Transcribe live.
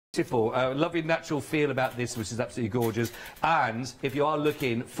Beautiful, lovely natural feel about this, which is absolutely gorgeous. And if you are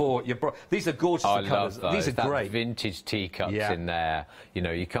looking for your, these are gorgeous colours. These are great. Vintage teacups in there. You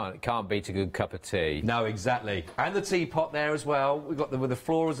know, you can't beat a good cup of tea. No, exactly. And the teapot there as well. We've got them with the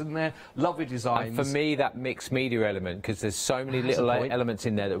florals in there. Lovely designs. And for me, that mixed media element, because there's so many little elements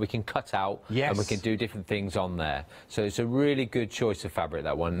in there that we can cut out, and we can do different things on there. So it's a really good choice of fabric,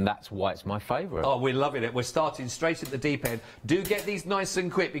 that one, and that's why it's my favourite. Oh, we're loving it. We're starting straight at the deep end. Do get these nice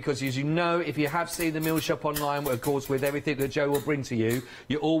and quick, because as you know, if you have seen the Millshop online, of course, with everything that Joe will bring to you,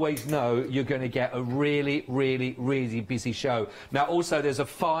 you always know you're going to get a really, really, really busy show. Now, also, there's a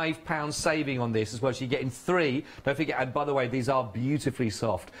 £5 saving on this as well, so you're getting 3. Don't forget, and by the way, these are beautifully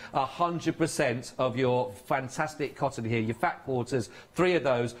soft. 100% of your fantastic cotton here, your fat quarters, 3 of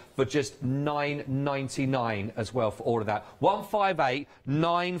those for just £9.99 as well for all of that.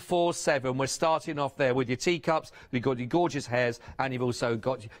 158,947. We're starting off there with your teacups, we've got your gorgeous hairs, and you've also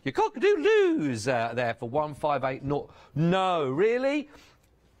got your cock-a-doodle-doos there for 158. No, really?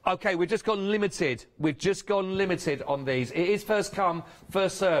 OK, we've just gone limited. We've just gone limited on these. It is first come,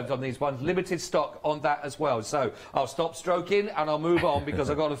 first served on these ones. Limited stock on that as well. So I'll stop stroking and I'll move on because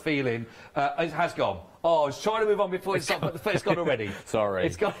I've got a feeling it has gone. Oh, I was trying to move on before it's gone, but it's gone already. Sorry.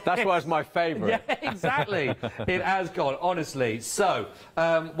 It's gone. That's why it's my favourite. Yeah, exactly. It has gone, honestly. So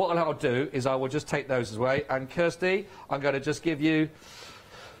what I'll do is I will just take those away. And Kirsty, I'm going to just give you...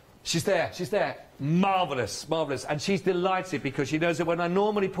 She's there, she's there. Marvellous, marvellous. And she's delighted because she knows that when I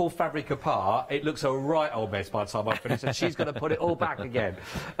normally pull fabric apart, it looks a right old mess by the time I finish, and she's going to put it all back again.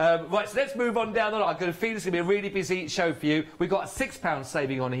 Right, so let's move on down the line. I'm going to feel it's going to be a really busy show for you. We've got a £6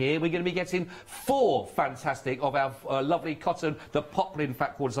 saving on here. We're going to be getting 4 fantastic of our lovely cotton, the poplin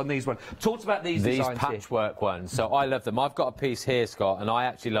fat quarters on these ones. Talked about these designs here. These patchwork ones. So I love them. I've got a piece here, Scott, and I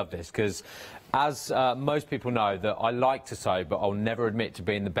actually love this because... As most people know, that I like to sew, but I'll never admit to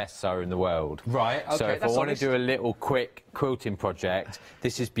being the best sewer in the world. Right, OK, so if I want to do a little quick quilting project,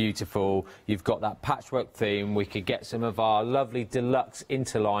 this is beautiful. You've got that patchwork theme. We could get some of our lovely deluxe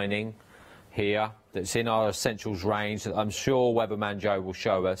interlining here that's in our essentials range that I'm sure Weberman Joe will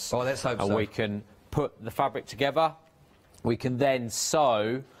show us. Oh, let's hope so. And we can put the fabric together. We can then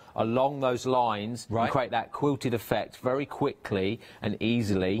sew along those lines and create that quilted effect very quickly and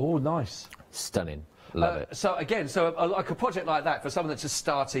easily. Oh, nice. Stunning. Love it. So again, like a project like that for someone that's just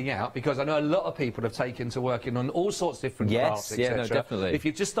starting out, because I know a lot of people have taken to working on all sorts of different crafts, etc. Yeah, no, definitely. If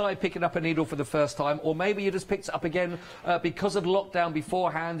you've just started picking up a needle for the first time, or maybe you just picked it up again because of lockdown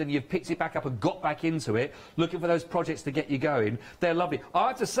beforehand and you've picked it back up and got back into it, looking for those projects to get you going, they're lovely. I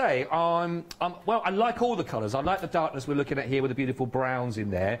have to say, well, I like all the colours. I like the darkness we're looking at here with the beautiful browns in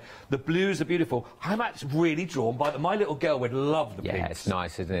there. The blues are beautiful. I'm actually really drawn by them. My little girl would love the pinks. Yeah, it's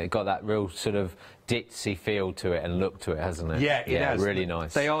nice, isn't it? Got that real sort of ditzy feel to it and look to it, hasn't it? Yeah, it has. Really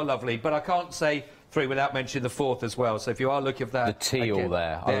nice. They are lovely, but I can't say 3 without mentioning the 4th as well. So if you are looking for that... The teal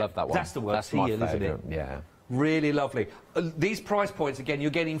there. I love that one. That's the word, that's teal, my favourite. isn't it? Yeah. Really lovely. These price points, again,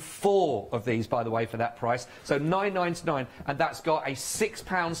 you're getting 4 of these, by the way, for that price. So $9.99, and that's got a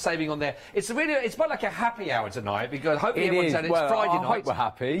 £6 saving on there. It's about like a happy hour tonight, because hopefully everyone's had it. It's Friday night. I hope we're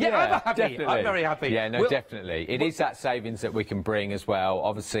happy. Yeah, I'm happy. Definitely. I'm very happy. Yeah, no, definitely. It is that savings that we can bring as well.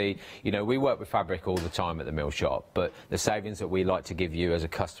 Obviously, you know, we work with fabric all the time at the Millshop, but the savings that we like to give you as a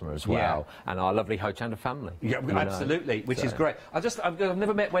customer as well, and our lovely Hochanda family. Yeah, absolutely, which is great. I've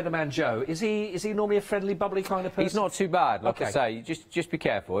never met Weatherman Joe. Is he normally a friendly, bubbly kind of person? He's not too bad, like I say. Just be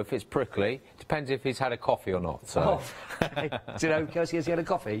careful. If it's prickly, depends if he's had a coffee or not. So. Oh, do you know, Kirsty, has he had a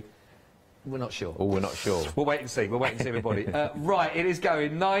coffee? We're not sure. Oh, we're not sure. We'll wait and see. We'll wait and see, everybody. Right, it is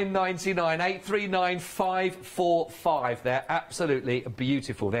going $9.99, 839 545. They're absolutely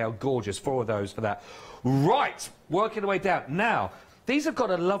beautiful. They are gorgeous. 4 of those for that. Right, working the way down now. These have got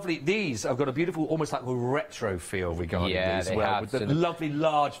a lovely. These have got a beautiful, almost like a retro feel regarding these as well, with the lovely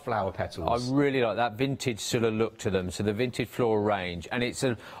large flower petals. I really like that vintage sort of look to them. So the vintage floral range, and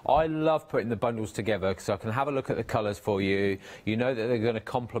I love putting the bundles together because I can have a look at the colours for you. You know that they're going to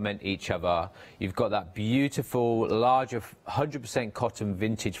complement each other. You've got that beautiful, larger, 100% cotton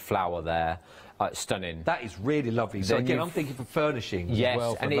vintage flower there. Stunning. That is really lovely. So again, I'm thinking for furnishing. Yes, as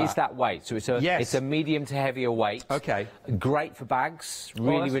well and it is that weight. So it's a medium to heavier weight. Okay. Great for bags.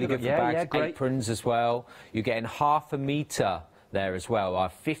 Really good for bags. Yeah, great. Aprons as well. You're getting ½ a metre there as well.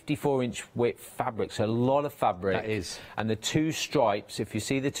 Our 54-inch width fabric, so a lot of fabric. That is. And the 2 stripes, if you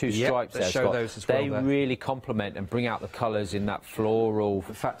see the 2 stripes there, show those as well, they really complement and bring out the colours in that floral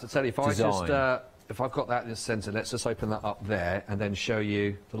In fact, I tell you, if I just... if I've got that in the centre, let's just open that up there and then show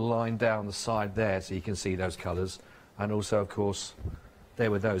you the line down the side there so you can see those colours. And also, of course,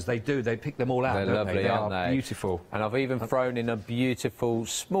 there with those. They do. They pick them all out. They're don't lovely, they aren't are they? Beautiful. And I've even thrown in a beautiful,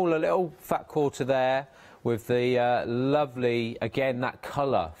 smaller little fat quarter there with the lovely, again, that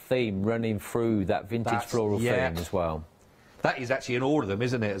colour theme running through that vintage floral theme as well. That is actually in all of them,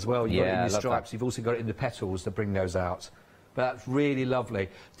 isn't it, as well? You've got it in the stripes. That. You've also got it in the petals to bring those out. But that's really lovely.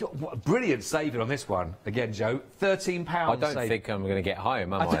 Brilliant saving on this one. Again, Joe, £13 I don't think I'm going to get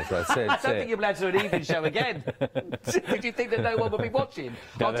home, am I? I don't think you'll be able to do an evening show again. Did you think that no one will be watching?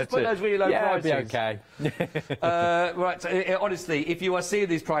 No, I'll just put those really low prices. Yeah, it'll be OK. Right, so, honestly, if you are seeing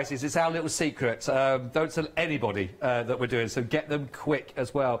these prices, it's our little secret. Don't tell anybody that we're doing, so get them quick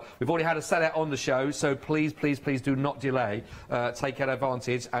as well. We've already had a sellout on the show, so please, please, please do not delay. Take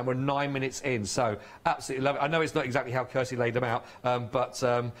advantage, and we're 9 minutes in, so absolutely love it. I know it's not exactly how Kirsty laid them out, but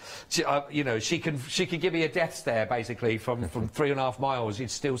she, you know, she can give me a death stare basically from 3.5 miles.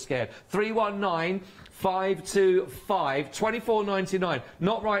 She's still scared. 319 525 24.99.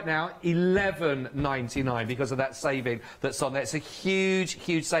 Not right now, 11.99 because of that saving that's on there. It's a huge,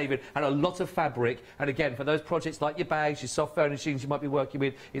 huge saving and a lot of fabric. And again, for those projects like your bags, your soft furnishings you might be working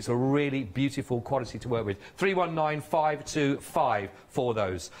with, it's a really beautiful quality to work with. 319 525 for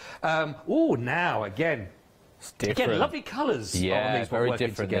those. Oh, now again. Again, lovely colours. Yeah, very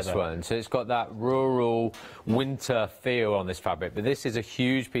different this one. So it's got that rural winter feel on this fabric, but this is a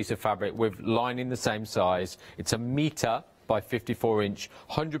huge piece of fabric with lining the same size. It's 1 metre by 54 inch,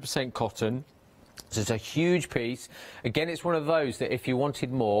 100% cotton. So it's a huge piece. Again, it's one of those that if you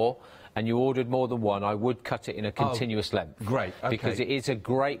wanted more and you ordered more than one, I would cut it in a continuous length. Great, okay. Because it is a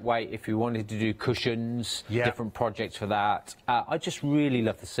great weight if you wanted to do cushions, different projects for that. I just really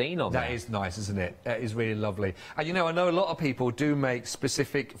love the scene on that. That is nice, isn't it? That is really lovely. And you know, I know a lot of people do make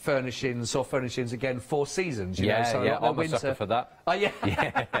specific furnishings or furnishings again for seasons. You know? So I'm a sucker for that. Oh, yeah.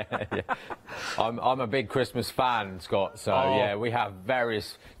 yeah. I'm a big Christmas fan, Scott. So yeah, we have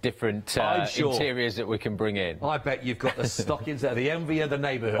various different interiors that we can bring in. I bet you've got the stockings that are the envy of the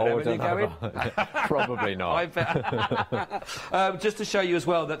neighbourhood. Probably not. I bet. Just to show you as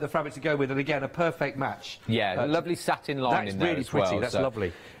well that the fabric to go with, and again, a perfect match. Yeah, lovely satin lining there really as pretty. well. That's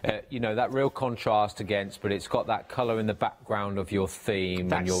lovely. You know, that real contrast against, but it's got that colour in the background of your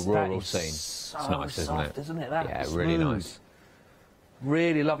theme and your rural scene. So it's nice, soft, isn't it? Yeah, really nice.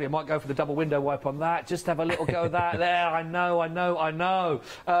 Really lovely. I might go for the double window wipe on that. Just have a little go of that there. I know.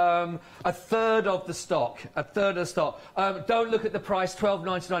 A third of the stock. Don't look at the price,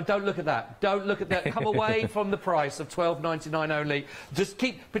 £12.99. Don't look at that. Don't look at that. Come away from the price of £12.99 only. Just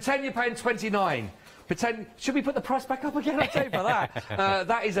pretend you're paying £29. Should we put the price back up again? I'll tell you for that.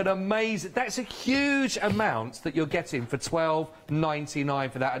 That is an amazing, that's a huge amount that you're getting for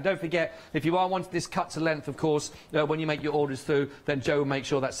 £12.99 for that. And don't forget, if you are wanting this cut to length, of course, when you make your orders through, then Joe will make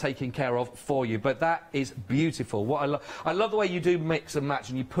sure that's taken care of for you. But that is beautiful. What I love the way you do mix and match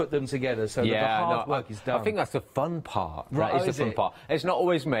and you put them together so that the hard work is done. I think that's the fun part. Right, that is the fun part. It's not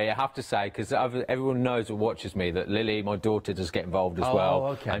always me, I have to say, because everyone knows who watches me that Lily, my daughter, does get involved as well.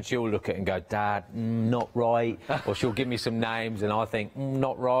 Okay. And she'll look at it and go, Dad, not right, or she'll give me some names and I think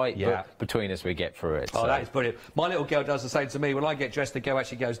not right, but between us we get through it. Oh, that is brilliant. My little girl does the same to me. When I get dressed, the girl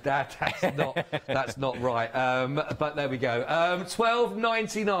actually goes, Dad, that's not right. But there we go.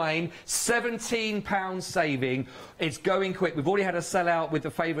 £12.99, £17 saving. It's going quick. We've already had a sellout with the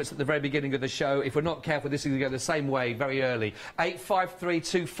favourites at the very beginning of the show. If we're not careful, this is going to go the same way very early.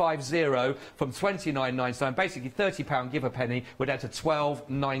 853250 from £29.99, basically £30, give a penny. We're down to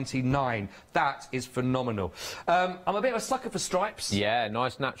 £12.99. That is phenomenal. I'm a bit of a sucker for stripes. Yeah,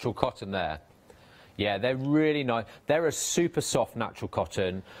 nice natural cotton there. Yeah, they're really nice. They're a super soft natural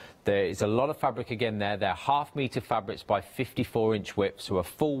cotton. There is a lot of fabric again there. They're 1/2 metre fabrics by 54 inch width, so a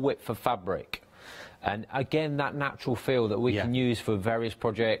full width of fabric. And again, that natural feel that we can use for various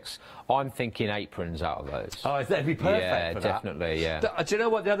projects. I'm thinking aprons out of those. Oh, that'd be perfect for that. Definitely, yeah. Do you know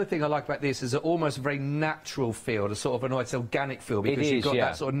what the other thing I like about this is almost a very natural feel, a sort of a nice organic feel, because you've got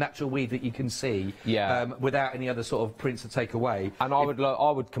that sort of natural weave that you can see without any other sort of prints to take away. And I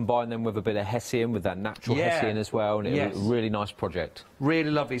would combine them with a bit of Hessian, with that natural Hessian as well, and it's a really nice project.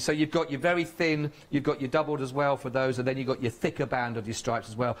 Really lovely. So you've got your very thin, you've got your doubled as well for those, and then you've got your thicker band of your stripes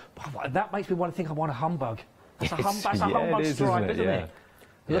as well. That makes me want to think I want a humbug. That's a humbug stripe, isn't it?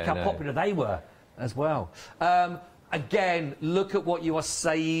 Look how popular they were as well. Again, look at what you are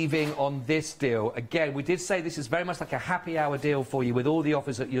saving on this deal. Again, we did say this is very much like a happy hour deal for you with all the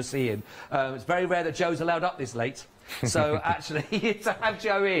offers that you're seeing. It's very rare that Joe's allowed up this late. So actually, to have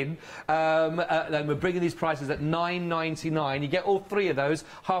Joe in, then we're bringing these prices at £9.99. You get all three of those,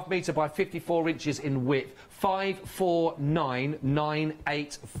 ½ metre by 54 inches in width.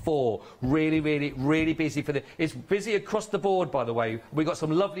 549984. Really, really, really busy for the. It's busy across the board, by the way. We've got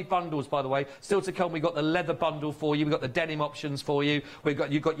some lovely bundles, by the way. Still to come, we've got the leather bundle for you. We've got the denim options for you.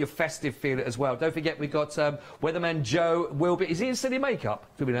 You've got your festive feel as well. Don't forget, we've got Weatherman Joe will be. Is he in city makeup?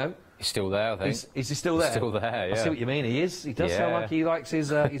 Do we know? He's still there, I think. Is he still there? He's still there, yeah. I see what you mean. He is. He does sound like he likes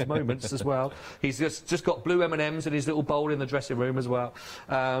his moments as well. He's just got blue M&Ms in his little bowl in the dressing room as well.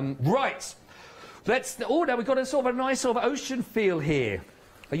 Right. Now we've got a sort of a nice sort of ocean feel here.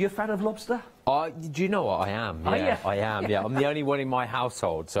 Are you a fan of lobster? Do you know what? I am. Yeah, I am. Yeah, I'm the only one in my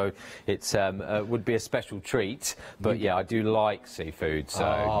household, so it's would be a special treat. But yeah, I do like seafood, so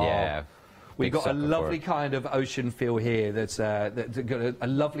yeah. We've got a lovely kind of ocean feel here that's got a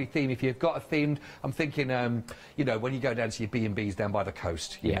lovely theme. If you've got a themed, I'm thinking, you know, when you go down to your B&Bs down by the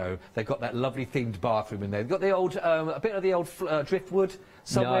coast, you know, they've got that lovely themed bathroom in there. They've got the old, a bit of the old driftwood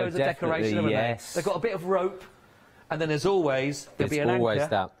somewhere as a decoration, haven't they? They've got a bit of rope, and then as always, there'll be an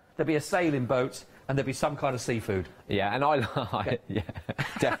anchor, there'll be a sailing boat, and there'll be some kind of seafood. Yeah, and yeah,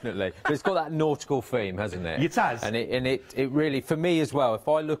 definitely. But it's got that nautical theme, hasn't it? It has. And it really, for me as well, if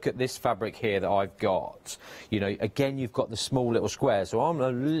I look at this fabric here that I've got, you know, again, you've got the small little squares. So I'm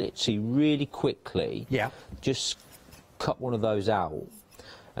going to literally really quickly just cut one of those out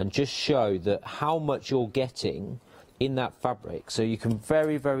and just show that how much you're getting in that fabric. So you can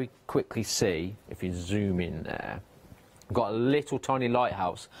very, very quickly see, if you zoom in there, got a little tiny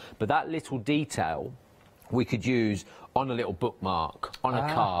lighthouse, but that little detail we could use on a little bookmark, on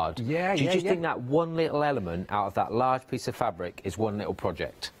a card. Do you just think that one little element out of that large piece of fabric is one little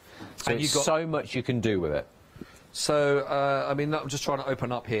project? So there's so much you can do with it. So, I mean, I'm just trying to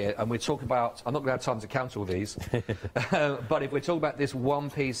open up here, and we're talking about, I'm not going to have time to count all these, but if we're talking about this one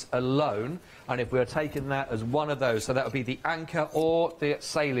piece alone, and if we're taking that as one of those, so that would be the anchor or the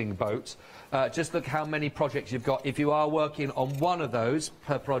sailing boat, just look how many projects you've got if you are working on one of those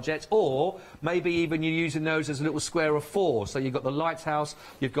per project, or maybe even you're using those as a little square of 4. So you've got the lighthouse,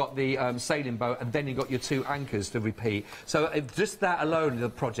 you've got the sailing boat, and then you've got your 2 anchors to repeat. So if just that alone, the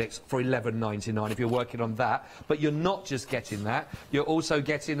project's for £11.99 if you're working on that. But you're not just getting that, you're also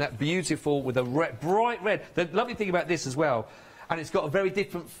getting that beautiful with a bright red. The lovely thing about this as well, and it's got a very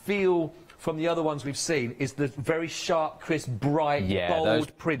different feel from the other ones we've seen, is the very sharp, crisp, bright,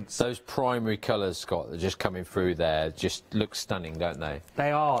 bold prints. Those primary colours, Scott, that are just coming through there, just look stunning, don't they?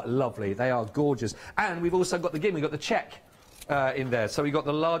 They are lovely. They are gorgeous. And we've also got we've got the check in there. So we've got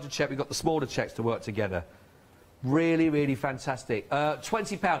the larger check, we've got the smaller checks to work together. Really, really fantastic.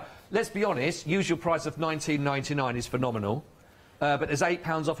 £20. Let's be honest, usual price of £19.99 is phenomenal. But there's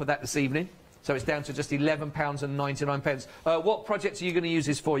 £8 off of that this evening. So it's down to just £11.99. What projects are you going to use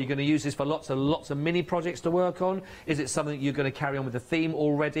this for? You're going to use this for lots of mini projects to work on? Is it something you're going to carry on with the theme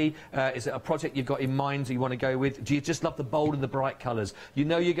already? Is it a project you've got in mind you want to go with? Do you just love the bold and the bright colours? You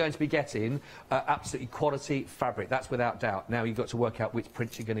know you're going to be getting absolutely quality fabric. That's without doubt. Now you've got to work out which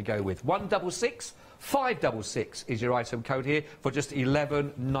print you're going to go with. 166 566 is your item code here for just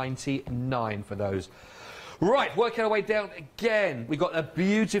 £11.99 for those. Right, working our way down again. We've got a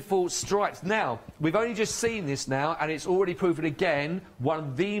beautiful stripes. Now, we've only just seen this now, and it's already proven again one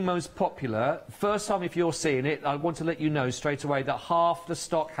of the most popular. First time if you're seeing it, I want to let you know straight away that half the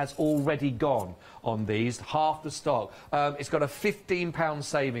stock has already gone on these. Half the stock. It's got a £15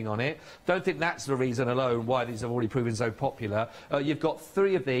 saving on it. Don't think that's the reason alone why these have already proven so popular. You've got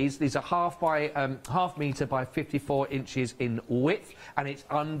 3 of these. These are ½ metre by 54 inches in width, and it's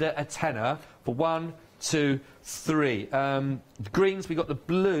under a tenner for 1, 2, 3. Greens, we got the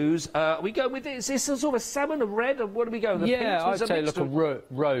blues. We go with this. Is this sort of a salmon, a red, or what do we go? The yeah, I'd say like a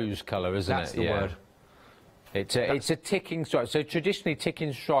rose colour, isn't That's it? the word. It's a ticking stripe. So traditionally,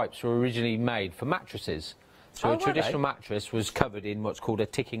 ticking stripes were originally made for mattresses. So a traditional mattress was covered in what's called a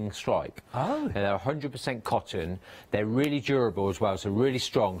ticking stripe. Oh. And they're 100% cotton. They're really durable as well, so really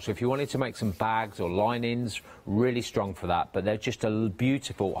strong. So if you wanted to make some bags or linings, really strong for that. But they're just a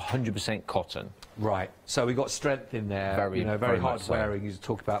beautiful 100% cotton. Right. So we've got strength in there. Very hard wearing, you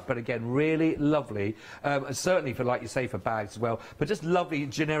talk about. But again, really lovely. And certainly for, like you say, for bags as well. But just lovely,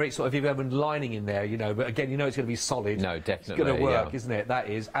 generic sort of, if you have a lining in there, you know. But again, you know it's going to be solid. No, definitely. It's going to work, isn't it? That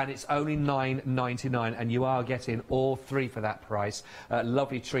is. And it's only £9.99, and you are are getting all three for that price.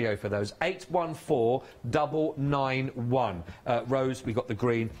 Lovely trio for those. 814991. Rose, we've got the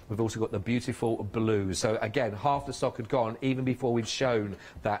green. We've also got the beautiful blue. So again, half the stock had gone even before we've shown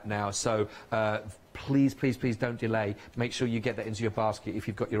that now. So please, please, please don't delay. Make sure you get that into your basket if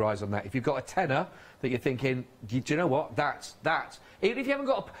you've got your eyes on that. If you've got a tenner that you're thinking, do you know what, that's that. Even if you haven't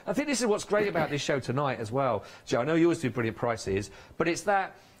got I think this is what's great about this show tonight as well. Joe, I know you always do brilliant prices, but it's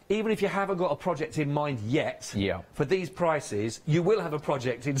that even if you haven't got a project in mind yet, for these prices, you will have a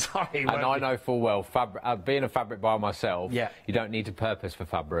project in time. And I know full well, being a fabric buyer myself, you don't need to purpose for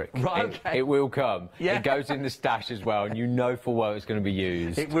fabric. Right, okay. It will come. Yeah. It goes in the stash as well, and you know full well it's going to be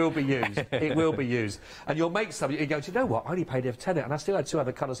used. It will be used. It will be used. And you'll make some, you go, do you know what, I only paid a tenner, and I still had 2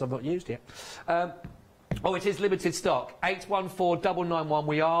 other colours I've not used yet. Oh, it is limited stock. 814991.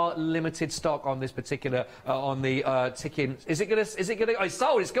 We are limited stock on this particular on the ticking. Is it gonna? Oh, it's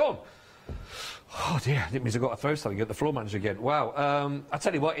sold. It's gone. Oh dear! It means I've got to throw something at the floor manager again. Wow. I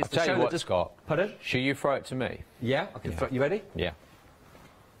tell you what. It's the show that just. Scott. Pardon? Should you throw it to me? Yeah. I can throw. You ready? Yeah.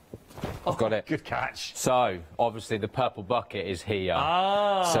 I've got it. Good catch. So, obviously, the purple bucket is here.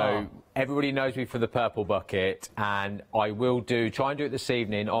 So, everybody knows me for the purple bucket, and I will try and do it this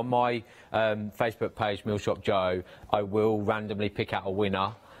evening on my Facebook page, Millshop Joe. I will randomly pick out a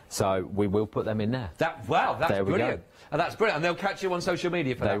winner. So, we will put them in there. Wow, that's brilliant. And that's brilliant. And they'll catch you on social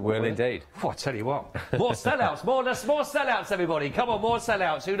media for that. They will indeed. Oh, I tell you what. More sellouts. More sellouts, everybody. Come on, more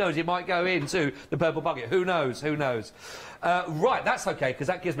sellouts. Who knows? It might go into the purple bucket. Who knows? Who knows? Right, that's OK, because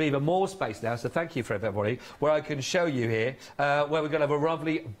that gives me even more space now. So thank you for everybody. Where I can show you here, where we're going to have a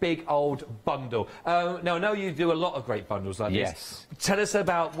lovely big old bundle. Now, I know you do a lot of great bundles like this. Tell us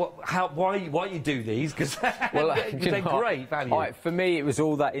about why you do these, because they're great value. For me, it was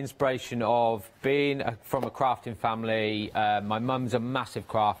all that inspiration of being from a crafting family. My mum's a massive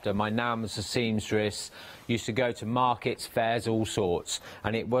crafter. My nan's a seamstress. Used to go to markets, fairs, all sorts,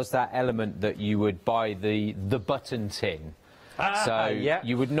 and it was that element that you would buy the button tin.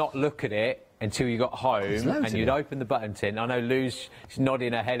 You would not look at it until you got home, and you'd open the button tin. I know Lou's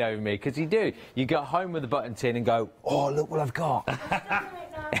nodding her head over me, because you do. You get home with the button tin and go, oh, look what I've got.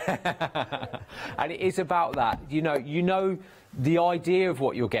 And it is about that. You know the idea of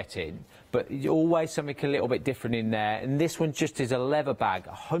what you're getting, but always something a little bit different in there. And this one just is a leather bag,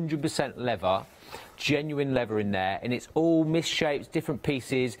 100% leather, genuine leather in there, and it's all misshapes, different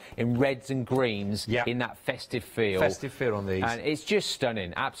pieces in reds and greens in that festive feel. Festive feel on these. And it's just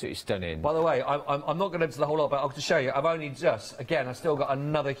stunning, absolutely stunning. By the way, I'm not going to into the whole lot, but I'll just show you. I've only just, again, I've still got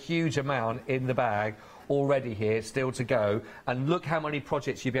another huge amount in the bag already here, still to go, and look how many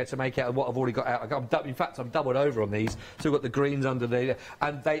projects you'll be able to make out of what I've already got out. In fact, I'm doubled over on these, so we've got the greens under there,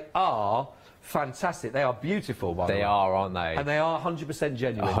 and they are fantastic. They are beautiful, by the way. They are, aren't they? And they are 100%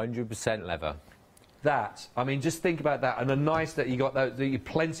 genuine. 100% leather. That, I mean, just think about that, and the nice that you got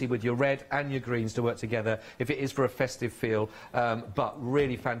plenty with your red and your greens to work together if it is for a festive feel, but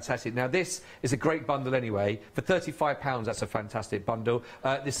really fantastic. Now, this is a great bundle anyway. For £35, that's a fantastic bundle.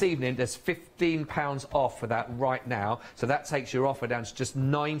 This evening, there's £15 off for that right now, so that takes your offer down to just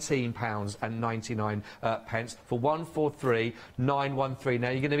 £19.99 for 143,913. Now,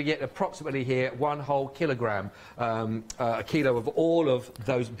 you're going to get approximately here 1 whole kilogram, a kilo of all of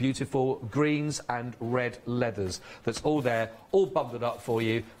those beautiful greens and red leathers. That's all there, all bundled up for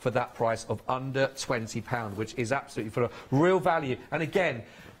you for that price of under £20, which is absolutely for a real value. And again,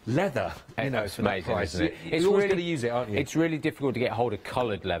 leather, it's amazing, isn't it? You're always going to use it, aren't you? It's really difficult to get hold of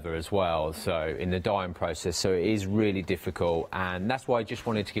coloured leather as well, so in the dyeing process, so it is really difficult, and that's why I just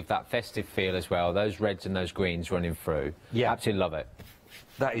wanted to give that festive feel as well, those reds and those greens running through. Yeah. Absolutely love it.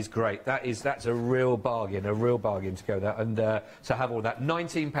 That is great. That's a real bargain to go there. And to have all that,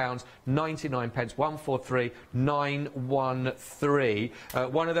 £19.99, 143,913.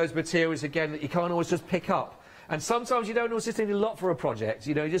 One of those materials again that you can't always just pick up. And sometimes you don't always just need a lot for a project.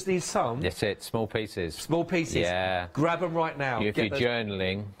 You just need some. That's it. Small pieces. Small pieces. Yeah. Grab them right now. If you're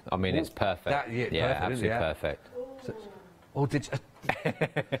journaling, I mean, it's perfect. Absolutely perfect. Or did you...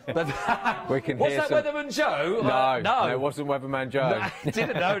 We can What's hear that, Weatherman Joe? No, it wasn't Weatherman Joe.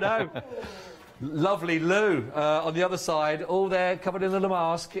 Didn't, no. Lovely Lou on the other side, all there, covered in a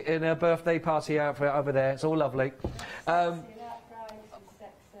mask, in a birthday party outfit over there. It's all lovely.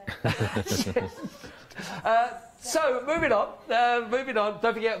 So, moving on.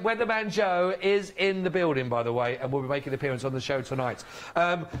 Don't forget, Weatherman Joe is in the building, by the way, and will be making an appearance on the show tonight.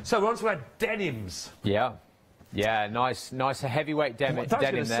 So, we're on to our denims. Yeah. Yeah, nice, a heavyweight denim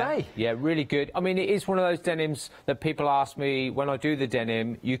there. Say. Yeah, really good. I mean, it is one of those denims that people ask me when I do the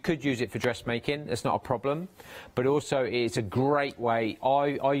denim. You could use it for dressmaking; that's not a problem. But also, it's a great weight.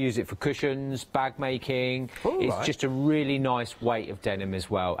 I use it for cushions, bag making. It's just a really nice weight of denim as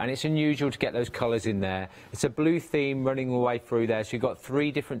well, and it's unusual to get those colours in there. It's a blue theme running all the way through there, so you've got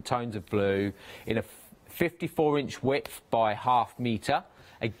 3 different tones of blue in a 54-inch width by ½ metre.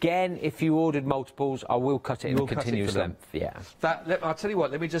 Again, if you ordered multiples, I will cut it in a continuous length. Yeah. I'll tell you what,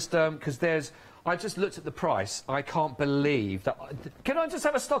 let me just, because I just looked at the price. I can't believe that. Can I just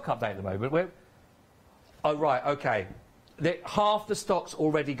have a stock update at the moment? Oh, right, OK. Half the stock's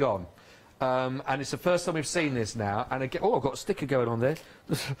already gone. And it's the first time we've seen this now. And again, I've got a sticker going on there,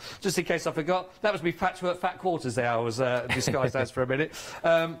 just in case I forgot. That was me patchwork fat quarters there I was disguised as for a minute.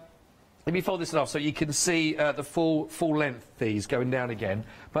 Let me fold this off so you can see the full length these going down again.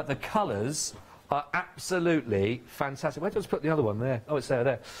 But the colours are absolutely fantastic. Where did I just put the other one there? Oh, it's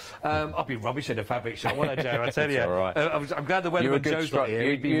there. I'll be rubbish in a fabric shop, won't I, Joe? I tell you. All right. I'm glad the weatherman Joe's not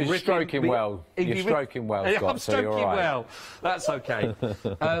here. You're stroking well. You're stroking well, Scott. I'm stroking well. That's OK.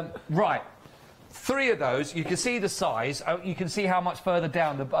 Right. 3 of those, you can see the size, you can see how much further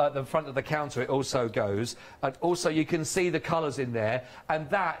down the front of the counter it also goes, and also you can see the colours in there, and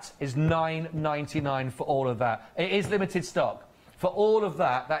that is £9.99 for all of that. It is limited stock. For all of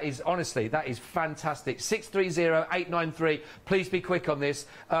that, that is, honestly, that is fantastic. 630-893. Please be quick on this.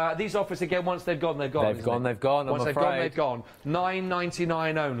 These offers, again, once they've gone, they've gone. They've gone, Once they've gone, they've gone.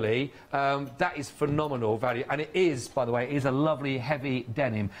 £9.99 only. That is phenomenal value. And it is, by the way, it is a lovely, heavy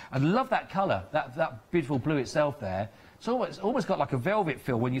denim. I love that colour, that beautiful blue itself there. It's almost got like a velvet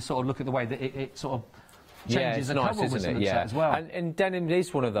feel when you sort of look at the way that it sort of changes the nice, colour isn't it? as well. And denim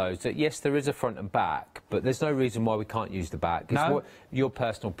is one of those that, yes, there is a front and back, but there's no reason why we can't use the back. It's your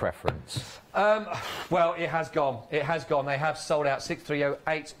personal preference. Well, it has gone. It has gone. They have sold out.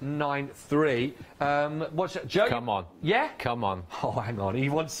 630-893. What's it, Joe? Come on. Yeah? Come on. Oh, hang on. He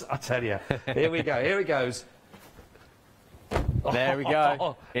wants... I tell you. Here we go. Here it goes. There we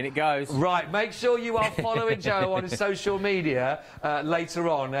go. In it goes. Right, make sure you are following Joe on his social media later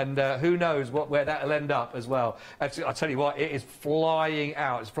on, and who knows where that'll end up as well. Actually, I'll tell you what, it is flying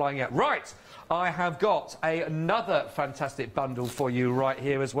out. It's flying out. Right, I have got another fantastic bundle for you right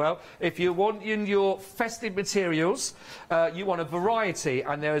here as well. If you want in your festive materials, you want a variety,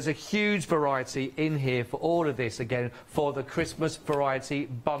 and there is a huge variety in here for all of this, again, for the Christmas variety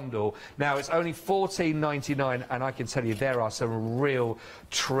bundle. Now, it's only £14.99, and I can tell you there are some real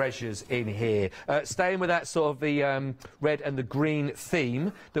treasures in here. Staying with that sort of the red and the green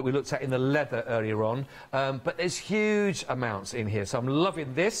theme that we looked at in the leather earlier on, but there's huge amounts in here, so I'm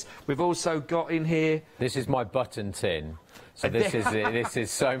loving this. We've also got in here... This is my button tin. So this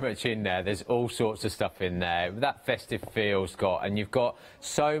is so much in there. There's all sorts of stuff in there. That festive feel, Scott, and you've got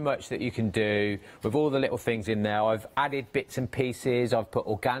so much that you can do with all the little things in there. I've added bits and pieces. I've put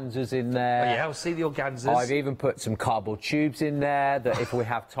organzas in there. Oh, yeah, I'll see the organzas. I've even put some cardboard tubes in there that if we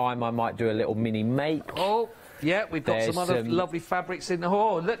have time I might do a little mini make. Oh, yeah, we've got some other lovely fabrics in the...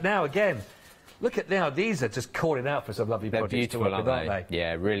 Oh, look now, again. Look at now, these are just calling out for some lovely projects. They're beautiful, aren't they?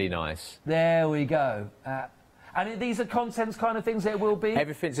 Yeah, really nice. There we go. And these are contents kind of things there will be?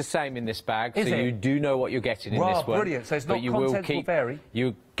 Everything's the same in this bag, so you do know what you're getting in this one. Brilliant. So it's not contents will vary.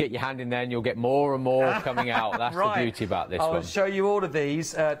 You get your hand in there and you'll get more and more coming out. That's the beauty about this one. I'll show you all of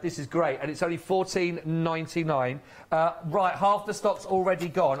these. This is great, and it's only £14.99. Right, half the stock's already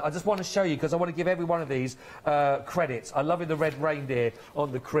gone. I just want to show you, because I want to give every one of these credits. I love the red reindeer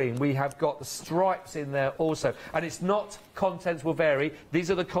on the cream. We have got the stripes in there also, and it's not contents will vary.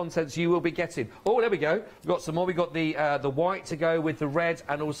 These are the contents you will be getting. Oh, there we go. We've got some more. We've got the white to go with the red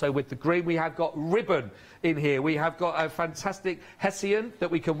and also with the green. We have got ribbon in here. We have got a fantastic Hessian that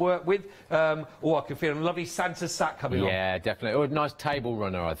we can work with. Oh, I can feel a lovely Santa sack coming on. Yeah, definitely. Oh, a nice table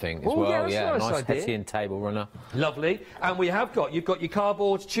runner, I think, as well. Yeah, that's a nice Hessian table runner. Lovely. And we have got, you've got your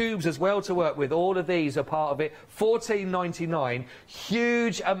cardboard tubes as well to work with. All of these are part of it. £14.99.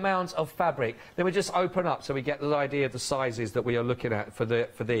 Huge amounts of fabric. Then we just open up so we get the idea of the sizes that we are looking at for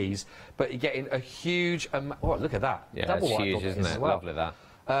these. But you're getting a huge amount. Oh, look at that. Yeah, that's huge, isn't it? Well. Lovely, that.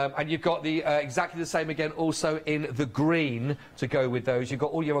 And you've got the exactly the same again also in the green to go with those. You've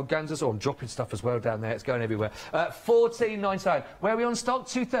got all your organzas. Oh, I'm dropping stuff as well down there. It's going everywhere. £14.99. Where are we on stock?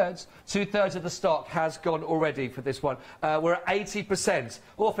 Two-thirds. Two-thirds of the stock has gone already for this one. We're at 80%.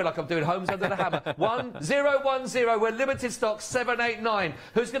 Oh, I feel like I'm doing Homes Under the Hammer. 1010. We're limited stock. 789.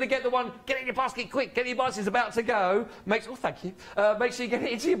 Who's going to get the one? Get it in your basket quick. Get it in your basket. It's about to go. Oh, thank you. Make sure you get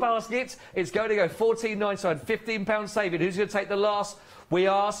it into your basket. It's going to go £14.99. £15 saving. Who's going to take the last? We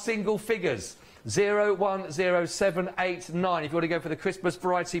are single figures. 010789 if you want to go for the Christmas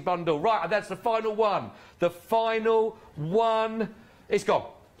variety bundle. Right, and that's the final one. The final one. It's gone.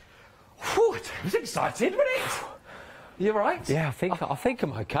 Whew, it was exciting, wasn't it? You all right? Yeah, I think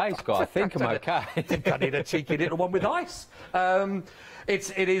I'm okay, Scott. I think I'm okay. I think I need a cheeky little one with ice.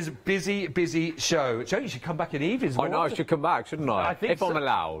 It is busy show. Joe, you should come back in the evenings. I know, I should come back, shouldn't I? I think if I'm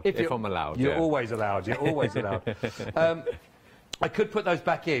allowed. If I'm allowed. You're yeah. always allowed. You're always allowed. I could put those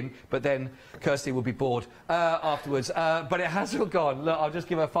back in, but then Kirsty will be bored afterwards. But it has all gone. Look, I'll just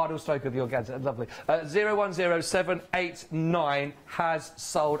give a final stroke of the organza. Lovely. 010789 has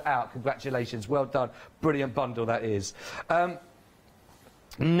sold out. Congratulations. Well done. Brilliant bundle that is.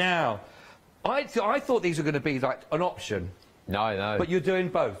 Now, I thought these were going to be like an option. No. But you're doing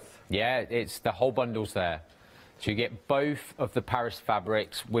both. Yeah, it's the whole bundle's there. So you get both of the Paris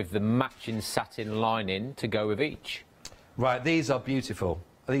fabrics with the matching satin lining to go with each. Right, these are beautiful.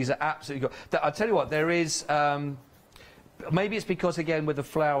 These are absolutely good. I'll tell you what, there is... maybe it's because, again, with the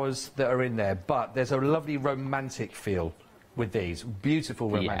flowers that are in there, but there's a lovely romantic feel with these. Beautiful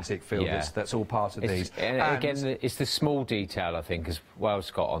romantic feel that's all part of these. And again, it's the small detail, I think, as well,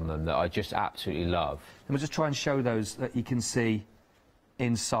 Scott, on them that I just absolutely love. And we'll just try and show those that you can see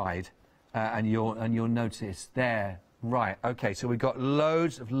inside, and you'll notice there. Right, OK, so we've got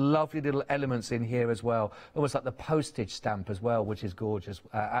loads of lovely little elements in here as well, almost like the postage stamp as well, which is gorgeous,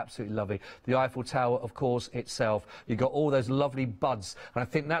 absolutely lovely. The Eiffel Tower, of course, itself. You've got all those lovely buds, and I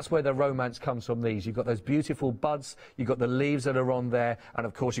think that's where the romance comes from these. You've got those beautiful buds, you've got the leaves that are on there, and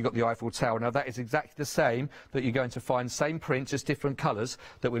of course you've got the Eiffel Tower. Now that is exactly the same that you're going to find, same print, just different colours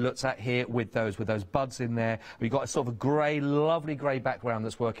that we looked at here with those buds in there. We've got a sort of a grey, lovely grey background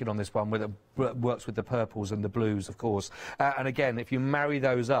that's working on this one, works with the purples and the blues, of course. And again, if you marry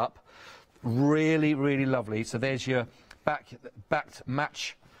those up, really, really lovely. So there's your backed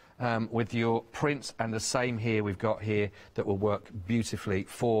match with your print, and the same here we've got here that will work beautifully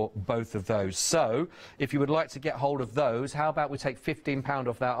for both of those. So if you would like to get hold of those, how about we take £15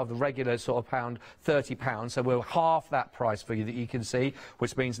 off that, of the regular sort of pound, £30, so we'll half that price for you that you can see,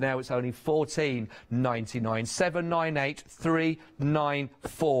 which means now it's only £14.99,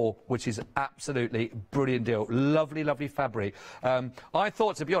 798-394, which is absolutely brilliant deal. Lovely, lovely fabric. I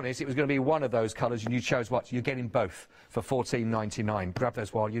thought, to be honest, it was going to be one of those colours, and you chose what? You're getting both for £14.99. Grab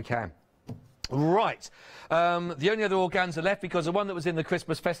those while you can. Right, the only other organza left, because the one that was in the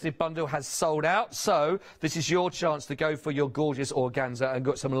Christmas festive bundle has sold out, so this is your chance to go for your gorgeous organza, and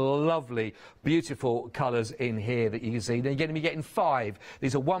got some lovely, beautiful colours in here that you can see. Now you're going to be getting 5.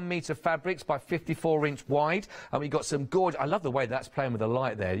 These are 1 metre fabrics by 54 inch wide, and we've got some gorgeous... I love the way that's playing with the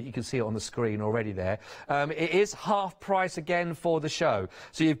light there. You can see it on the screen already there. It is half price again for the show.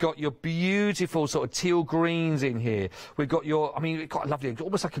 So you've got your beautiful sort of teal greens in here. We've got your... I mean, we've got lovely,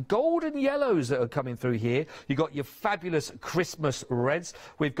 almost like a golden yellows that are coming through here. You've got your fabulous Christmas reds.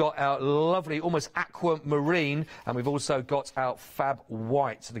 We've got our lovely, almost aquamarine, and we've also got our fab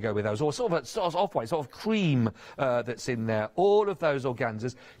white to go with those, or sort of off-white, sort of cream that's in there. All of those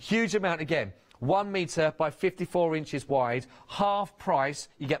organzas, huge amount again. 1 metre by 54 inches wide, half price.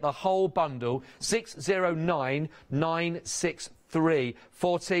 You get the whole bundle. 609963,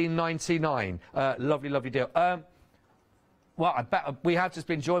 £14.99. Lovely, lovely deal. Well, I bet we have just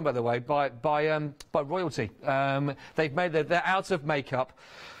been joined, by the way, by royalty. They've made they're out of makeup.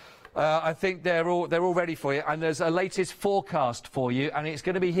 I think they're all ready for you, and there's a latest forecast for you, and it's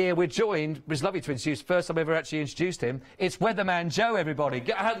going to be here. We're joined. It's lovely to introduce. First time I've ever actually introduced him. It's Weatherman Joe, everybody.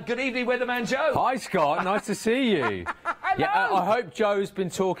 Good evening, Weatherman Joe. Hi, Scott. Nice to see you. Yeah, I hope Joe's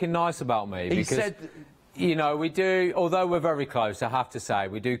been talking nice about me. He because said. You know, we do, although we're very close, I have to say,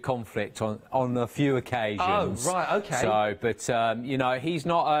 we do conflict on a few occasions. Oh, right, OK. So, but, you know, he's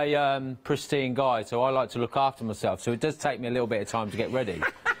not a pristine guy, so I like to look after myself. So it does take me a little bit of time to get ready.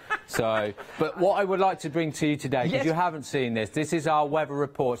 So, but what I would like to bring to you today, because you haven't seen this is our weather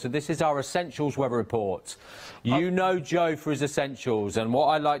report. So this is our essentials weather report. You know Joe for his essentials, and what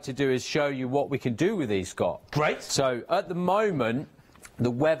I'd like to do is show you what we can do with these, Scott. Great. So, at the moment,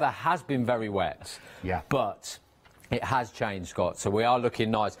 the weather has been very wet. Yeah. But it has changed, Scott, so we are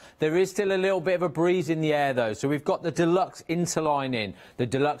looking nice. There is still a little bit of a breeze in the air, though, so we've got the deluxe interlining. The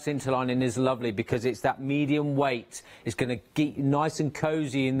deluxe interlining is lovely because it's that medium weight. It's going to get you nice and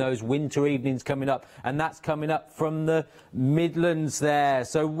cosy in those winter evenings coming up, and that's coming up from the Midlands there.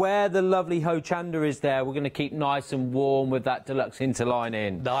 So where the lovely Hochanda is there, we're going to keep nice and warm with that deluxe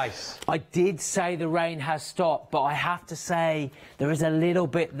interlining. Nice. I did say the rain has stopped, but I have to say there is a little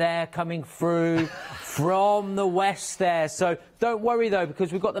bit there coming through from the west west there. So don't worry though,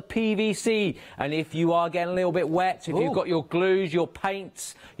 because we've got the PVC, and if you are getting a little bit wet, if you've got your glues, your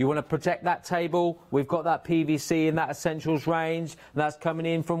paints, you want to protect that table, we've got that PVC in that essentials range, and that's coming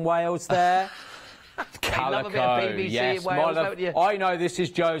in from Wales there. Calico, yes, I know this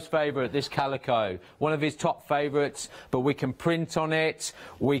is Joe's favourite, this calico, one of his top favourites, but we can print on it,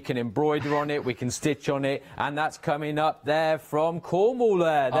 we can embroider on it, we can stitch on it, and that's coming up there from Cornwall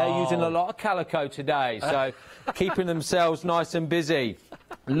there. They're using a lot of calico today, so keeping themselves nice and busy.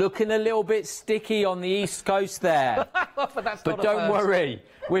 Looking a little bit sticky on the east coast there, but don't worry,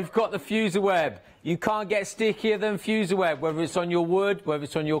 we've got the fuser web. You can't get stickier than fuser web, whether it's on your wood, whether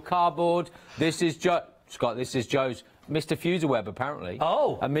it's on your cardboard. This is Scott, this is Joe's Mr. Fuser Web, apparently.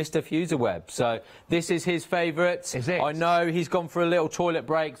 Oh. A Mr. Fuser Web. So this is his favourite. Is it? I know he's gone for a little toilet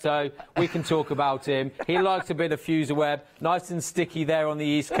break, so we can talk about him. He likes a bit of Fuser Web. Nice and sticky there on the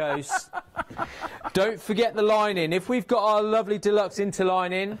East Coast. Don't forget the lining. If we've got our lovely deluxe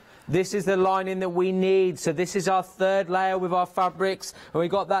interlining, this is the lining that we need. So this is our third layer with our fabrics. And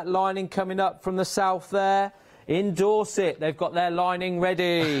we've got that lining coming up from the south there. In Dorset, they've got their lining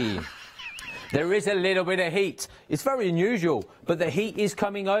ready. There is a little bit of heat. It's very unusual, but the heat is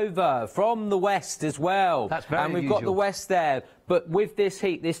coming over from the west as well. That's very And we've got the west there. But with this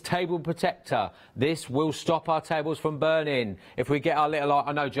heat, this table protector, this will stop our tables from burning. If we get our little iron,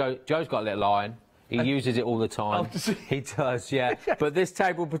 I know Joe's got a little iron. He uses it all the time. Oh, he does, yeah. But this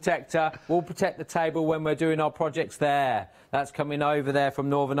table protector will protect the table when we're doing our projects there. That's coming over there from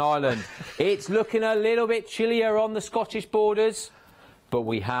Northern Ireland. It's looking a little bit chillier on the Scottish borders, but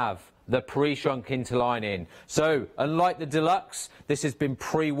we have the pre-shrunk interlining. So, unlike the deluxe, this has been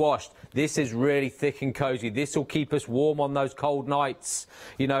pre-washed. This is really thick and cosy. This will keep us warm on those cold nights.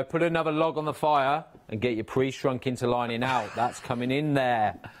 You know, put another log on the fire and get your pre-shrunk interlining out. That's coming in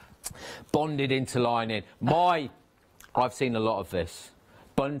there. Bonded interlining. I've seen a lot of this.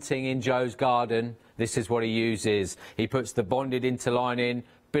 Bunting in Joe's garden, this is what he uses. He puts the bonded interlining,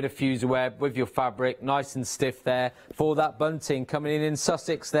 bit of fuser web with your fabric, nice and stiff there, for that bunting coming in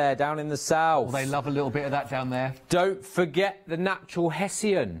Sussex there, down in the south. Oh, they love a little bit of that down there. Don't forget the natural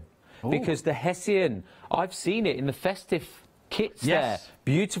Hessian, because the Hessian, I've seen it in the festive kits there.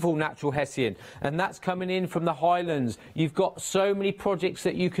 Beautiful natural Hessian, and that's coming in from the Highlands. You've got so many projects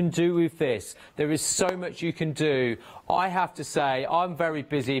that you can do with this. There is so much you can do. I have to say, I'm very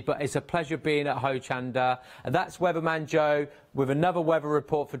busy, but it's a pleasure being at Hochanda. And that's Weatherman Joe with another weather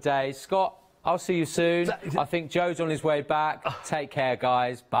report for days. Scott, I'll see you soon. I think Joe's on his way back. Take care,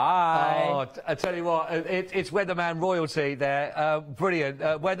 guys. Bye. Oh, I tell you what, it's Weatherman royalty there. Brilliant.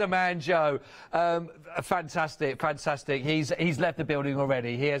 Weatherman Joe. Fantastic, fantastic. He's left the building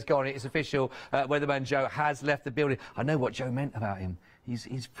already. He has gone. It's official. Weatherman Joe has left the building. I know what Joe meant about him.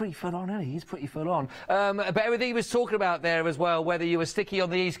 He's pretty full on, isn't he? He's pretty full on. But everything he was talking about there as well, whether you were sticky on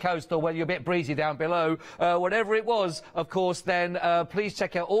the East Coast or whether you're a bit breezy down below, whatever it was, of course, then please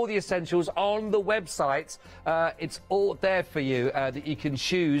check out all the essentials on the website. It's all there for you that you can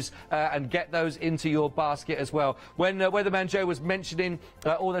choose and get those into your basket as well. When Weatherman Joe was mentioning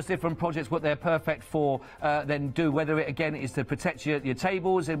all those different projects, what they're perfect for, then do, whether it, again, is to protect your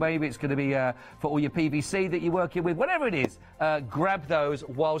tables, and maybe it's going to be for all your PVC that you're working with, whatever it is, grab those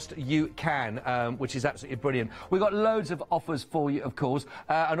whilst you can, which is absolutely brilliant. We've got loads of offers for you, of course,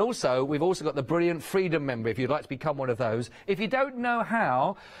 and also we've also got the brilliant Freedom member if you'd like to become one of those. If you don't know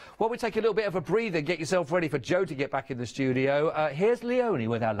how, well, we take a little bit of a breather, get yourself ready for Joe to get back in the studio. Here's Leonie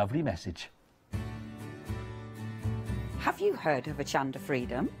with our lovely message. Have you heard of Hochanda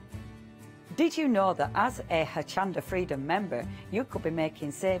Freedom? Did you know that as a Hochanda Freedom member, you could be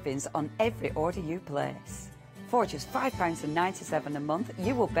making savings on every order you place? For just £5.97 a month,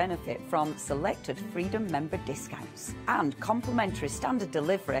 you will benefit from selected Freedom member discounts and complimentary standard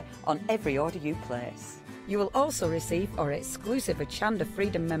delivery on every order you place. You will also receive our exclusive Hochanda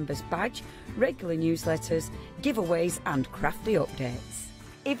Freedom members badge, regular newsletters, giveaways and crafty updates.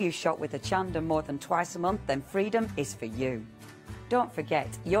 If you shop with Hochanda more than twice a month, then Freedom is for you. Don't forget,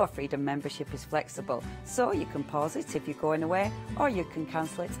 your Freedom membership is flexible, so you can pause it if you're going away, or you can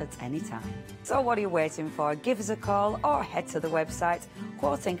cancel it at any time. So what are you waiting for? Give us a call or head to the website,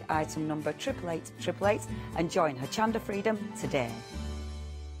 quoting item number 88888, and join Hochanda Freedom today.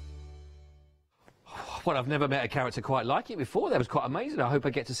 Well, I've never met a character quite like it before. That was quite amazing. I hope I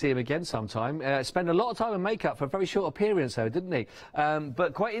get to see him again sometime. Spent a lot of time in makeup for a very short appearance, though, didn't he?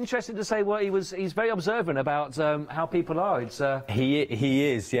 But quite interesting to say what he's very observant about how people are. It's He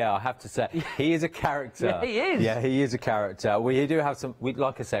is, yeah, I have to say. He is a character. Yeah, he is. Yeah, he is a character. We do have some,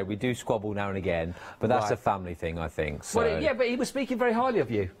 like I say, we do squabble now and again, but that's a family thing, I think. So. Well, yeah, but he was speaking very highly of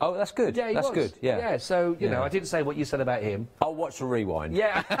you. Oh, that's good. Yeah, that's good. Yeah. Yeah, so, you know, I didn't say what you said about him. I'll watch the rewind.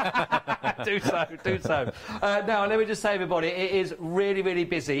 Yeah, do so, do so. Now, let me just say, everybody, it is really, really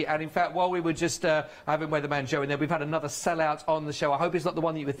busy. And in fact, while we were just having Weatherman Joe in there, we've had another sellout on the show. I hope it's not the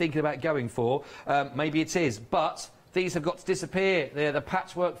one that you were thinking about going for. Maybe it is, but these have got to disappear. The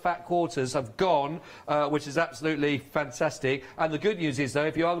patchwork fat quarters have gone, which is absolutely fantastic. And the good news is, though,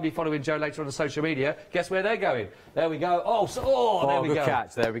 if you are going to be following Joe later on social media, guess where they're going? There we go. There we good go.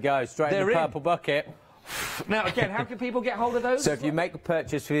 Catch. There we go. Straight in the purple bucket. Now, again, how can people get hold of those? So if you make a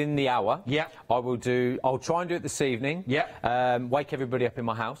purchase within the hour, yeah, I'll try and do it this evening. Yeah. Wake everybody up in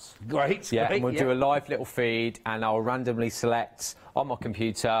my house. Great. Yeah, great, and we'll do a live little feed, and I'll randomly select on my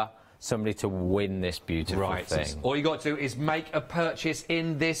computer somebody to win this beautiful thing. All you got to do is make a purchase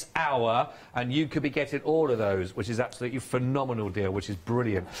in this hour, and you could be getting all of those, which is absolutely phenomenal deal, which is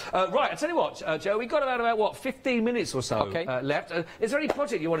brilliant. Right, I tell you what, Joe, we've got about what, 15 minutes or so left. Is there any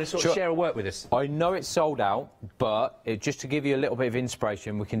project you want to sort of share a work with us? I know it's sold out, but just to give you a little bit of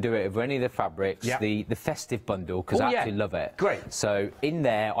inspiration, we can do it with any of the fabrics, the festive bundle, because I absolutely love it. Great. So in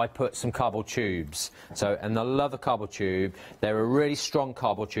there, I put some cardboard tubes. So, and I love a cardboard tube. They're a really strong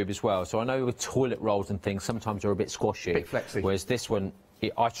cardboard tube as well. So I know with toilet rolls and things, sometimes they're a bit squashy. Bit flexy. Whereas this one,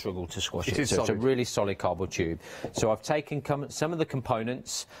 I struggle to squash it. So it's a really solid cardboard tube. So I've taken some of the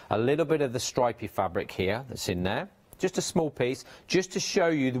components, a little bit of the stripy fabric here that's in there, just a small piece, just to show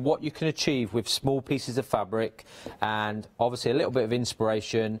you what you can achieve with small pieces of fabric, and obviously a little bit of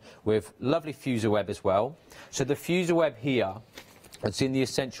inspiration with lovely fuser web as well. So the fuser web here, it's in the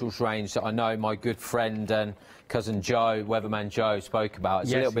Essentials range that I know my good friend and cousin Joe, Weatherman Joe, spoke about.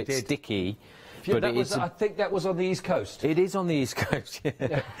 It's a little bit sticky. But I think that was on the East Coast. It is on the East Coast,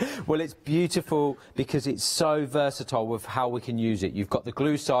 yeah. Well, it's beautiful because it's so versatile with how we can use it. You've got the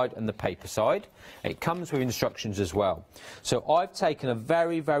glue side and the paper side. It comes with instructions as well. So I've taken a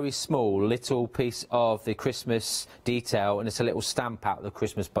very, very small little piece of the Christmas detail, and it's a little stamp out of the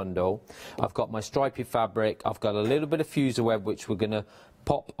Christmas bundle. I've got my stripy fabric. I've got a little bit of fuser web, which we're going to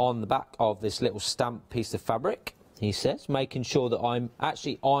pop on the back of this little stamp piece of fabric. He says, making sure that I'm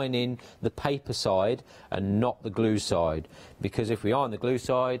actually ironing the paper side and not the glue side, because if we iron the glue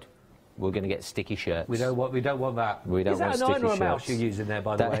side, we're going to get sticky shirts. We don't want that. We don't want sticky shirts. Is that an iron or a mouse you're using there,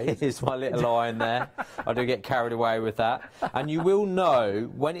 by the way? That is my little iron there. I do get carried away with that. And you will know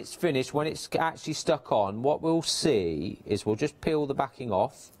when it's finished, when it's actually stuck on, what we'll see is we'll just peel the backing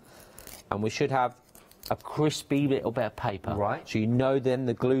off, and we should have a crispy little bit of paper. Right. So you know then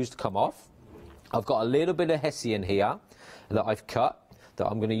the glue's come off. I've got a little bit of hessian here that I've cut that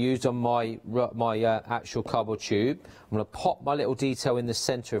I'm going to use on my actual cardboard tube. I'm going to pop my little detail in the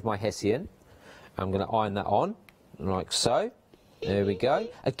centre of my hessian. I'm going to iron that on, like so. There we go.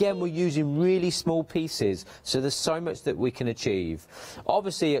 Again, we're using really small pieces, so there's so much that we can achieve.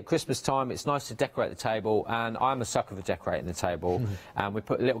 Obviously, at Christmas time, it's nice to decorate the table, and I'm a sucker for decorating the table. And we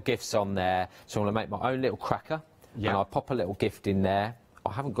put little gifts on there, so I'm going to make my own little cracker, and I'll pop a little gift in there.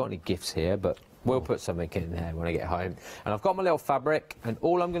 I haven't got any gifts here, but we'll put something in there when I get home. And I've got my little fabric, and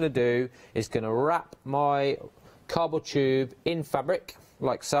all I'm going to do is going to wrap my cardboard tube in fabric,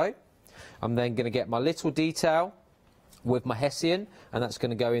 like so. I'm then going to get my little detail with my hessian, and that's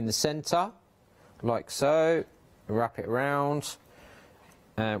going to go in the centre, like so. Wrap it around.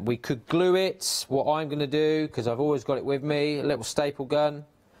 We could glue it. What I'm going to do, because I've always got it with me, a little staple gun,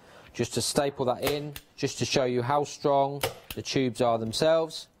 just to staple that in, just to show you how strong the tubes are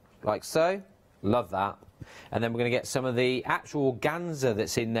themselves, like so. Love that. And then we're going to get some of the actual organza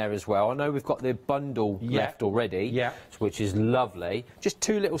that's in there as well. I know we've got the bundle left already, which is lovely. Just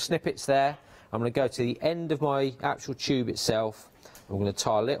two little snippets there. I'm going to go to the end of my actual tube itself. I'm going to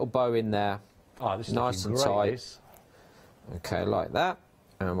tie a little bow in there. Oh, this is nice and great, tight. this. Okay, like that.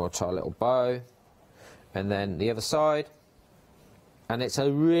 And we'll tie a little bow. And then the other side. And it's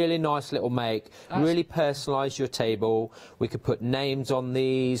a really nice little make, really personalise your table. We could put names on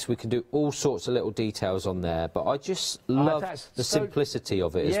these, we can do all sorts of little details on there, but I just love the simplicity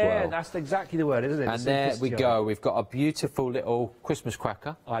of it as well. Yeah, that's exactly the word, isn't it? And there we go, we've got a beautiful little Christmas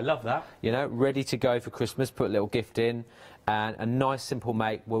cracker. I love that. You know, ready to go for Christmas, put a little gift in, and a nice simple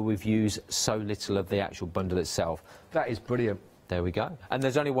make where we've used so little of the actual bundle itself. That is brilliant. There we go. And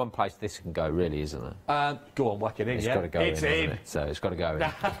there's only one place this can go, really, isn't there? Go on, whack it in, It's got to go in, hasn't in. it? So it's got to go in.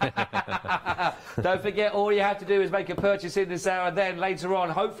 Don't forget, all you have to do is make a purchase in this hour. Then later on,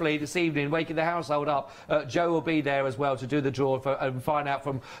 hopefully this evening, waking the household up, Joe will be there as well to do the draw and find out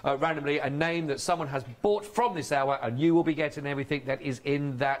from randomly a name that someone has bought from this hour, and you will be getting everything that is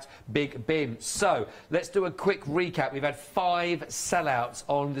in that big bin. So let's do a quick recap. We've had 5 sellouts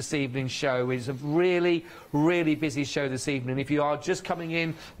on this evening's show. It's a really, really busy show this evening. If you are just coming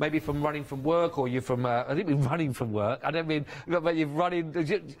in, maybe from running from work, or you're from, I didn't mean running from work, I don't mean, but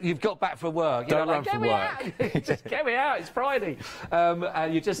you've got back from work. Don't run from work. Just get me out, it's Friday.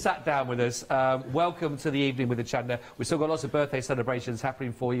 And you just sat down with us. Welcome to the evening with the Hochanda. We've still got lots of birthday celebrations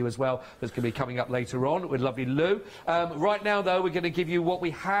happening for you as well. That's going to be coming up later on with lovely Lou. Right now, though, we're going to give you what we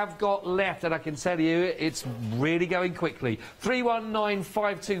have got left, and I can tell you it's really going quickly.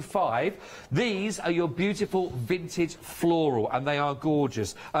 319525. These are your beautiful vintage floral, and they are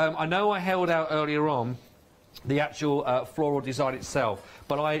gorgeous. I know I held out earlier on the actual floral design itself,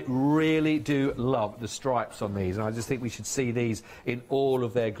 but I really do love the stripes on these, and I just think we should see these in all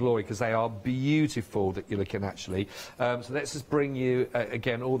of their glory, because they are beautiful that you're looking actually. So let's just bring you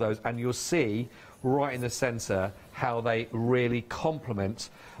again all those, and you'll see right in the centre how they really complement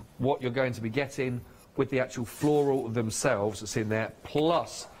what you're going to be getting with the actual floral themselves that's in there,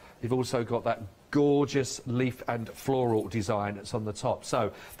 plus you've also got that gorgeous leaf and floral design that's on the top.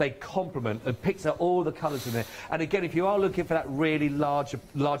 So they complement and picks out all the colours in there. And again, if you are looking for that really larger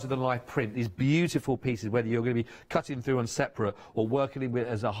than life print, these beautiful pieces, whether you're going to be cutting through on separate or working in with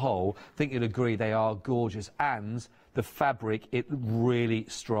as a whole, I think you'll agree they are gorgeous. And the fabric, it really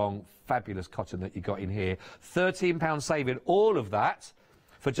strong, fabulous cotton that you got in here. £13 saving, all of that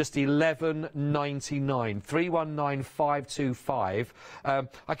for just $11.99, 319525. I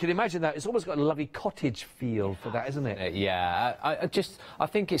can imagine that. It's almost got a lovely cottage feel for that, isn't it? Yeah, I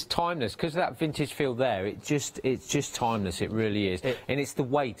think it's timeless because of that vintage feel there. It's just timeless. It really is, and it's the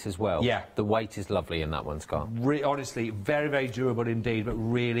weight as well. Yeah, the weight is lovely in that one, Scott. Honestly, very, very durable indeed, but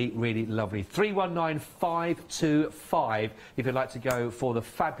really, really lovely. 319525. If you'd like to go for the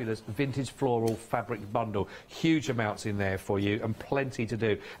fabulous vintage floral fabric bundle, huge amounts in there for you and plenty to do.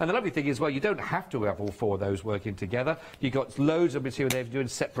 And the lovely thing is, well, you don't have to have all 4 of those working together. You've got loads of material there for doing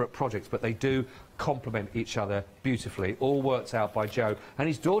separate projects, but they do complement each other beautifully. All worked out by Joe, and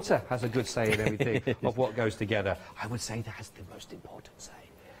his daughter has a good say in everything of what goes together. I would say that's the most important say.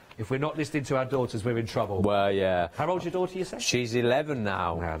 If we're not listening to our daughters, we're in trouble. Well, yeah. How old's your daughter, you say? She's 11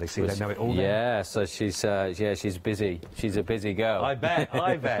 now. Now they see, they know it all. Yeah, so she's busy. She's a busy girl. I bet,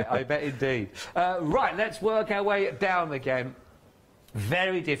 I bet indeed. Right, let's work our way down again.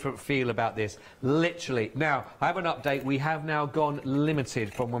 Very different feel about this, literally. Now, I have an update. We have now gone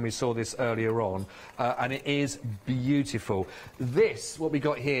limited from when we saw this earlier on, and it is beautiful. This, what we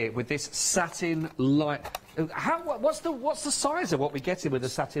got here, with this satin light... What's the size of what we're getting with the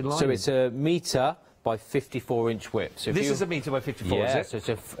satin lining? So it's a metre by 54-inch width. So this is a metre by 54, yeah, is it?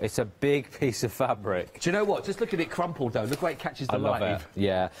 So it's a big piece of fabric. Do you know what? Just look at it crumpled, though. Look how it catches the light. I love it.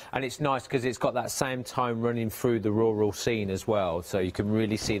 Yeah, and it's nice because it's got that same tone running through the rural scene as well, so you can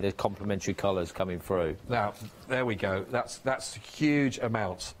really see the complementary colours coming through. Now, there we go. That's huge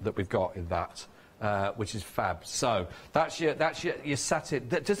amounts that we've got in that. Which is fab. So that's your satin.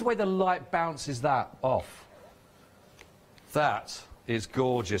 Just the way the light bounces that off. That is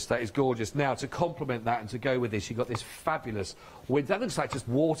gorgeous. That is gorgeous. Now, to complement that and to go with this, you've got this fabulous wind. That looks like just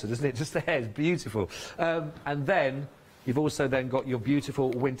water, doesn't it? Just the hair is beautiful. And then you've also then got your beautiful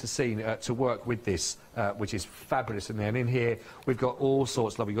winter scene to work with this, which is fabulous in there. And in here, we've got all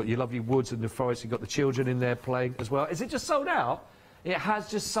sorts lovely. You've got your lovely woods and the forest. You've got the children in there playing as well. Is it just sold out? It has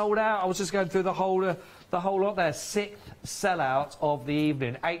just sold out. I was just going through the whole lot there. 6th sellout of the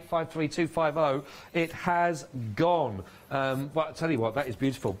evening. 853250. It has gone. But I tell you what, that is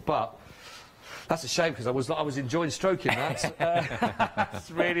beautiful. But that's a shame because I was enjoying stroking that.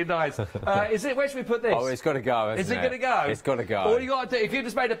 It's really nice. Is it? Where should we put this? Oh, it's got to go. Is it going to go? It's got to go. All you got to do, if you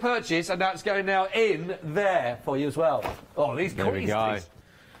just made a purchase, and now it's going now in there for you as well. Oh, these there we go.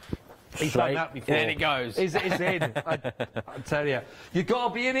 He's done that before. In it goes. It's in. I tell you. You've got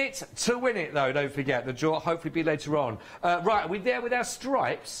to be in it to win it, though, don't forget. The draw will hopefully be later on. Right, are we there with our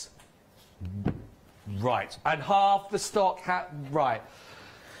stripes? Right. And half the stock right.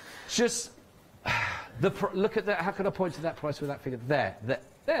 Just... look at that. How can I point to that price with that figure? There. Look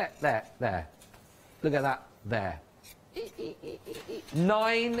at that. There.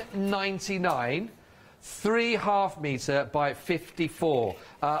 £9.99. 3.5 metre by 54.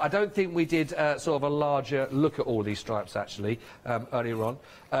 I don't think we did sort of a larger look at all these stripes actually earlier on.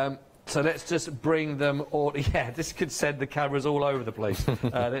 So let's just bring them all. Yeah, this could send the cameras all over the place.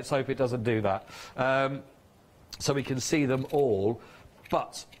 Let's hope it doesn't do that. So we can see them all.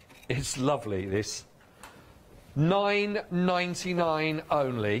 But it's lovely, this. $9.99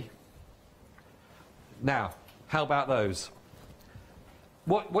 only. Now, how about those?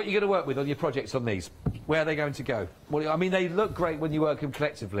 What are you going to work with on your projects on these? Where are they going to go? Well, I mean, they look great when you work them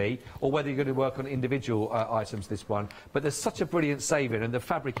collectively, or whether you're going to work on individual items, this one. But there's such a brilliant saving, and the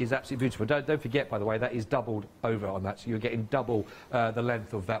fabric is absolutely beautiful. Don't forget, by the way, that is doubled over on that, so you're getting double the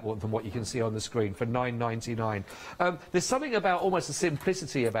length of that one from what you can see on the screen for $9.99. There's something about almost the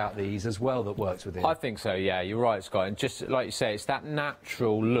simplicity about these as well that works with it. I think so, yeah, you're right, Scott. And just like you say, it's that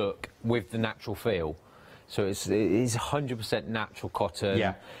natural look with the natural feel. So it is 100% natural cotton,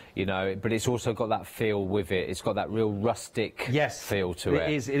 yeah. You know, but it's also got that feel with it. It's got that real rustic feel to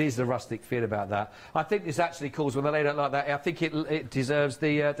it. It is the rustic feel about that. I think this actually calls, when they lay it out like that, I think it deserves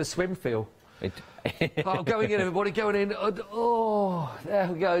the swim feel. Oh, going in, everybody, going in. Oh, there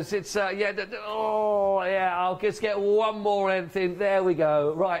we go. It's yeah. Oh, yeah. I'll just get one more in. There we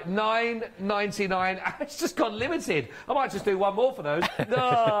go. Right, $9.99. It's just gone limited. I might just do one more for those.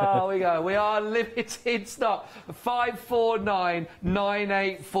 There we go. We are limited stock.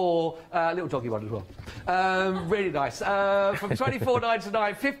 549,984. Little doggy one as well. Really nice. From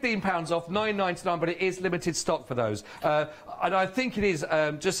 £24.99, £15 off, £9.99. But it is limited stock for those. And I think it is,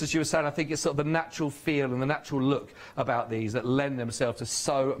 just as you were saying, I think it's sort of the natural feel and the natural look about these that lend themselves to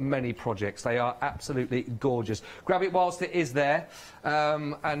so many projects. They are absolutely gorgeous. Grab it whilst it is there.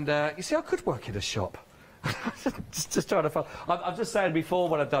 You see, I could work in a shop. just trying to find. I'm just saying before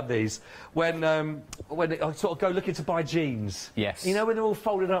when I've done these, when I sort of go looking to buy jeans. Yes. You know when they're all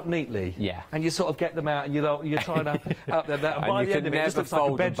folded up neatly. Yeah. And you sort of get them out and you're trying to up them. And by the end of it, it just looks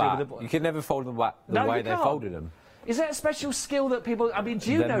like a bedroom. You can never fold them back the way they folded them. Is that a special skill that people... I mean,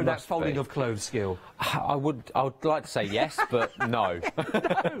 do you know that folding of clothes skill? I would like to say yes, but no. No.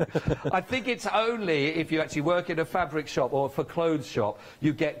 I think it's only if you actually work in a fabric shop or for clothes shop,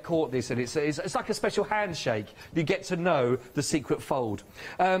 you get caught this, and it's like a special handshake. You get to know the secret fold.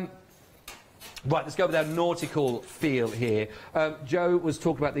 Right, let's go with our nautical feel here. Joe was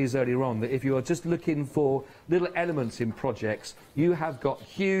talking about these earlier on, that if you are just looking for little elements in projects, you have got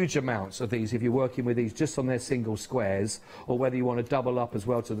huge amounts of these if you're working with these just on their single squares, or whether you want to double up as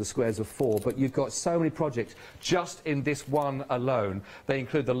well to the squares of 4. But you've got so many projects just in this one alone. They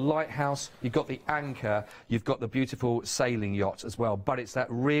include the lighthouse, you've got the anchor, you've got the beautiful sailing yacht as well. But it's that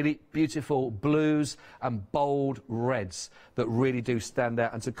really beautiful blues and bold reds that really do stand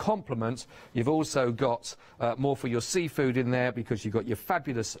out. And to complement, you've also got more for your seafood in there, because you've got your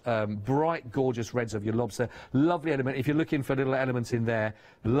fabulous, bright, gorgeous reds of your lobster. Lovely element. If you're looking for little elements in there,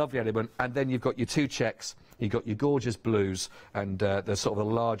 lovely element. And then you've got your 2 checks. You've got your gorgeous blues, and there's sort of a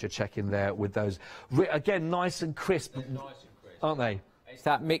larger check in there with those. Again, nice and crisp, aren't they? It's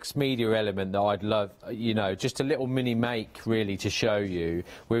that mixed media element that I'd love, you know, just a little mini make really to show you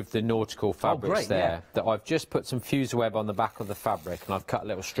with the nautical fabrics there. That I've just put some fuse web on the back of the fabric, and I've cut a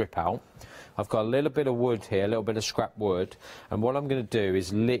little strip out. I've got a little bit of wood here, a little bit of scrap wood, and what I'm going to do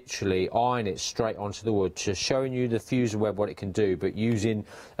is literally iron it straight onto the wood, just showing you the fuse web what it can do, but using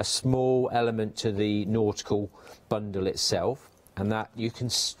a small element to the nautical bundle itself. And that you can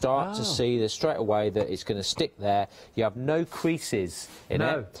start to see that straight away that it's going to stick there. You have no creases in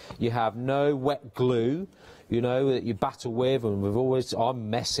it. You have no wet glue, you know, that you battle with, and I'm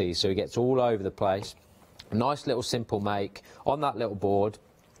messy, so it gets all over the place. Nice little simple make on that little board.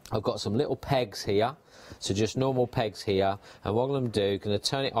 I've got some little pegs here, so just normal pegs here, and what I'm going to do, I'm going to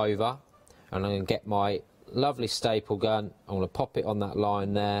turn it over, and I'm going to get my lovely staple gun. I'm going to pop it on that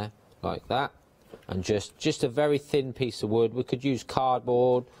line there, like that, and just a very thin piece of wood. We could use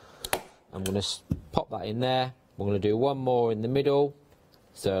cardboard. I'm going to pop that in there. We're going to do one more in the middle,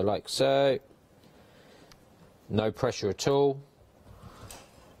 so like so. No pressure at all.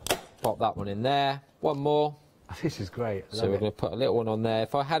 Pop that one in there. One more. This is great. So we're going to put a little one on there.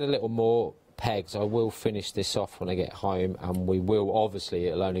 If I had a little more pegs, I will finish this off when I get home, and we will, obviously,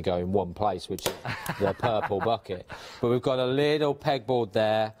 it'll only go in one place, which is the purple bucket. But we've got a little pegboard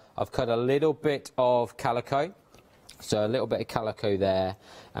there. I've cut a little bit of calico, so a little bit of calico there,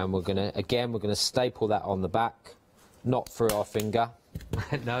 and we're going to, again, we're going to staple that on the back, not through our finger.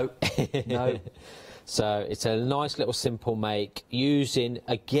 No, no. So it's a nice little simple make, using,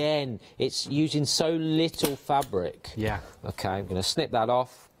 again, it's using so little fabric. Yeah. Okay, I'm going to snip that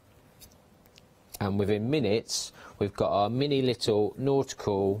off, and within minutes we've got our mini little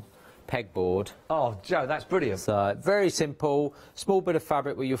nautical pegboard. Oh, Joe, that's brilliant. So very simple, small bit of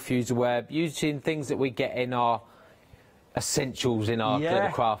fabric with your fuser web, using things that we get in our essentials in our Yeah.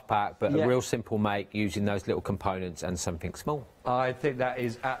 little craft pack, but Yeah. a real simple make using those little components and something small. I think that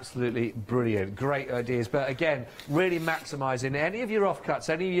is absolutely brilliant. Great ideas. But again, really maximising any of your offcuts,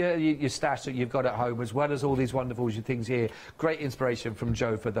 any of your stash that you've got at home, as well as all these wonderful things here. Great inspiration from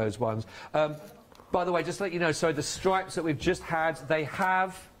Joe for those ones. By the way, just to let you know, so the stripes that we've just had, they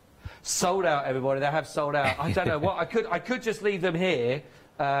have sold out, everybody. They have sold out. I don't know what. I could just leave them here,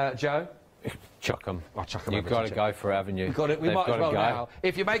 Joe. Chuck them. I'll chuck 'em You've over, got to go for it, haven't you? We might as well now.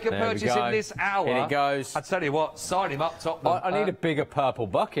 If you make a There we purchase go. in this hour, In it goes. I tell you what, sign him up, top. I need a bigger purple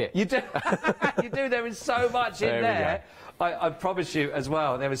bucket. You do. You do. There is so much in There we there. I promise you as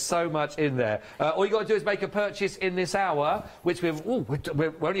well, there is so much in there. All you got to do is make a purchase in this hour, which we're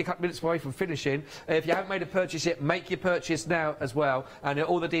only a couple minutes away from finishing. If you haven't made a purchase yet, make your purchase now as well. And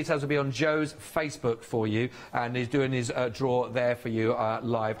all the details will be on Joe's Facebook for you. And he's doing his draw there for you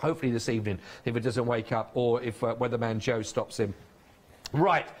live, hopefully this evening, if it doesn't wake up or if Weatherman Joe stops him.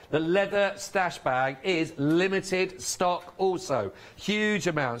 Right, the leather stash bag is limited stock also. Huge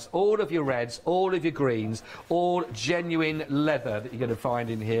amounts, all of your reds, all of your greens, all genuine leather that you're going to find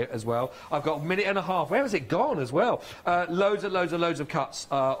in here as well. I've got a minute and a half. Where has it gone as well? Loads of cuts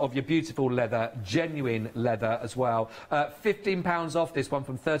of your beautiful leather, genuine leather as well. £15 off this one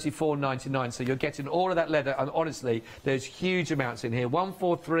from $34.99, so you're getting all of that leather, and honestly, there's huge amounts in here.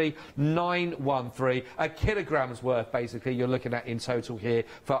 143,913, a kilogram's worth, basically, you're looking at in total here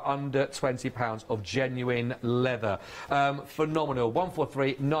for under £20 of genuine leather. Phenomenal.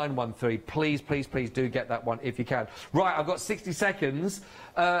 143,913. Please do get that one if you can. Right, I've got 60 seconds.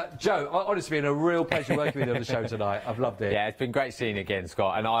 Joe, honestly, it's been a real pleasure working with you on the show tonight. I've loved it. Yeah, it's been great seeing you again,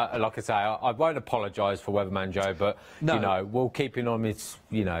 Scott. And like I say, I won't apologise for Weatherman Joe, but no. you know, we'll keep him on his,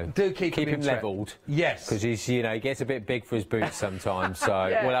 you know, do keep him levelled. Yes, because he's, you know, he gets a bit big for his boots sometimes. So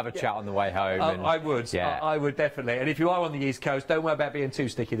yeah, we'll have a chat on the way home. And, I would. Yeah. I would definitely. And if you are on the East Coast, don't worry about being too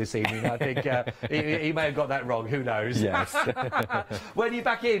sticky this evening. I think he may have got that wrong. Who knows? Yes. When are you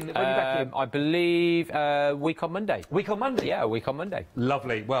back in? I believe week on Monday. Week on Monday? Yeah, a week on Monday.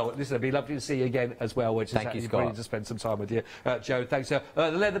 Lovely. Well, listen, it'd be lovely to see you again as well, which Thank is you, brilliant to spend some time with you. Joe, thanks, sir.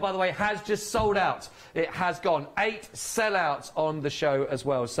 The leather, by the way, has just sold out. It has gone. 8 sellouts on the show as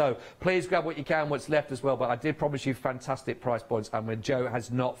well. So please grab what you can, what's left as well. But I did promise you fantastic price points, and when Joe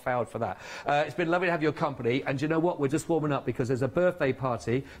has not failed for that. It's been lovely to have your company, and you know what? We're just warming up because there's a birthday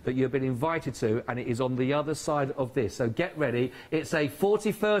party that you've been invited to, and it is on the other side of this. So get ready. It's a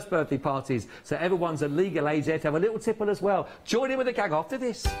 41st birthday party, so everyone's a legal age there to have a little tipple as well. Join in with the gang after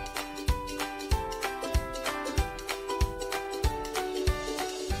this.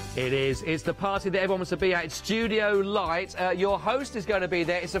 It is. It's the party that everyone wants to be at. It's Studio Light. Your host is going to be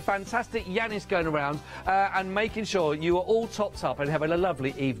there. It's a fantastic Yanis going around and making sure you are all topped up and having a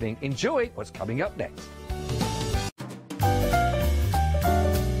lovely evening. Enjoy what's coming up next.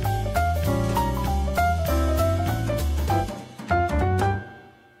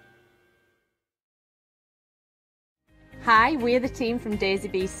 Hi, we're the team from Daisy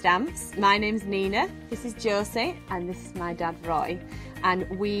Bee Stamps. My name's Nina, this is Josie, and this is my dad Roy. And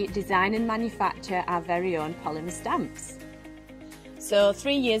we design and manufacture our very own polymer stamps. So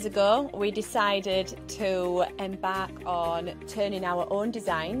 3 years ago, we decided to embark on turning our own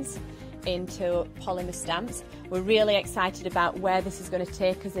designs into polymer stamps. We're really excited about where this is going to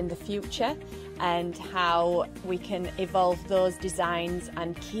take us in the future and how we can evolve those designs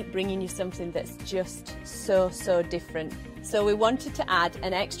and keep bringing you something that's just so different. So we wanted to add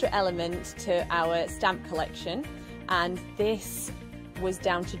an extra element to our stamp collection, and this was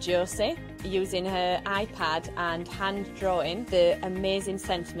down to Josie using her iPad and hand drawing the amazing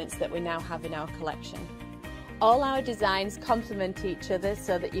sentiments that we now have in our collection. All our designs complement each other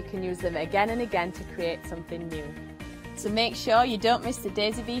so that you can use them again and again to create something new. So make sure you don't miss the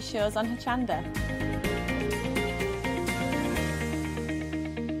Daisy Bee shows on Hochanda.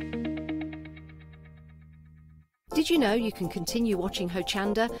 Did you know you can continue watching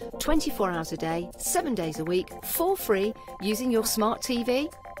Hochanda 24 hours a day, 7 days a week, for free using your smart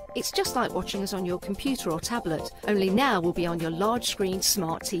TV? It's just like watching us on your computer or tablet, only now we'll be on your large screen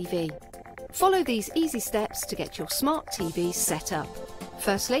smart TV. Follow these easy steps to get your smart TV set up.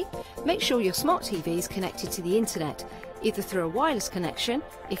 Firstly, make sure your smart TV is connected to the internet, either through a wireless connection,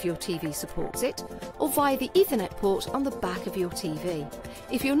 if your TV supports it, or via the Ethernet port on the back of your TV.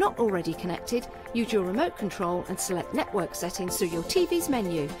 If you're not already connected, use your remote control and select network settings through your TV's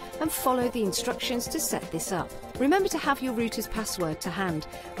menu and follow the instructions to set this up. Remember to have your router's password to hand,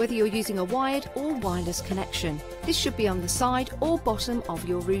 whether you're using a wired or wireless connection. This should be on the side or bottom of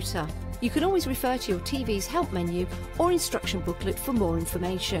your router. You can always refer to your TV's help menu or instruction booklet for more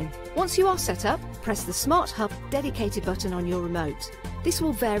information. Once you are set up, press the Smart Hub dedicated button on your remote. This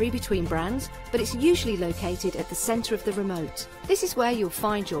will vary between brands, but it's usually located at the centre of the remote. This is where you'll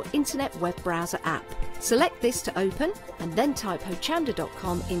find your internet web browser app. Select this to open and then type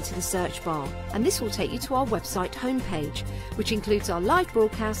hochanda.com into the search bar, and this will take you to our website homepage, which includes our live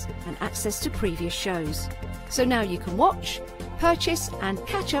broadcast and access to previous shows. So now you can watch, purchase and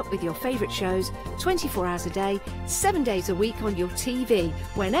catch up with your favourite shows 24 hours a day, 7 days a week on your TV,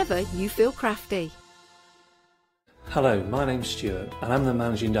 whenever you feel crafty. Hello, my name's Stuart and I'm the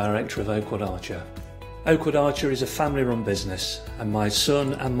Managing Director of Oakwood Archer. Oakwood Archer is a family-run business and my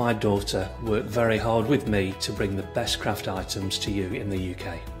son and my daughter work very hard with me to bring the best craft items to you in the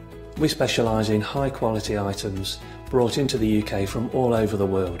UK. We specialise in high-quality items brought into the UK from all over the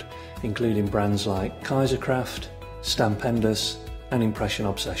world, including brands like Kaisercraft, Stampendous and Impression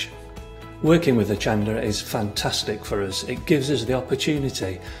Obsession. Working with Hochanda is fantastic for us. It gives us the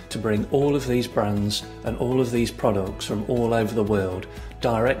opportunity to bring all of these brands and all of these products from all over the world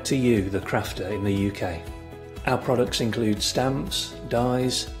direct to you, the crafter in the UK. Our products include stamps,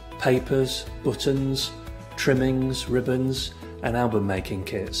 dies, papers, buttons, trimmings, ribbons and album making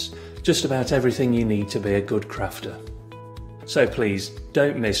kits. Just about everything you need to be a good crafter. So please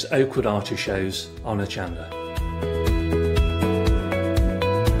don't miss Oakwood Archer shows on Hochanda.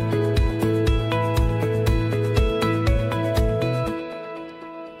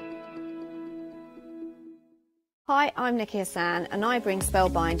 Hi, I'm Nikki Hassan and I bring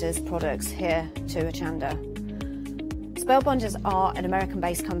Spellbinders products here to Hochanda. Spellbinders are an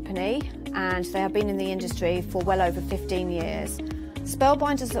American-based company and they have been in the industry for well over 15 years.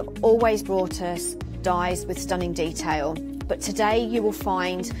 Spellbinders have always brought us dies with stunning detail, but today you will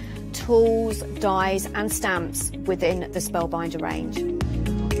find tools, dies and stamps within the Spellbinder range.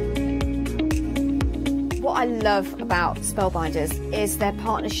 What I love about Spellbinders is their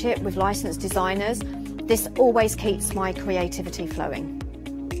partnership with licensed designers. This always keeps my creativity flowing.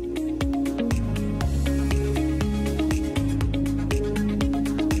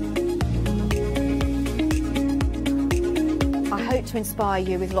 I hope to inspire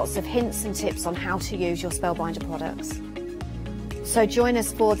you with lots of hints and tips on how to use your Spellbinder products. So join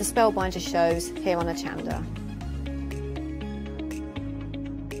us for the Spellbinder shows here on Hochanda.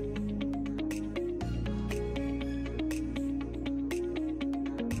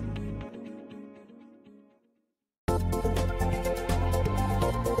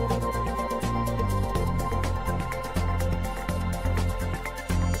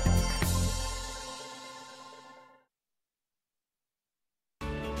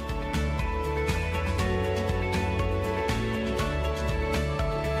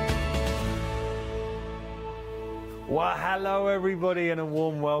 Well, hello everybody and a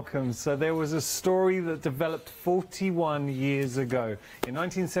warm welcome. So there was a story that developed 41 years ago. In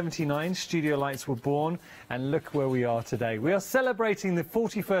 1979, Studio Lights were born and look where we are today. We are celebrating the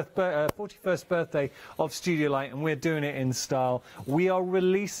 41st birthday of Studio Light and we're doing it in style. We are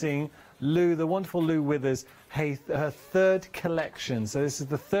releasing Lou, the wonderful Lou Withers, her third collection. So this is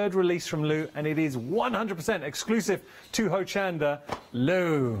the third release from Lou and it is 100% exclusive to Hochanda.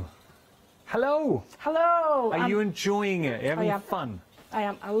 Lou. Hello. Hello. Are you enjoying it? Are you having fun? I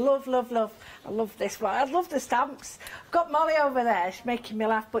am. I love this one. I love the stamps. I've got Molly over there. She's making me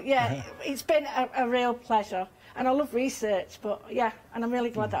laugh. But yeah, it's been a real pleasure. And I love research. But yeah, and I'm really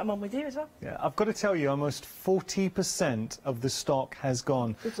glad that I'm on with you as well. Yeah, I've got to tell you, almost 40% of the stock has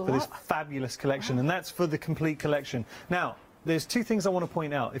gone for this fabulous collection. And that's for the complete collection. Now, there's two things I want to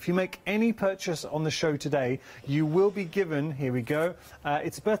point out. If you make any purchase on the show today, you will be given, here we go,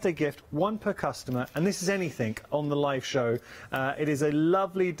 it's a birthday gift, one per customer, and this is anything on the live show. It is a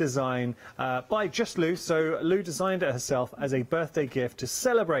lovely design by just Lou, so Lou designed it herself as a birthday gift to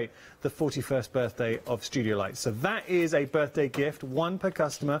celebrate the 41st birthday of Studio Lights. So that is a birthday gift, one per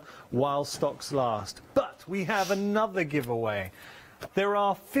customer, while stocks last. But we have another giveaway. There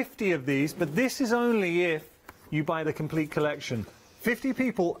are 50 of these, but this is only if you buy the complete collection. 50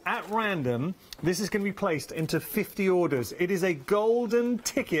 people at random. This is going to be placed into 50 orders. It is a golden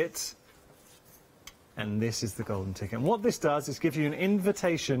ticket. And this is the golden ticket. And what this does is give you an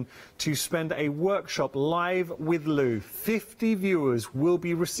invitation to spend a workshop live with Lou. 50 viewers will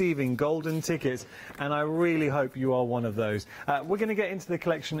be receiving golden tickets, and I really hope you are one of those. We're going to get into the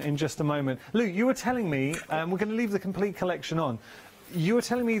collection in just a moment. Lou, you were telling me, we're going to leave the complete collection on. You were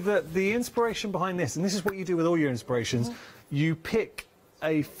telling me that the inspiration behind this, and this is what you do with all your inspirations, you pick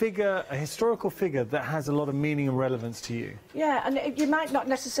a figure, a historical figure that has a lot of meaning and relevance to you. Yeah, and you might not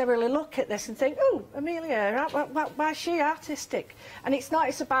necessarily look at this and think, oh, Amelia, why is she artistic? And it's not,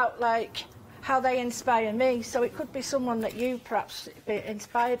 it's about, like, how they inspire me. So it could be someone that you perhaps be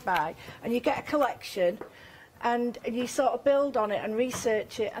inspired by, and you get a collection, and you sort of build on it and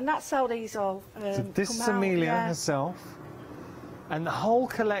research it, and that's how these all So this come is Amelia out. herself, and the whole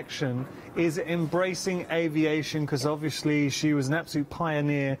collection is embracing aviation, because obviously she was an absolute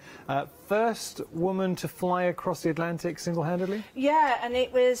pioneer. First woman to fly across the Atlantic single-handedly? Yeah, and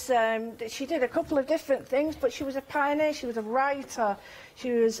it was, she did a couple of different things, but she was a pioneer, she was a writer,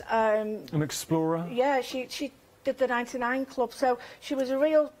 she was... An explorer? Yeah, she did the 99 Club, so she was a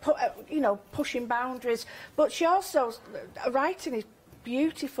real, you know, pushing boundaries. But she also, writing is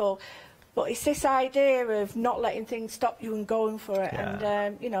beautiful, but it's this idea of not letting things stop you and going for it. Yeah.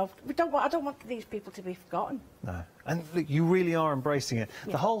 And, you know, I don't want these people to be forgotten. No. And look, you really are embracing it.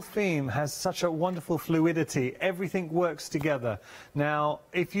 Yeah. The whole theme has such a wonderful fluidity. Everything works together. Now,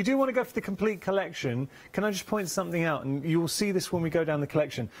 if you do want to go for the complete collection, can I just point something out? And you will see this when we go down the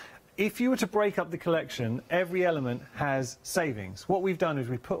collection. If you were to break up the collection, every element has savings. What we've done is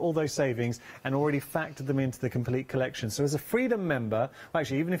we've put all those savings and already factored them into the complete collection. So as a Freedom member, well,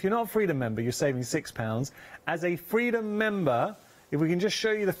 actually, even if you're not a Freedom member, you're saving £6. As a Freedom member, if we can just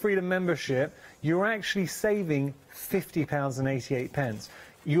show you the Freedom membership, you're actually saving £50.88.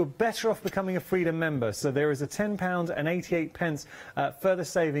 You're better off becoming a Freedom member. So there is a £10.88 further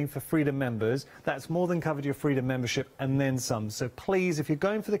saving for Freedom members. That's more than covered your Freedom membership and then some. So please, if you're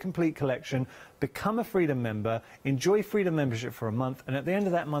going for the complete collection, become a Freedom member, enjoy Freedom membership for a month, and at the end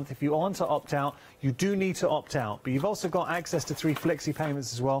of that month, if you want to opt out, you do need to opt out. But you've also got access to 3 flexi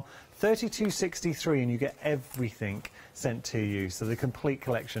payments as well, $32.63, and you get everything sent to you, so the complete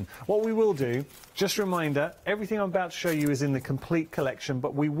collection. What we will do, just a reminder, everything I'm about to show you is in the complete collection,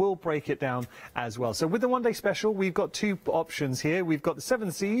 but we will break it down as well. So with the one-day special, we've got 2 options here. We've got the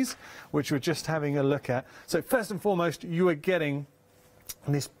 7 Cs, which we're just having a look at. So first and foremost, you are getting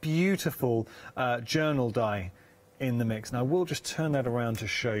this beautiful journal die in the mix. Now, we'll just turn that around to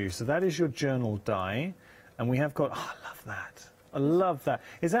show you. So that is your journal die, and we have got, oh, I love that. I love that.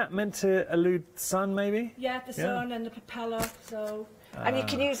 Is that meant to allude sun, maybe? Yeah, the sun and the propeller. So, and you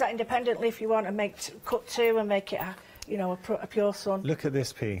can use that independently if you want to cut 2 and make it, you know, a pure sun. Look at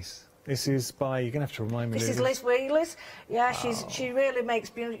this piece. This is by, you're going to have to remind me. This is Liz Wheeler's. Yeah, she really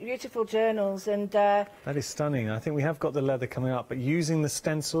makes beautiful journals, and that is stunning. I think we have got the leather coming up, but using the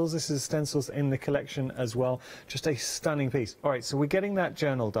stencils, this is stencils in the collection as well. Just a stunning piece. All right, so we're getting that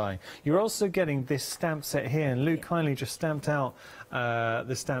journal die. You're also getting this stamp set here, and Lou kindly just stamped out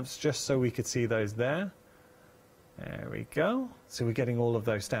the stamps just so we could see those there. There we go. So we're getting all of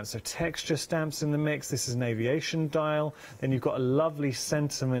those stamps. So texture stamps in the mix. This is an aviation dial. Then you've got a lovely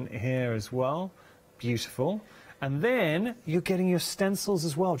sentiment here as well. Beautiful. And then you're getting your stencils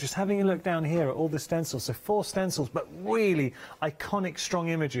as well. Just having a look down here at all the stencils. So 4 stencils, but really iconic, strong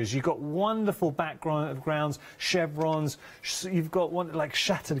images. You've got wonderful backgrounds, chevrons. You've got one like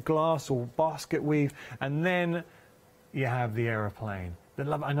shattered glass or basket weave. And then you have the aeroplane.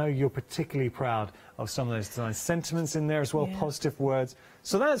 I know you're particularly proud of some of those designs. Sentiments in there as well, positive words.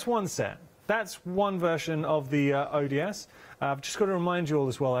 So that's one set. That's one version of the ODS. I've just got to remind you all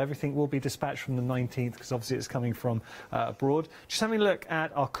as well, everything will be dispatched from the 19th, because obviously it's coming from abroad. Just having a look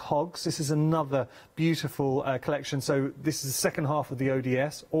at our cogs. This is another beautiful collection. So this is the second half of the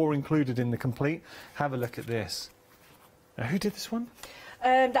ODS, or included in the complete. Have a look at this. Now, who did this one?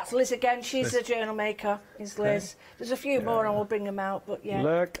 That's Liz again. She's a journal maker, is Liz. Okay. There's a few more and we'll bring them out, but yeah.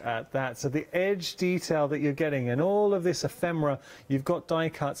 Look at that. So the edge detail that you're getting and all of this ephemera, you've got die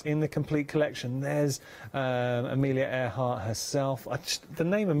cuts in the complete collection. There's Amelia Earhart herself. The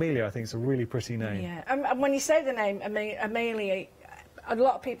name Amelia, I think, is a really pretty name. Yeah, and when you say the name Amelia, a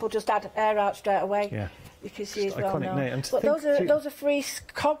lot of people just add Earhart straight away. Yeah. Because she is well known. Name. But those are free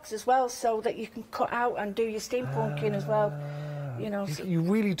cogs as well, so that you can cut out and do your steampunking as well. You know, you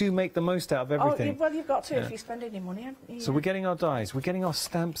really do make the most out of everything. Oh, well, you've got to if you're spending your money on. Yeah. So we're getting our dies, we're getting our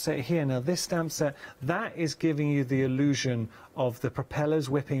stamp set here. Now this stamp set, that is giving you the illusion of the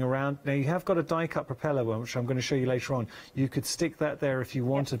propellers whipping around. Now you have got a die cut propeller one, which I'm going to show you later on. You could stick that there if you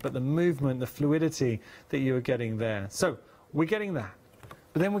wanted, but the movement, the fluidity that you are getting there. So we're getting that.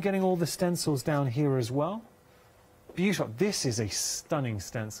 But then we're getting all the stencils down here as well. Beautiful. This is a stunning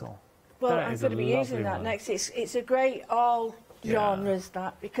stencil. Well, I'm going to be using that next. It's a great all genres,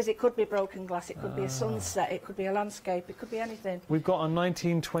 that, because it could be broken glass, it could be a sunset, it could be a landscape, it could be anything. We've got a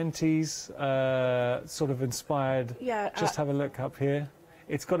 1920s sort of inspired. Yeah. Just have a look up here.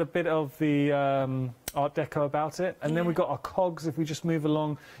 It's got a bit of the Art Deco about it. And then we've got our cogs. If we just move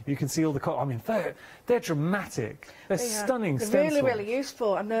along, you can see all the cogs. I mean, they're dramatic. They're stunning They're stencils. really, really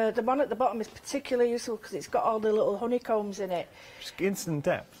useful. And the one at the bottom is particularly useful because it's got all the little honeycombs in it. Just instant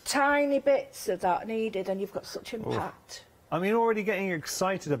depth. Tiny bits of that needed, and you've got such impact. I mean, already getting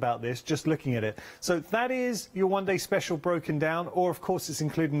excited about this, just looking at it. So that is your one-day special broken down, or of course it's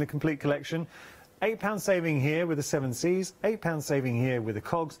including the complete collection. £8 saving here with the 7 Cs, £8 saving here with the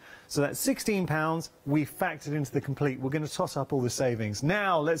cogs. So that's £16 we factored into the complete. We're going to toss up all the savings.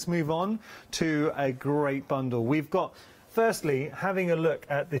 Now let's move on to a great bundle. We've got, firstly, having a look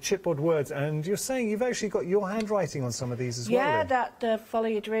at the chipboard words, and you're saying you've actually got your handwriting on some of these as well. Yeah, that Follow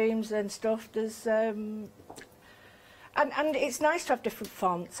Your Dreams and stuff. There's and it's nice to have different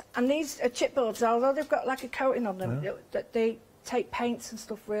fonts. And these chipboards, although they've got like a coating on them, that they take paints and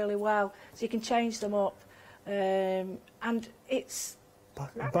stuff really well, so you can change them up. And it's...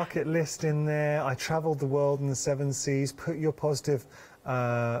 Bucket list in there. I travelled the world in the 7 Cs. Put your positive...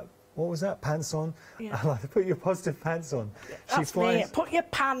 what was that? Pants on? Yeah. I like to put your positive pants on. That's me. Put your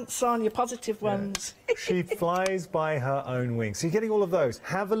pants on, your positive ones. She flies by her own wings. So you're getting all of those.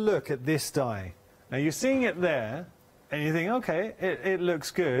 Have a look at this die. Now you're seeing it there, and you think, okay, it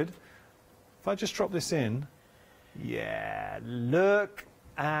looks good. If I just drop this in, yeah, look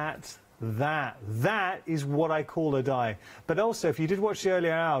at that. That is what I call a die. But also, if you did watch the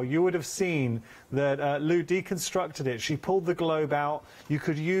earlier hour, you would have seen that Lou deconstructed it. She pulled the globe out. You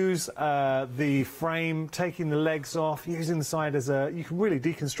could use the frame, taking the legs off, using the side as a... You can really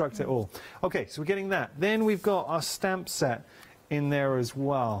deconstruct it all. Okay, so we're getting that. Then we've got our stamp set in there as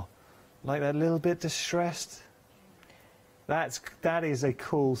well. Like that little bit distressed. That is a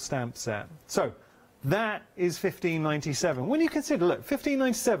cool stamp set. So that is £15.97. When you consider, look,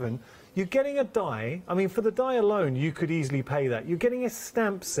 £15.97, you're getting a die. I mean, for the die alone, you could easily pay that. You're getting a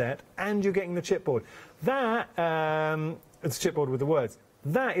stamp set and you're getting the chipboard. That, it's chipboard with the words.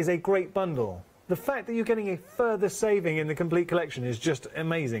 That is a great bundle. The fact that you're getting a further saving in the complete collection is just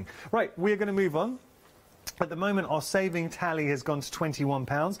amazing. Right, we're going to move on. At the moment, our saving tally has gone to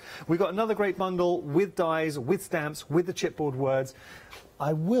 £21. We've got another great bundle with dies, with stamps, with the chipboard words.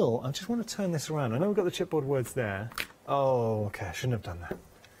 I just want to turn this around. I know we've got the chipboard words there. Oh, okay, I shouldn't have done that.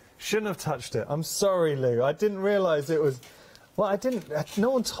 Shouldn't have touched it. I'm sorry, Lou. I didn't realise it was... Well, I didn't... No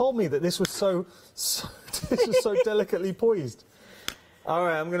one told me that this was so delicately poised. All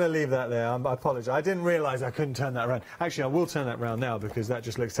right, I'm going to leave that there. I apologise. I didn't realise I couldn't turn that around. Actually, I will turn that around now because that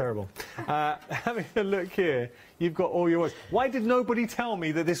just looks terrible. Having a look here, you've got all your words. Why did nobody tell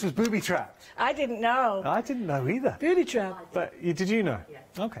me that this was booby-trapped? I didn't know. I didn't know either. Booby-trapped. But did you know? Yeah.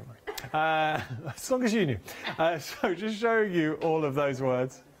 OK. As long as you knew. So just showing you all of those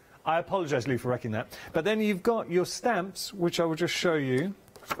words. I apologise, Lou, for wrecking that. But then you've got your stamps, which I will just show you.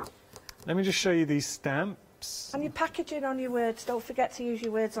 Let me just show you these stamps. And your packaging on your words. Don't forget to use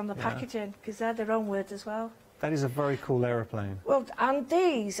your words on the packaging, because they're their own words as well. That is a very cool aeroplane. Well, and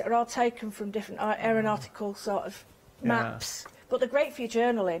these are all taken from different aeronautical sort of maps. But they're great for your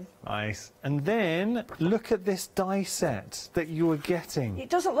journaling. Nice. And then look at this die set that you are getting.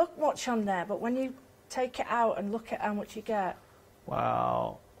 It doesn't look much on there, but when you take it out and look at how much you get.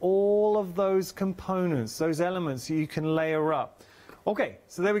 Wow. All of those components, those elements you can layer up. OK,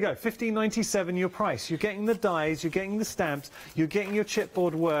 so there we go, £15.97 your price. You're getting the dies, you're getting the stamps, you're getting your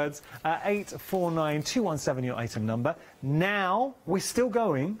chipboard words, 849217 your item number. Now, we're still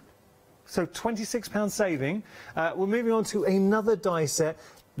going, so £26 saving. We're moving on to another die set.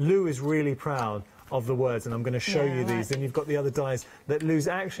 Lou is really proud of the words, and I'm going to show you these. Then you've got the other dies that Lou's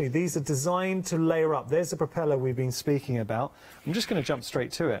actually, these are designed to layer up. There's the propeller we've been speaking about. I'm just going to jump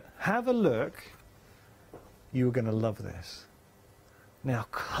straight to it. Have a look. You are going to love this. Now,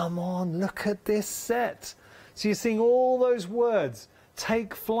 come on, look at this set. So you're seeing all those words.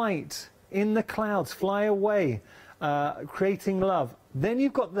 Take flight, in the clouds, fly away, creating love. Then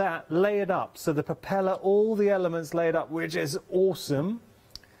you've got that layered up. So the propeller, all the elements layered up, which is awesome.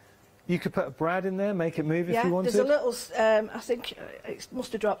 You could put a brad in there, make it move if you wanted. There's a little, I think it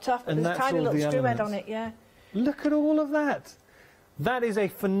must have dropped off, but there's a tiny little screw head on it, Look at all of that. That is a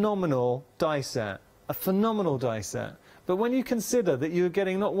phenomenal die set. A phenomenal die set. But when you consider that you're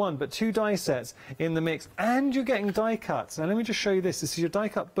getting not one, but 2 die sets in the mix, and you're getting die cuts. Now, let me just show you this. This is your die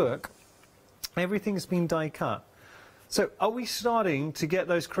cut book. Everything's been die cut. So are we starting to get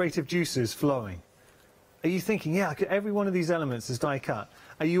those creative juices flowing? Are you thinking, yeah, every one of these elements is die cut?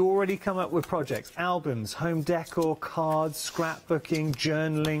 Are you already come up with projects, albums, home decor, cards, scrapbooking,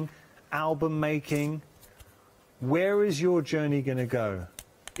 journaling, album making? Where is your journey going to go?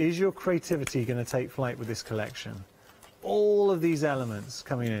 Is your creativity going to take flight with this collection? all of these elements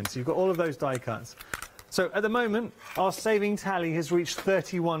coming in. So you've got all of those die cuts. So at the moment, our saving tally has reached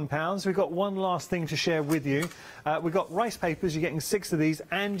 £31. We've got one last thing to share with you. We've got rice papers. You're getting 6 of these,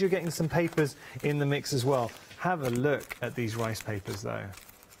 and you're getting some papers in the mix as well. Have a look at these rice papers, though.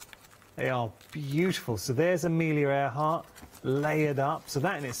 They are beautiful. So there's Amelia Earhart, layered up. So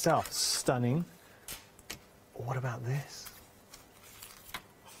that in itself, stunning. What about this?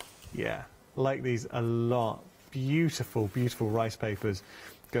 Yeah, like these a lot. Beautiful, beautiful rice papers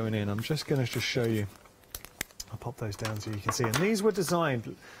going in. I'm just going to show you. I'll pop those down so you can see. And these were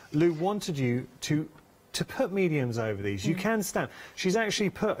designed, Lou wanted you to put mediums over these. You can stamp. She's actually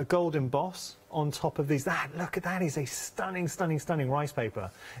put a gold emboss on top of these. Look at that, is a stunning, stunning, stunning rice paper.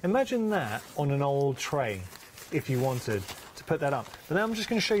 Imagine that on an old tray if you wanted to put that up. But now I'm just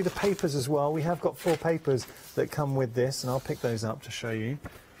going to show you the papers as well. We have got 4 papers that come with this, and I'll pick those up to show you.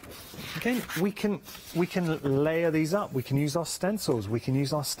 Again, we can layer these up. We can use our stencils. We can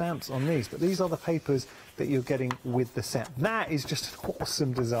use our stamps on these. But these are the papers that you're getting with the set. That is just an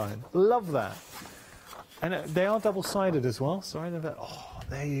awesome design. Love that. And they are double-sided as well. Sorry, oh,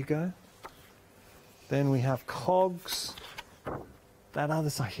 there you go. Then we have cogs. That other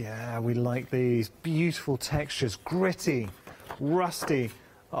side, yeah, we like these. Beautiful textures, gritty, rusty.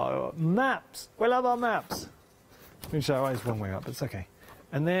 Oh, maps. We love our maps. Let me show you, it's one way up, but it's okay.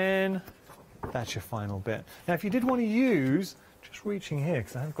 And then that's your final bit. Now, if you did want to use, just reaching here,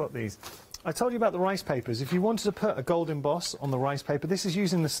 because I've got these. I told you about the rice papers. If you wanted to put a gold emboss on the rice paper, this is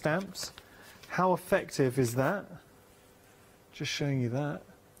using the stamps. How effective is that? Just showing you that.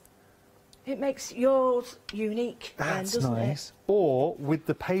 It makes yours unique, that's then, doesn't nice. it? Or with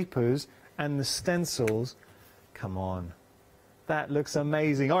the papers and the stencils, come on. That looks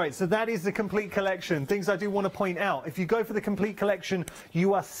amazing. All right, so that is the complete collection. Things I do want to point out. If you go for the complete collection,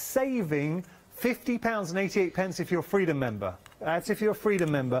 you are saving £50.88 if you're a Freedom member. That's if you're a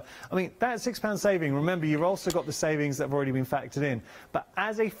Freedom member. I mean, that's £6 saving. Remember, you've also got the savings that have already been factored in. But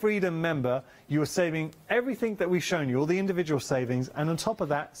as a Freedom member, you are saving everything that we've shown you, all the individual savings, and on top of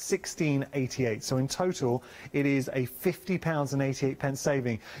that, £16.88. So in total, it is a £50.88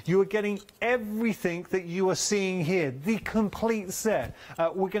 saving. You are getting everything that you are seeing here, the complete set.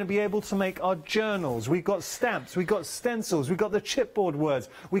 We're going to be able to make our journals. We've got stamps, we've got stencils, we've got the chipboard words,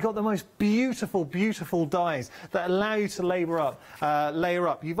 we've got the most beautiful, beautiful dies that allow you to layer up.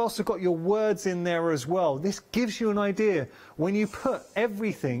 You've also got your words in there as well. This gives you an idea when you put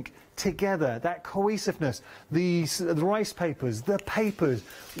everything together, that cohesiveness, the rice papers, the papers,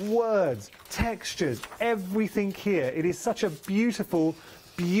 words, textures, everything here. It is such a beautiful,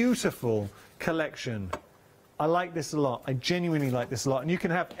 beautiful collection. I like this a lot. I genuinely like this a lot. And you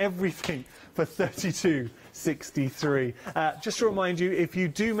can have everything for $32.63. Just to remind you, if you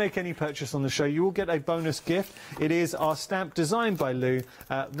do make any purchase on the show, you will get a bonus gift. It is our stamp designed by Lou.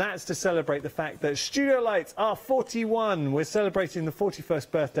 That's to celebrate the fact that Studio Lights are 41. We're celebrating the 41st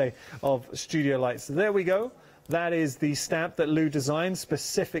birthday of Studio Lights. So there we go. That is the stamp that Lou designed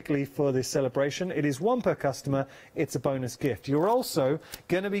specifically for this celebration. It is one per customer. It's a bonus gift. You're also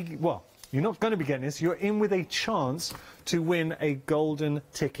going to be, well, you're not going to be getting this. You're in with a chance to win a golden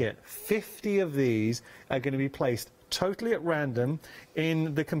ticket. 50 of these are going to be placed totally at random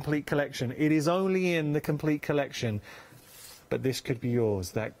in the complete collection. It is only in the complete collection, but this could be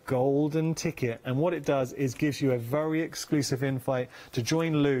yours, that golden ticket. And what it does is gives you a very exclusive invite to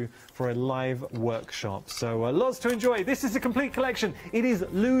join Lou for a live workshop. So lots to enjoy. This is the complete collection. It is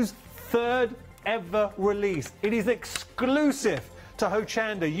Lou's 3rd ever release. It is exclusive to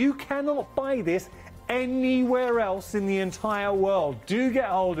Hochanda. You cannot buy this anywhere else in the entire world. Do get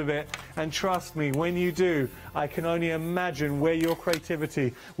hold of it, and trust me, when you do, I can only imagine where your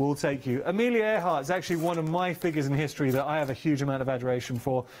creativity will take you. Amelia Earhart is actually one of my figures in history that I have a huge amount of adoration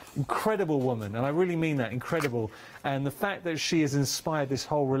for. Incredible woman, and I really mean that, incredible. And the fact that she has inspired this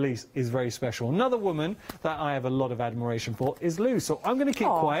whole release is very special. Another woman that I have a lot of admiration for is Lou. So I'm going to keep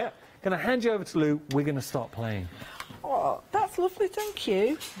quiet. Going to hand you over to Lou. We're going to start playing. Oh, that's lovely, thank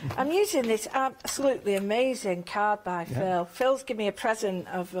you. I'm using this absolutely amazing card by Phil. Phil's given me a present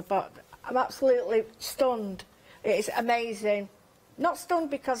of about, I'm absolutely stunned. It's amazing. Not stunned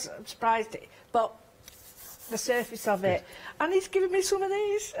because I'm surprised, but the surface of it. And he's given me some of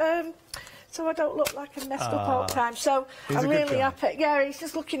these, so I don't look like I'm messed up all the time. So I'm really happy. Yeah, he's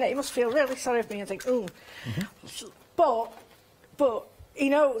just looking at it. He must feel really sorry for me and think, ooh. But he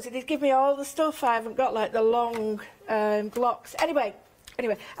knows, and he's given me all the stuff. I haven't got, like, the long blocks. Anyway,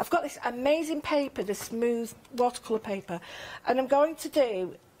 I've got this amazing paper, the smooth watercolour paper, and I'm going to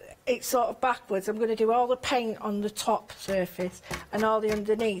do it sort of backwards. I'm going to do all the paint on the top surface and all the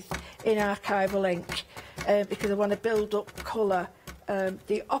underneath in archival ink. because I want to build up colour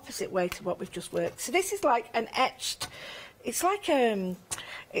the opposite way to what we've just worked. So this is like an etched, it's like,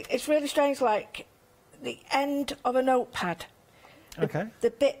 it's really strange, like the end of a notepad. Okay.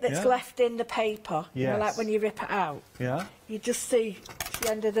 The bit that's left in the paper, yes. you know, like when you rip it out. Yeah. You just see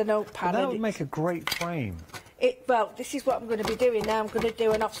the end of the notepad. But that would make a great frame. Well, this is what I'm going to be doing now. I'm going to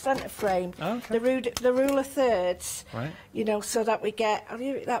do an off-centre frame. Okay. The rule of thirds, right. you know, so that we get... I'll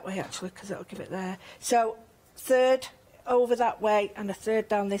leave it that way, actually, because it'll give it there. So, third over that way and a third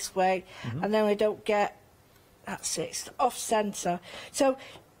down this way, and then we don't get... That's it. It's off-centre. So,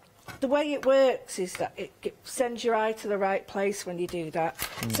 the way it works is that it sends your eye to the right place when you do that.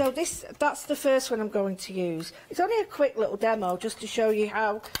 So that's the first one I'm going to use. It's only a quick little demo just to show you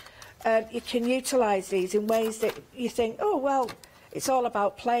how you can utilise these in ways that you think, oh, well, it's all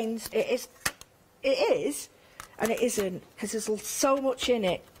about planes. It is, and it isn't, because there's so much in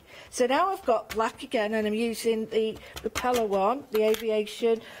it. So now I've got black again, and I'm using the propeller one, the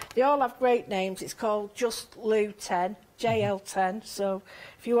aviation. They all have great names. It's called Just Lou 10. JL10, so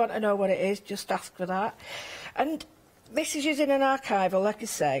if you want to know what it is, just ask for that. And this is using an archival, like I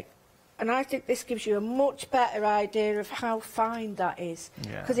say, and I think this gives you a much better idea of how fine that is,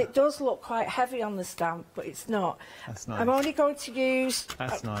 because it does look quite heavy on the stamp, but it's not. That's nice. I'm only going to use...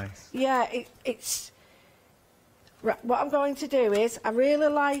 That's nice. Yeah, it's... Right, what I'm going to do is, I really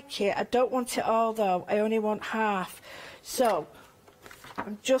like it, I don't want it all though, I only want half. So...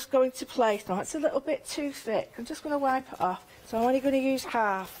 I'm just going to place, now it's a little bit too thick, I'm just going to wipe it off, so I'm only going to use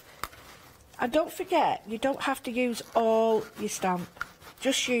half. And don't forget, you don't have to use all your stamp,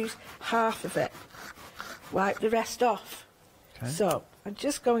 just use half of it, wipe the rest off. Okay. So, I'm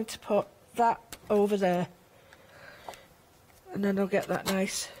just going to put that over there, and then I'll get that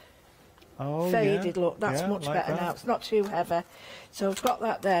nice faded look. That's much like better now, it's not too heavy. So I've got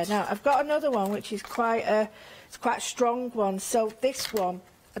that there. Now, I've got another one which is quite a strong one. So this one,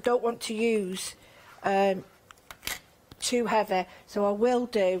 I don't want to use too heavy. So I will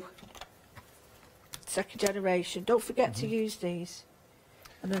do second generation. Don't forget to use these.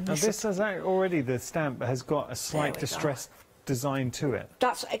 And then this has already, the stamp has got a slight distressed design to it.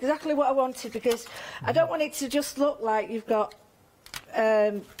 That's exactly what I wanted, because I don't want it to just look like you've got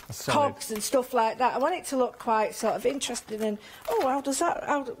cogs and stuff like that. I want it to look quite sort of interesting and, oh,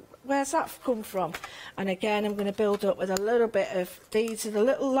 where's that come from? And again, I'm going to build up with a little bit of, these are the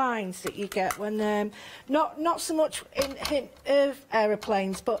little lines that you get when, not so much in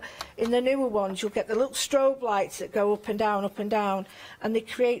aeroplanes, but in the newer ones, you'll get the little strobe lights that go up and down, and they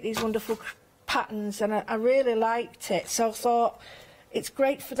create these wonderful patterns, and I really liked it. So I thought, it's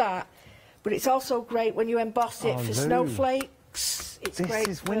great for that, but it's also great when you emboss it for snowflakes. It's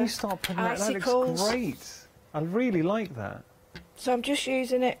great when you start putting that looks great. I really like that. So I'm just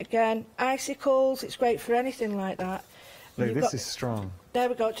using it again. Icicles, it's great for anything like that. Look, this is strong. There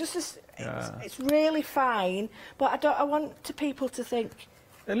we go. Just as, it's really fine, but I want people to think.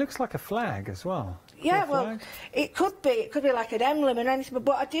 It looks like a flag as well. Yeah, well, it could be like an emblem and anything.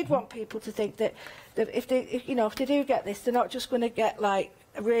 But I did want people to think that if they do get this, they're not just going to get like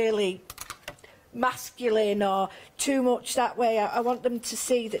really masculine or too much that way. I want them to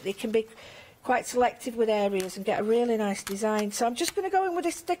see that they can be quite selective with areas and get a really nice design. So I'm just going to go in with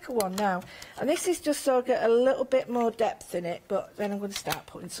this sticker one now, and this is just so I get a little bit more depth in it, but then I'm going to start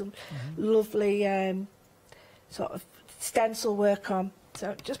putting some lovely sort of stencil work on.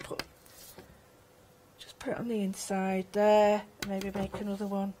 So just put it on the inside there, maybe make another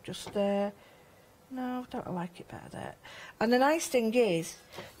one just there. No, don't I like it better there? And the nice thing is,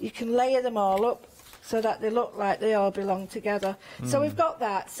 you can layer them all up so that they look like they all belong together. So we've got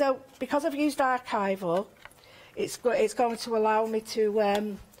that. So because I've used archival, it's going to allow me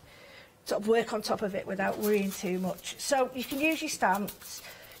to sort of work on top of it without worrying too much. So you can use your stamps,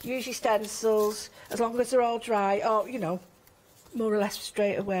 use your stencils, as long as they're all dry, or, you know, more or less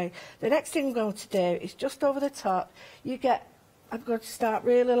straight away. The next thing I'm going to do is just over the top, I'm going to start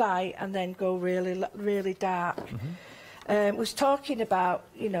really light and then go really, really dark. Was talking about,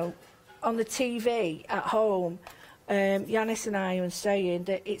 you know, on the TV at home, Yanis and I were saying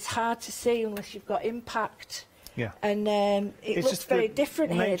that it's hard to see unless you've got impact. Yeah. And it looks very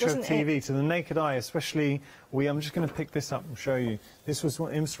different here, doesn't it? The nature of TV to the naked eye, especially, I'm just going to pick this up and show you. This was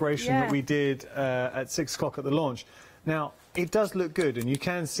one inspiration that we did at 6 o'clock at the launch. Now, it does look good, and you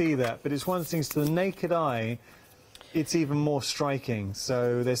can see that, but it's one of the things to the naked eye, it's even more striking.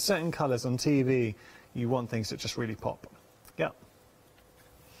 So there's certain colours on TV, you want things that just really pop. Yeah.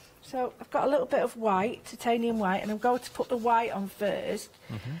 So I've got a little bit of white, titanium white, and I'm going to put the white on first.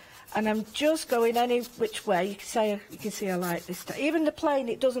 And I'm just going any which way. You can see I like this. Even the plain,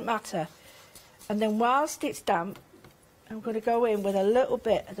 it doesn't matter. And then whilst it's damp, I'm going to go in with a little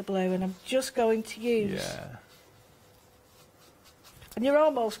bit of the blue, and I'm just going to use... Yeah. And you're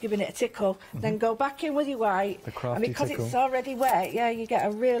almost giving it a tickle. Then go back in with your white. The crafty and because tickle. it's already wet, yeah, you get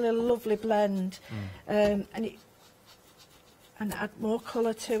a really lovely blend. And add more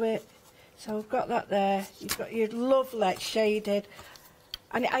colour to it. So I've got that there. You've got your lovely shaded.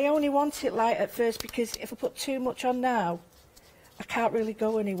 And I only want it light at first because if I put too much on now, I can't really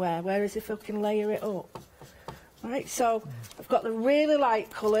go anywhere. Whereas if I can layer it up. Right, so I've got the really light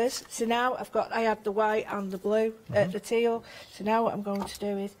colours. So now I add the white and the blue, the teal. So now what I'm going to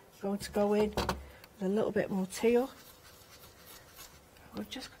do is I'm going to go in with a little bit more teal. We're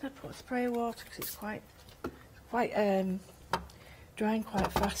just going to put a spray of water because it's quite drying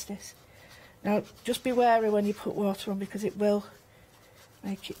quite fast. This. Now just be wary when you put water on because it will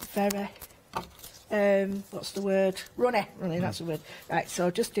make it very what's the word? Runny, that's the word. Right,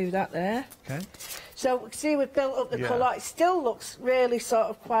 so just do that there. Okay. So see, we've built up the colour. It still looks really sort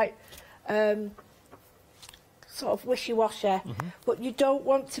of quite sort of wishy-washy, but you don't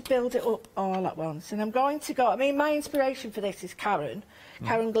want to build it up all at once. And I'm going to go. I mean, my inspiration for this is Karen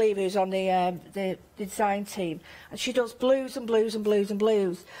Gleave, who's on the design team, and she does blues and blues and blues and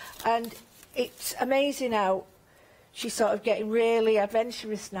blues, and it's amazing how she's sort of getting really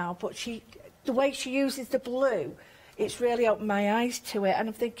adventurous now. But the way she uses the blue, it's really opened my eyes to it, and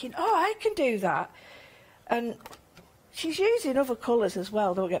I'm thinking, oh, I can do that. And she's using other colours as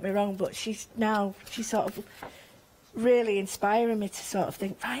well, don't get me wrong, but she's sort of really inspiring me to sort of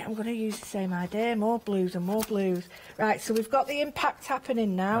think, right, I'm going to use the same idea, more blues and more blues. Right, so we've got the impact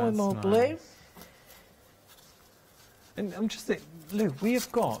happening now with more blue. And I'm just thinking, Lou, we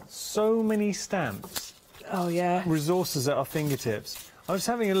have got so many stamps. Oh, yeah. Resources at our fingertips. I was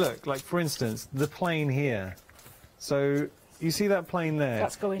having a look, like, for instance, the plane here. So, you see that plane there?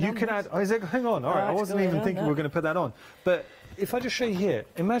 That's going on. You can add... Oh, is it going on? All right, I wasn't even thinking we were going to put that on. But if I just show you here,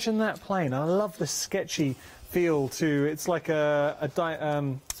 imagine that plane. I love the sketchy feel to... It's like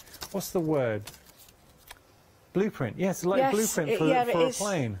what's the word? Blueprint. Yes, like a blueprint for a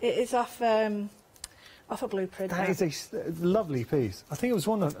plane. It is off a blueprint. That is a lovely piece. I think it was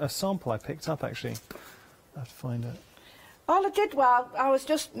a sample I picked up, actually. I have to find it. All I did I was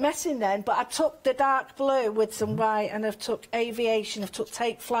just messing then, but I took the dark blue with some white, and I've took aviation, I've took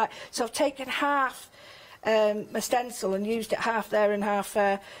take flight. So I've taken half my stencil and used it half there and half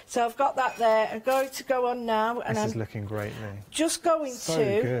there. So I've got that there. I'm going to go on now, and this is looking great, Lee. Just going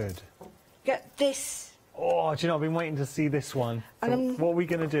to good. Get this. Oh, do you know, I've been waiting to see this one. So what are we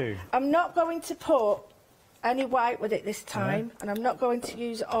going to do? I'm not going to put any white with it this time, and I'm not going to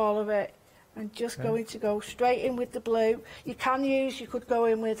use all of it. I'm just going to go straight in with the blue. You could go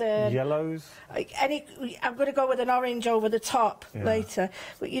in with yellows. I'm going to go with an orange over the top later,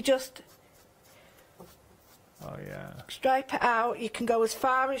 but you just stripe it out. You can go as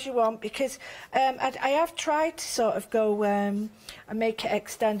far as you want because I have tried to sort of go and make it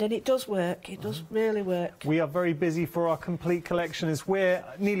extend, and it does work. It does really work. We are very busy for our complete collection. It's where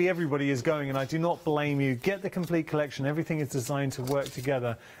nearly everybody is going, and I do not blame you. Get the complete collection. Everything is designed to work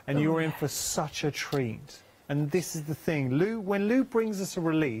together, and you're in for such a treat. And this is the thing. When Lou brings us a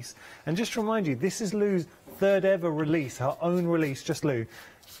release, and just to remind you, this is Lou's third ever release, her own release, just Lou.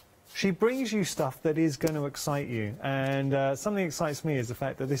 She brings you stuff that is going to excite you, and something that excites me is the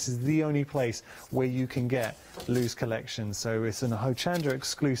fact that this is the only place where you can get Lou's collection. So it's an Hochanda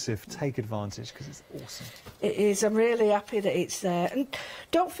exclusive. Take advantage because it's awesome. It is. I'm really happy that it's there. And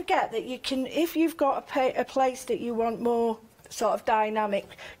don't forget that you can, if you've got a place that you want more sort of dynamic,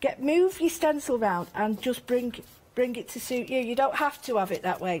 move your stencil round and just bring it to suit you. You don't have to have it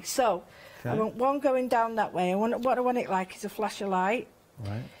that way. So I want one going down that way. What I want it like is a flash of light.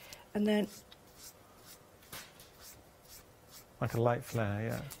 Right. And then... Like a light flare,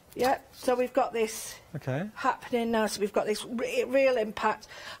 yeah. Yeah, so we've got this happening now, so we've got this real impact.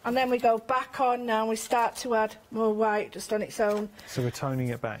 And then we go back on now, and we start to add more white just on its own. So we're toning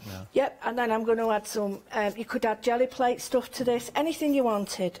it back now? Yep, and then I'm going to add some... you could add jelly plate stuff to this, anything you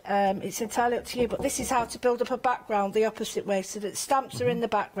wanted. It's entirely up to you, but this is how to build up a background the opposite way, so that stamps are in the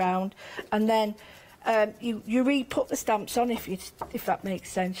background, and then... you re-put the stamps on if that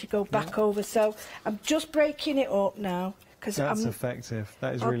makes sense. You go back over. So I'm just breaking it up now because that's effective.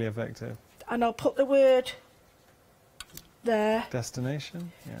 That is really effective. And I'll put the word there.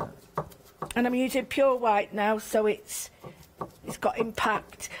 Destination. Yeah. And I'm using pure white now, so it's got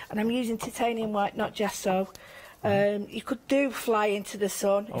impact. And I'm using titanium white, not gesso. You could do fly into the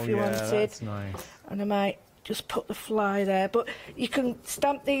sun if you wanted. That's nice. And I might just put the fly there, but you can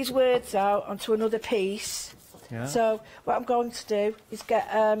stamp these words out onto another piece. So what I'm going to do is get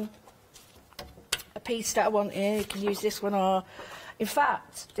a piece that I want here, you can use this one, or in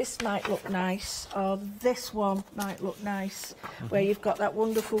fact, this might look nice, or this one might look nice, where you've got that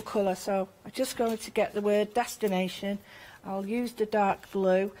wonderful colour. So I'm just going to get the word destination. I'll use the dark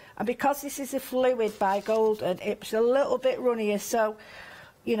blue, and because this is a fluid by Golden, it's a little bit runnier, so,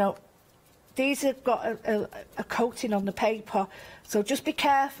 you know, these have got a coating on the paper, so just be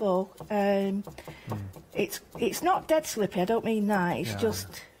careful. It's not dead slippy, I don't mean that, it's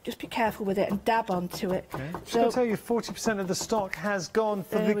just be careful with it and dab onto it. Okay. Just So, going to tell you, 40% of the stock has gone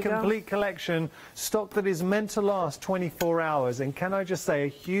for the complete collection. Stock that is meant to last 24 hours. And can I just say a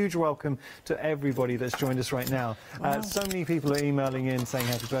huge welcome to everybody that's joined us right now. So many people are emailing in saying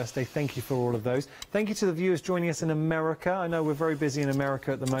happy birthday. Thank you for all of those. Thank you to the viewers joining us in America. I know we're very busy in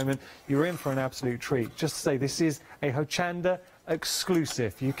America at the moment. You're in for an absolute treat. Just to say, this is a Hochanda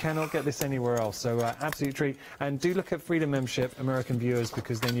exclusive. You cannot get this anywhere else, so absolute treat. And do look at Freedom Membership, American viewers,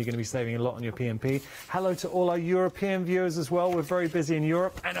 because then you're going to be saving a lot on your PMP. Hello to all our European viewers as well. We're very busy in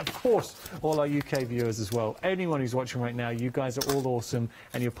Europe, and of course all our UK viewers as well. Anyone who's watching right now, you guys are all awesome,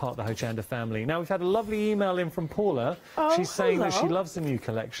 and you're part of the Hochanda family. Now, we've had a lovely email in from Paula. She's saying that she loves the new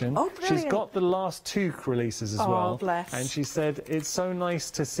collection. She's got the last 2 releases as well. Bless. And she said it's so nice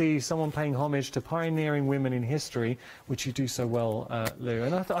to see someone paying homage to pioneering women in history, which you do so well, Lou.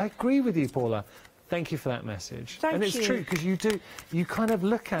 And I agree with you, Paula. Thank you for that message. Thank it's you. true, because you kind of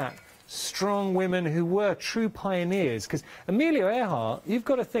look at strong women who were true pioneers. Because Amelia Earhart, you've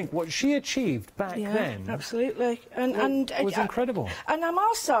got to think what she achieved back then. Absolutely, and was incredible. And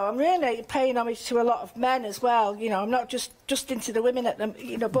I'm really paying homage to a lot of men as well. You know, I'm not just into the women at them.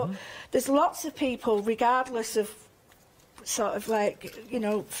 You know, but there's lots of people, regardless of sort of like, you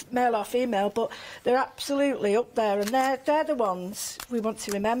know, male or female, but they're absolutely up there, and they're the ones we want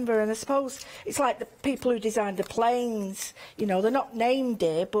to remember. And I suppose it's like the people who designed the planes, you know, they're not named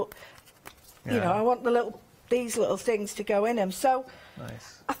here, but you know, I want these little things to go in them. So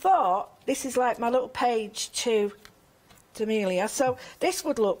I thought this is like my little page to Amelia, so this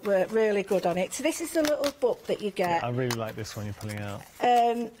would look really good on it. So this is the little book that you get. I really like this one you're pulling out.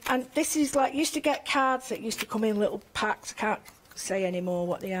 And this is like, used to get cards that used to come in little packs. I can't say anymore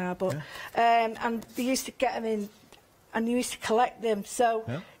what they are, but and they used to get them in, and you used to collect them.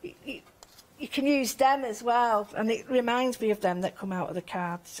 So you can use them as well, and it reminds me of them that come out of the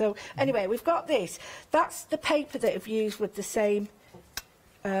card. So anyway, we've got this. That's the paper that I've used with the same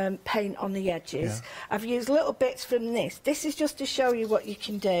paint on the edges. I've used little bits from this. This is just to show you what you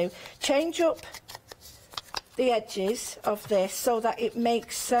can do. Change up the edges of this so that it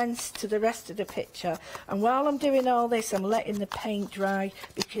makes sense to the rest of the picture. And while I'm doing all this, I'm letting the paint dry,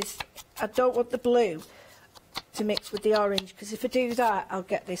 because I don't want the blue to mix with the orange, because if I do that, I'll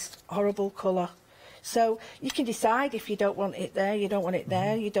get this horrible colour. So you can decide if you don't want it there, you don't want it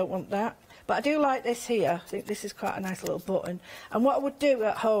there, you don't want that. But I do like this here. I think this is quite a nice little button. And what I would do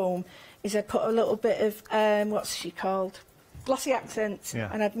at home is I'd put a little bit of, what's she called? Glossy accents.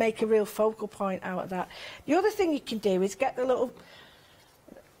 And I'd make a real focal point out of that. The other thing you can do is get the little...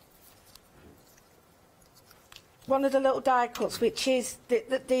 one of the little die cuts, which is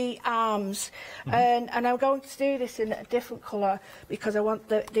the arms. And I'm going to do this in a different colour because I want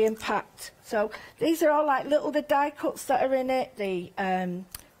the impact. So these are all like the die cuts that are in it.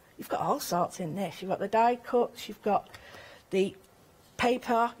 You've got all sorts in this. You've got the die cuts, you've got the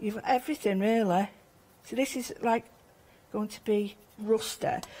paper, you've got everything really. So this is like going to be rusty,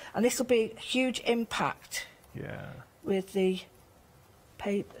 and this will be huge impact with the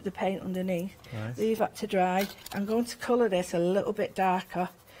paint underneath. Leave that to dry. I'm going to colour this a little bit darker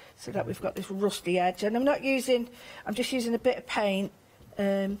so that we've got this rusty edge. And I'm just using a bit of paint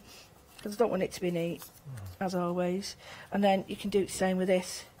because I don't want it to be neat, as always. And then you can do the same with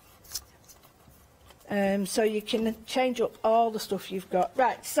this. So you can change up all the stuff you've got.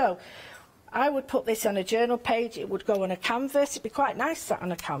 Right, so I would put this on a journal page. It would go on a canvas. It'd be quite nice sat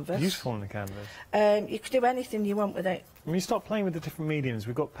on a canvas. Useful on a canvas. You could do anything you want with it. When you start playing with the different mediums,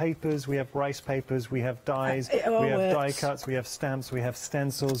 we've got papers, we have rice papers, we have dyes, we have die cuts, we have stamps, we have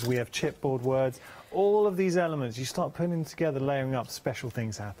stencils, we have chipboard words. All of these elements, you start putting them together, layering up, special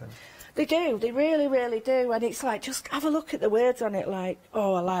things happen. They do, they really, really do. And it's like, just have a look at the words on it, like,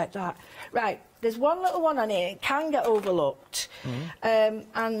 oh, I like that. Right, there's one little one on here, it can get overlooked.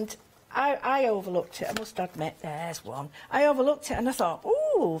 And I overlooked it, I must admit, there's one. I overlooked it and I thought,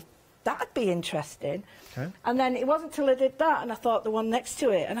 ooh, that'd be interesting. And then it wasn't until I did that and I thought the one next to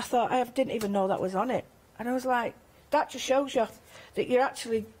it, and I thought, I didn't even know that was on it. And I was like, that just shows you that you're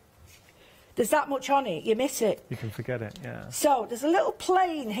actually... there's that much on it, you miss it. You can forget it, So, there's a little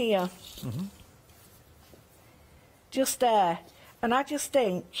plane here. Just there. And I just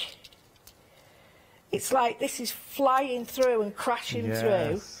think it's like this is flying through and crashing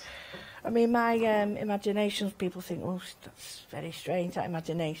through. I mean, my imagination, people think, oh, that's very strange, that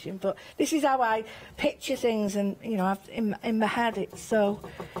imagination. But this is how I picture things, and, you know, in my head it's so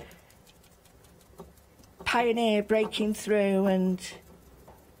pioneer, breaking through and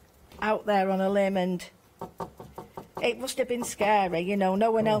out there on a limb, and it must have been scary, you know.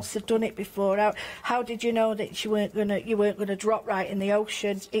 No one else had done it before. How did you know that you weren't gonna drop right in the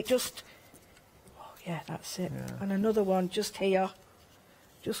ocean? It just, oh yeah, that's it. Yeah. And another one just here.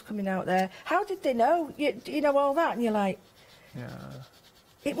 Just coming out there. How did they know? You know all that, and you're like, yeah.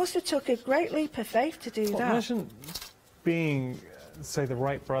 It must have took a great leap of faith to do that. Imagine being, say, the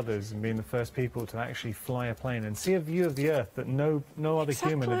Wright brothers and being the first people to actually fly a plane and see a view of the Earth that no other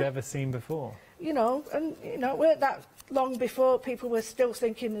human had ever seen before. You know, and you know, it weren't that long before people were still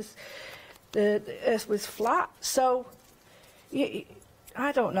thinking the Earth was flat. So,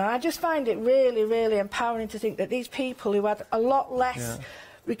 I don't know. I just find it really, really empowering to think that these people who had a lot less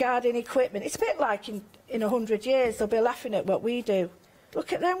regarding equipment, it's a bit like in 100 years they'll be laughing at what we do.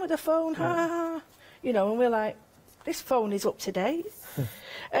 Look at them with a phone, ha ha. You know, and we're like, this phone is up to date.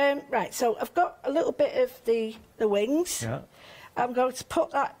 Right, so I've got a little bit of the wings. Yeah. I'm going to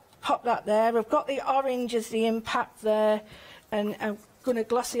pop that there. I've got the orange as the impact there, and I'm going to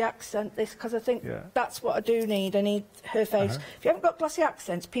glossy accent this because I think that's what I do need. I need her face. If you haven't got glossy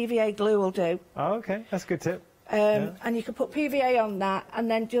accents, PVA glue will do. Oh, okay, that's a good tip. And you can put PVA on that and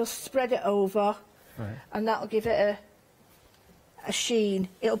then just spread it over, and that'll give it a sheen.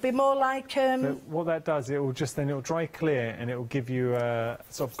 It'll be more like... So what that does, it'll dry clear and it'll give you a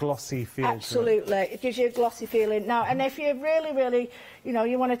sort of glossy feel. Absolutely, to it gives you a glossy feeling. Now, and if you really, really, you know,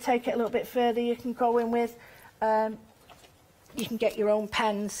 you want to take it a little bit further, you can go in with... you can get your own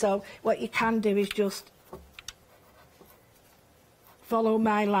pen, so what you can do is just follow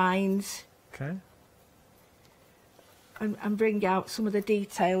my lines. Okay. And bring out some of the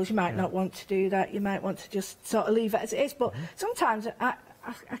details. You might not want to do that. You might want to just sort of leave it as it is. But sometimes I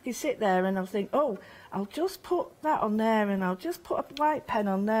can sit there and I'll think, oh, I'll just put that on there and I'll just put a white pen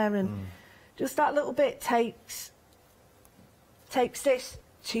on there, and just that little bit takes this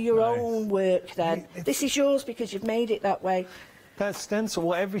to your own work then. This is yours because you've made it that way. That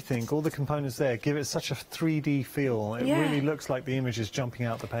stencil, everything, all the components there, give it such a 3D feel. It really looks like the image is jumping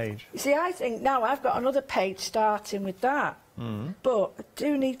out the page. You see, I think now I've got another page starting with that. But I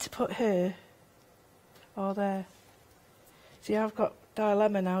do need to put her there. See, I've got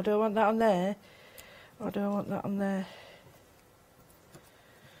dilemma now. Do I want that on there? Or do I want that on there?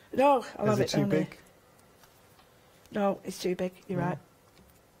 No, I'll have it on there. Is it too big? No, it's too big. You're right.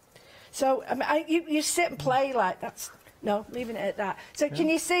 So, I mean, you sit and play like that's... No, leaving it at that. So can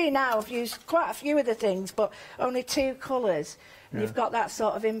you see now I've used quite a few of the things, but only 2 colours. And you've got that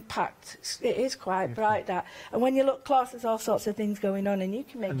sort of impact. It is quite bright, that. And when you look close, there's all sorts of things going on, and you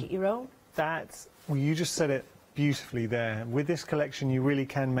can make it your own. Well, you just said it beautifully there. With this collection, you really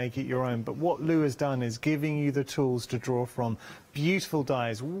can make it your own. But what Lou has done is giving you the tools to draw from. Beautiful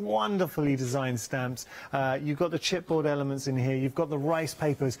dies, wonderfully designed stamps. You've got the chipboard elements in here. You've got the rice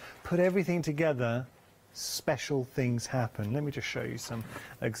papers. Put everything together. Special things happen. Let me just show you some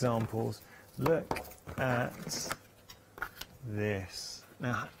examples. Look at this.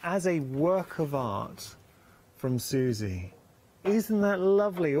 Now, as a work of art from Susie, isn't that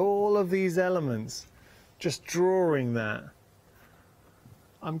lovely? All of these elements, just drawing that.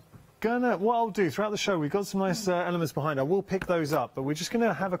 What I'll do throughout the show, we've got some nice elements behind. I will pick those up, but we're just going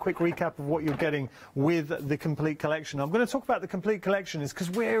to have a quick recap of what you're getting with the complete collection. I'm going to talk about the complete collection is because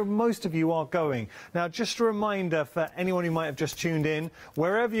where most of you are going. Now, just a reminder for anyone who might have just tuned in,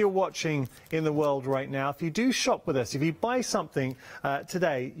 wherever you're watching in the world right now, if you do shop with us, if you buy something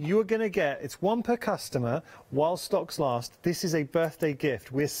today, you're going to get, it's 1 per customer while stocks last. This is a birthday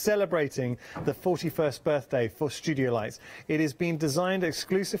gift. We're celebrating the 41st birthday for Studio Lights. It is being designed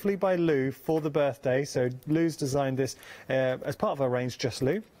exclusively by Lou for the birthday, so Lou's designed this as part of her range, just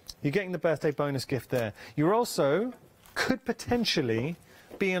Lou. You're getting the birthday bonus gift there. You also could potentially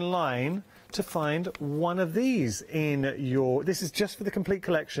be in line to find one of these in your... This is just for the complete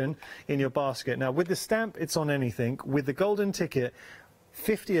collection in your basket. Now, with the stamp, it's on anything. With the golden ticket,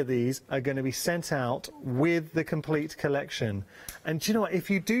 50 of these are going to be sent out with the complete collection. And do you know what? If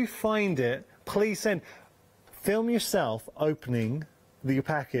you do find it, please film yourself opening your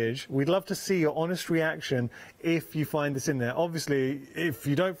package. We'd love to see your honest reaction if you find this in there. Obviously, if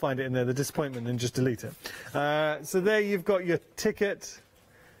you don't find it in there, the disappointment, then just delete it. So there you've got your ticket.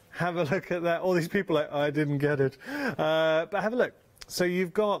 Have a look at that. All these people are like, I didn't get it. But have a look. So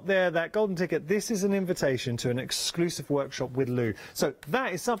you've got there that golden ticket. This is an invitation to an exclusive workshop with Lou. So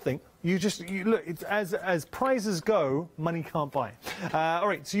that is something you look, it's, as prizes go, money can't buy. All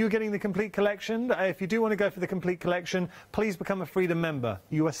right, so you're getting the complete collection. If you do want to go for the complete collection, please become a Freedom member.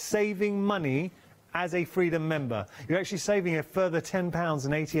 You are saving money as a Freedom member. You're actually saving a further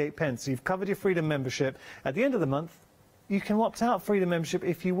 £10.88. So you've covered your Freedom membership. At the end of the month, you can opt out Freedom membership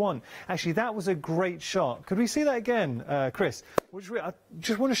if you want. Actually, that was a great shot. Could we see that again, Chris? I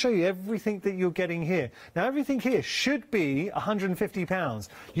just want to show you everything that you're getting here. Now, everything here should be £150.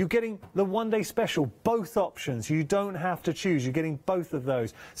 You're getting the one-day special, both options. You don't have to choose. You're getting both of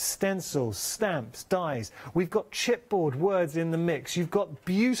those. Stencils, stamps, dies. We've got chipboard words in the mix. You've got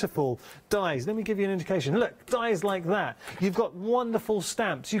beautiful dies. Let me give you an indication. Look, dies like that. You've got wonderful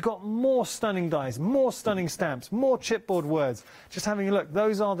stamps. You've got more stunning dies, more stunning stamps, more chipboard words. Just having a look,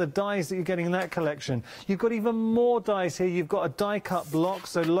 those are the dies that you're getting in that collection. You've got even more dies here. You've got a die cut block,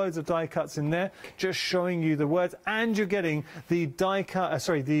 so loads of die cuts in there, just showing you the words, and you're getting the die cut,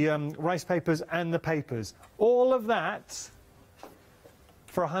 rice papers and the papers. All of that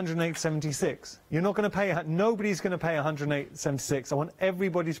for £108.76. You're not going to pay, nobody's going to pay £108.76. I want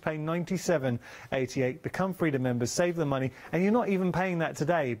everybody to pay £97.88. Become Freedom members, save the money, and you're not even paying that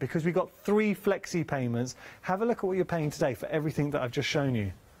today because we've got 3 flexi payments. Have a look at what you're paying today for everything that I've just shown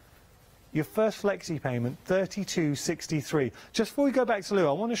you. Your first flexi payment, £32.63. Just before we go back to Lou,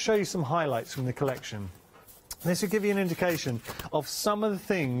 I want to show you some highlights from the collection. This will give you an indication of some of the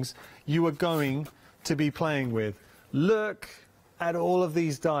things you are going to be playing with. Look at all of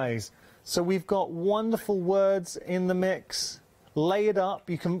these dies. So we've got wonderful words in the mix, layered up.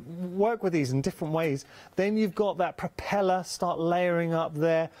 You can work with these in different ways. Then you've got that propeller, start layering up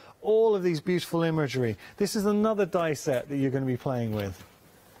there. All of these beautiful imagery. This is another die set that you're going to be playing with.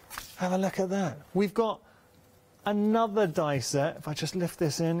 Have a look at that. We've got another die set. If I just lift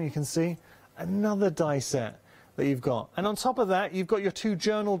this in, you can see another die set that you've got. And on top of that, you've got your 2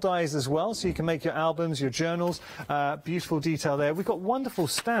 journal dies as well, so you can make your albums, your journals. Beautiful detail there. We've got wonderful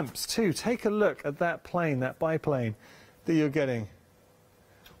stamps too. Take a look at that plane, that biplane that you're getting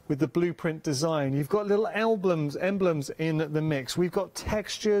with the blueprint design. You've got little emblems in the mix. We've got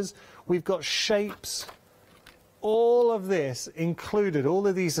textures, we've got shapes. All of this included, all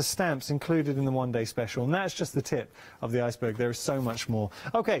of these are stamps included in the one-day special, and that's just the tip of the iceberg. There is so much more.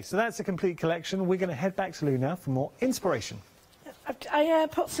 Okay, so that's a complete collection. We're going to head back to Lou now for more inspiration. I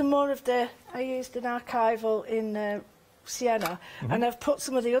put some more of I used an archival in Sienna, and I've put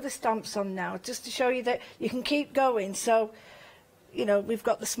some of the other stamps on now, just to show you that you can keep going. So, you know, we've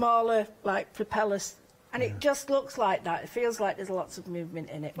got the smaller, like, propellers. And it just looks like that. It feels like there's lots of movement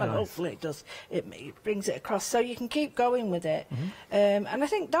in it. Well, nice. Hopefully it does. It brings it across. So you can keep going with it. And I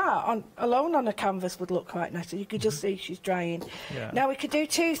think that alone on a canvas would look quite nice. So you could just see she's drying. Yeah. Now, we could do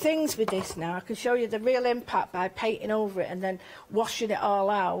 2 things with this now. I can show you the real impact by painting over it and then washing it all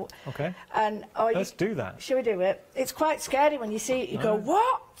out. Okay. And let's do that. Shall we do it? It's quite scary when you see it. You go,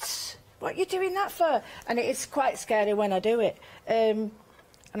 what? What are you doing that for? And it is quite scary when I do it. And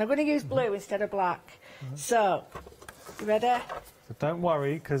I'm going to use blue instead of black. So, you ready? So don't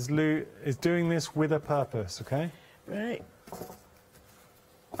worry, because Lou is doing this with a purpose, okay? Right.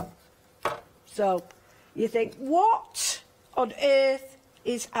 So, you think, what on earth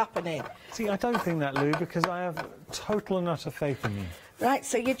is happening? See, I don't think that, Lou, because I have total and utter faith in you. Right,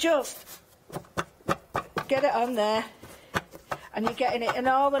 so you just get it on there, and you're getting it in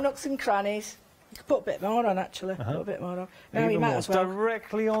all the nooks and crannies. You could put a bit more on, actually. Put a bit more on. No, you might as well.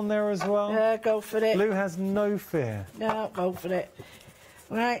 Directly on there as well? Yeah, go for it. Lou has no fear. No, go for it.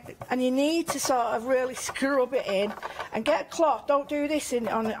 Right, and you need to sort of really scrub it in and get a cloth. Don't do this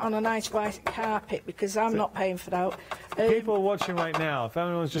on a nice white carpet, because I'm not paying for that. People are watching right now. If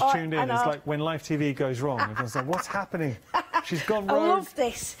anyone's just tuned in, it's like when live TV goes wrong. Everyone's like, what's happening? She's gone rogue. I love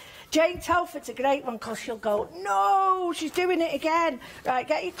this. Jane Telford's a great one, because she'll go, no, she's doing it again. Right,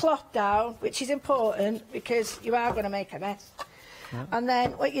 get your cloth down, which is important, because you are going to make a mess. Yeah. And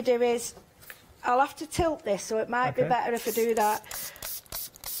then what you do is, I'll have to tilt this, so it might be better if I do that.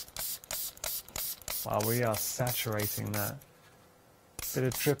 Wow, we are saturating that. Bit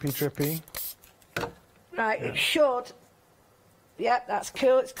of drippy. Right, it should. Yep, that's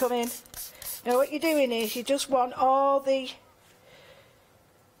cool, it's coming. Now what you're doing is, you just want all the...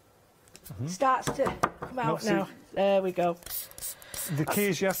 starts to come out now. There we go. The key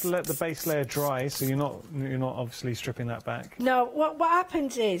is you have to let the base layer dry, so you're not obviously stripping that back. No, what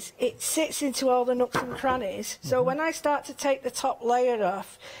happens is it sits into all the nooks and crannies. So when I start to take the top layer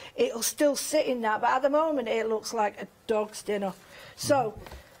off, it'll still sit in that. But at the moment, it looks like a dog's dinner. So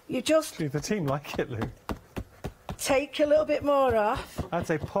you just... Actually, the team like it, Lou. take a little bit more off. I'd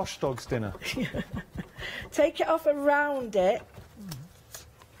say posh dog's dinner. Take it off around it,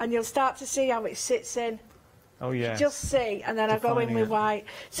 and you'll start to see how it sits in. Oh, yeah. Just see, and then I go in with white.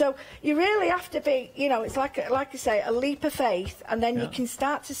 So you really have to be, you know, it's like I say, a leap of faith, and then you can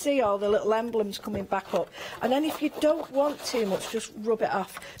start to see all the little emblems coming back up. And then if you don't want too much, just rub it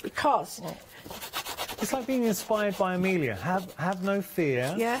off, because... Well, it's like being inspired by Amelia. Have no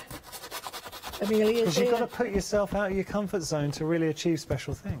fear. Yeah. Amelia's because you've got to put yourself out of your comfort zone to really achieve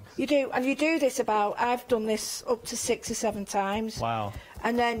special things. You do, and you do this I've done this up to 6 or 7 times. Wow.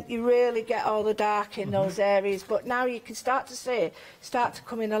 And then you really get all the dark in those areas, but now you can start to see it start to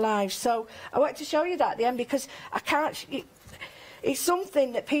come in alive. So I wanted to show you that at the end, because I can't... It's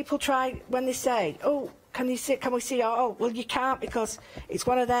something that people try when they say, oh, can we see? Oh, well, you can't, because it's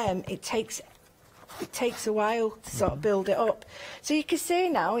one of them. It takes a while to sort of build it up. So you can see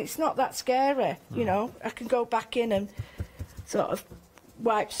now it's not that scary, you know. I can go back in and sort of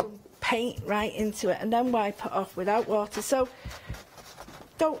wipe some paint right into it and then wipe it off without water. So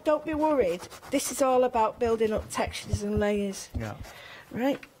don't be worried. This is all about building up textures and layers. Yeah.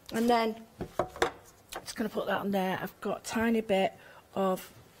 Right? And then I'm just going to put that on there. I've got a tiny bit of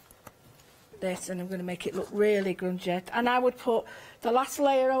this, and I'm going to make it look really grungy. And I would put, the last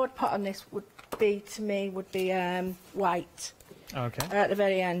layer I would put on this would be white. Okay. At the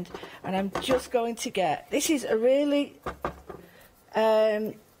very end. And I'm just going to get, this is a really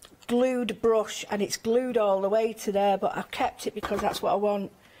glued brush, and it's glued all the way to there, but I've kept it because that's what I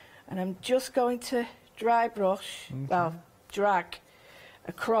want. And I'm just going to dry brush, well, drag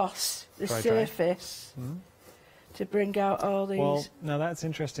across the surface to bring out all these. Well, now that's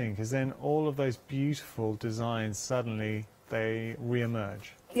interesting, because then all of those beautiful designs, suddenly they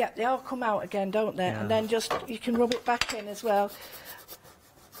re-emerge. Yeah, they all come out again, don't they? Yeah. And then just, you can rub it back in as well.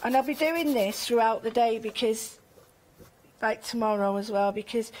 And I'll be doing this throughout the day, because, like tomorrow as well,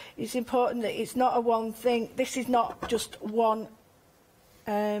 because it's important that it's not a one thing. This is not just one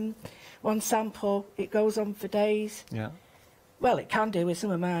sample. It goes on for days. Yeah. Well, it can do with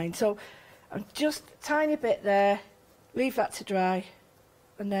some of mine. So I'm just a tiny bit there, leave that to dry,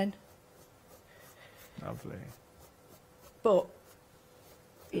 and then... Lovely. But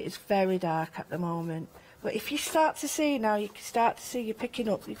it is very dark at the moment. But if you start to see now, you can start to see you're picking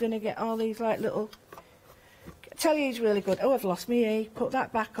up, you're going to get all these like little... I tell you, he's really good. Oh, I've lost me E. Put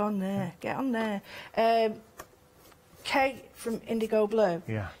that back on there. Get on there. Kate from Indigo Blue,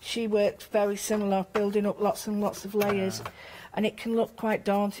 she worked very similar, building up lots and lots of layers. And it can look quite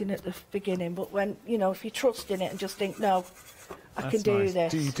daunting at the beginning, but when, you know, if you trust in it and just think, no, I can do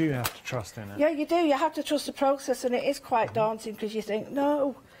this. You do have to trust in it. Yeah, you do. You have to trust the process, and it is quite daunting, because you think,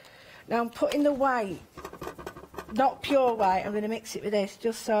 no. Now I'm putting the white, not pure white, I'm going to mix it with this,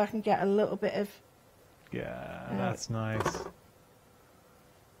 just so I can get a little bit of... Yeah, that's nice.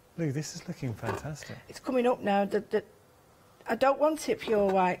 Look, this is looking fantastic. It's coming up now. I don't want it pure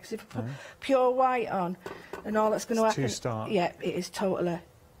white, because if I put pure white on, and all that's going to happen... Too stark. Yeah, it is totally...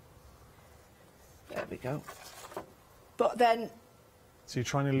 There we go. But then... So you're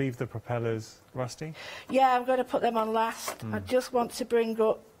trying to leave the propellers rusty? Yeah, I'm going to put them on last. I just want to bring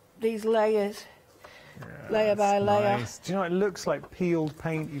up these layers, layer by layer. Nice. Do you know, it looks like peeled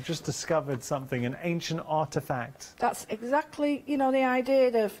paint. You've just discovered something, an ancient artefact. That's exactly, you know, the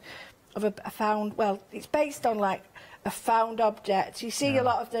idea of a found... Well, it's based on, like, a found object. You see a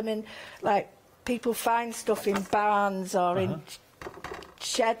lot of them in, like, people find stuff in barns or in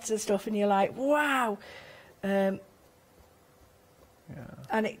sheds and stuff, and you're like, wow. And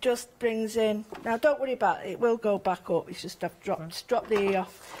it just brings in... Now, don't worry about it. It will go back up. It's just I've dropped the E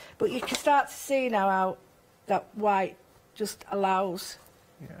off. But you can start to see now how that white just allows...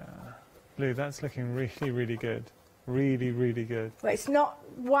 Yeah. Lou, that's looking really, really good. Really, really good. But it's not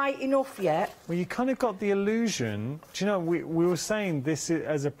white enough yet. Well, you kind of got the illusion... Do you know, we were saying this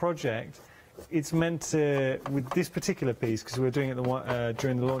as a project, it's meant to, with this particular piece, because we were doing it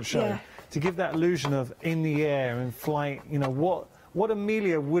during the launch show, to give that illusion of in the air and flight, you know, what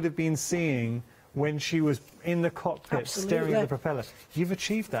Amelia would have been seeing when she was in the cockpit staring at the propeller. You've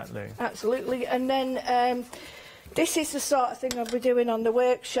achieved that, Lou. Absolutely. And then this is the sort of thing I'll be doing on the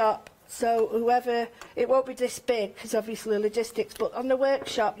workshop. So whoever, it won't be this big, because obviously logistics, but on the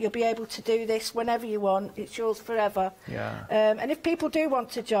workshop you'll be able to do this whenever you want. It's yours forever. Yeah. And if people do want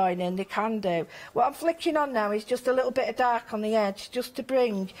to join in, they can do. What I'm flicking on now is just a little bit of dark on the edge, just to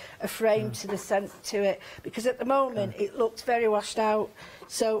bring a frame to the centre to it, because at the moment it looks very washed out.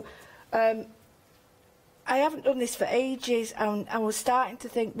 So I haven't done this for ages, and I was starting to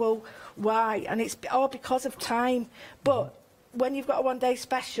think, well, why? And it's all because of time. But when you've got a one-day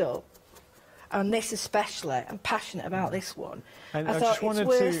special, and this especially, I'm passionate about this one. And I thought it's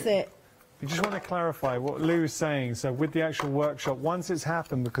worth it. I just want to clarify what Lou is saying. So with the actual workshop, once it's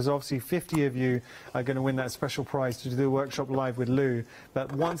happened, because obviously 50 of you are going to win that special prize to do the workshop live with Lou,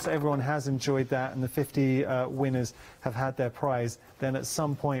 but once everyone has enjoyed that and the 50 winners have had their prize, then at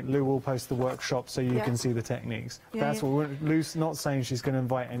some point Lou will post the workshop so you can see the techniques. That's what Lou's not saying she's going to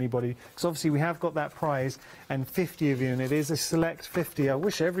invite anybody, because obviously we have got that prize and 50 of you, and it is a select 50. I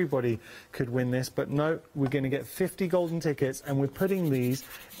wish everybody could win this, but no, we're going to get 50 golden tickets, and we're putting these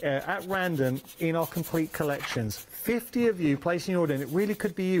at random in our complete collections. 50 of you placing your order, and it really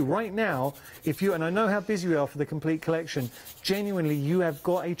could be you right now. If you, and I know how busy we are for the complete collection, genuinely you have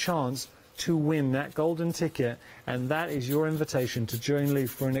got a chance to win that golden ticket, and that is your invitation to join Lou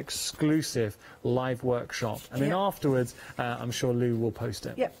for an exclusive live workshop. And then afterwards, I'm sure Lou will post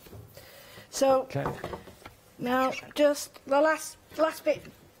it. Yep. So now just the last bit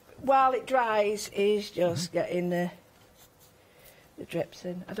while it dries is just getting the drips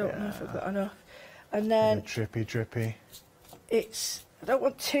in. I don't know if I've got enough. And then drippy. It's, I don't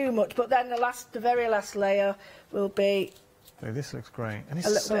want too much, but then the very last layer will be. Oh, this looks great, and a it's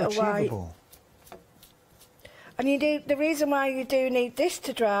little so bit of achievable. And you do, the reason why you do need this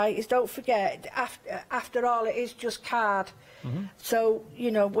to dry is, don't forget, after all, it is just card. So,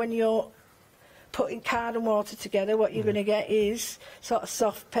 you know, when you're putting card and water together, what you're going to get is sort of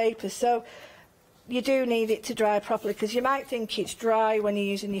soft paper. So you do need it to dry properly, because you might think it's dry when you're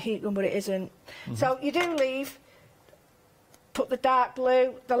using your heat gun, but it isn't. So you do put the dark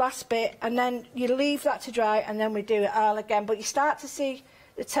blue, the last bit, and then you leave that to dry, and then we do it all again. But you start to see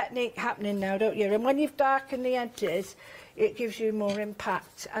the technique happening now, don't you? And when you've darkened the edges, it gives you more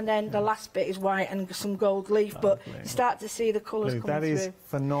impact. And then the last bit is white and some gold leaf, but you start to see the colours coming through. That is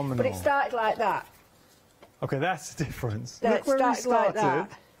phenomenal. But it started like that. Okay, that's the difference. Look where we started,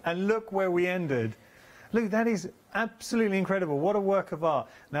 and look where we ended. Lou, that is absolutely incredible. What a work of art.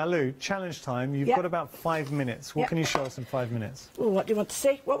 Now, Lou, challenge time. You've got about 5 minutes. What can you show us in 5 minutes? Ooh, what do you want to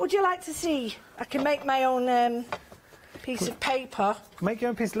see? What would you like to see? I can make my own piece of paper. Make your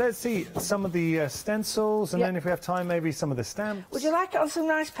own piece. Let's see some of the stencils, and then if we have time, maybe some of the stamps. Would you like it on some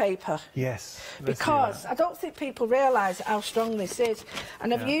nice paper? Yes. Because I don't think people realise how strong this is.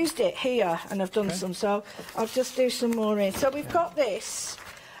 And I've used it here, and I've done some, so I'll just do some more in. So we've got this,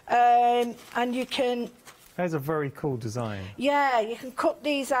 and you can... That's a very cool design. Yeah, you can cut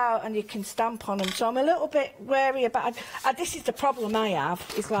these out and you can stamp on them. So I'm a little bit wary about it. This is the problem I have.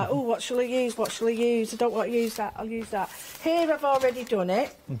 It's like, oh, what shall I use? What shall I use? I don't want to use that. I'll use that. Here I've already done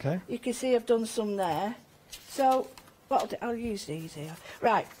it. Okay. You can see I've done some there. So I'll use these here.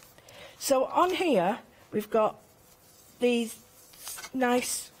 Right. So on here we've got these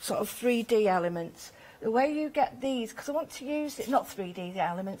nice sort of 3D elements. The way you get these, because I want to use it, not 3D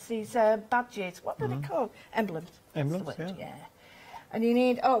elements, these badges, what are they called? Emblems. Emblems, yeah. And you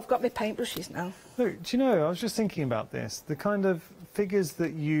need, I've got my paintbrushes now. Look, do you know, I was just thinking about this, the kind of figures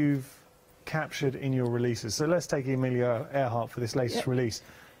that you've captured in your releases. So let's take Amelia Earhart for this latest release.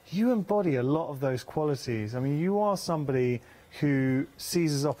 You embody a lot of those qualities. I mean, you are somebody who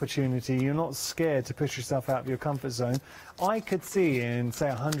seizes opportunity. You're not scared to push yourself out of your comfort zone. I could see in, say,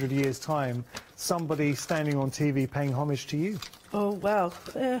 100 years' time, somebody standing on TV paying homage to you. Oh, well,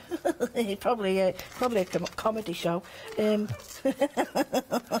 probably a comedy show. You're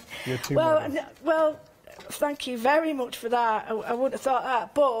too well, thank you very much for that. I wouldn't have thought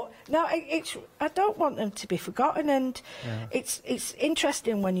that, but no, I don't want them to be forgotten. And it's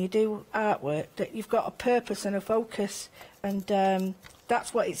interesting when you do artwork that you've got a purpose and a focus, and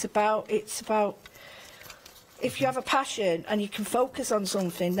that's what it's about. It's about, if you have a passion and you can focus on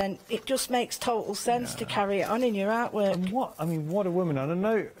something, then it just makes total sense to carry it on in your artwork. And what a woman. And I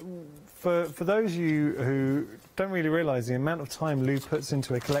know for those of you who don't really realise the amount of time Lou puts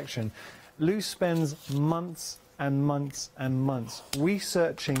into a collection, Lou spends months and months and months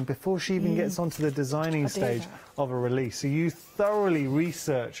researching before she even gets onto the designing stage of a release. So you thoroughly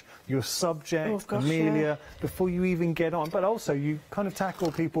research your subject, Amelia, before you even get on. But also you kind of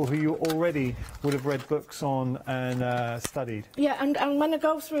tackle people who you already would have read books on and studied. Yeah, and when I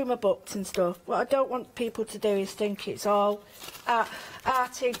go through my books and stuff, what I don't want people to do is think it's all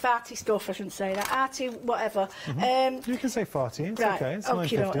arty, farty stuff, I shouldn't say that, arty, whatever. You can say farty, it's okay, it's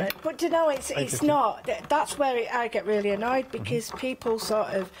 9:50. But you know, it's not. That's where I get really annoyed, because people sort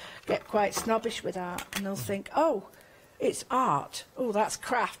of get quite snobbish with art, and they'll think, oh, it's art, oh, that's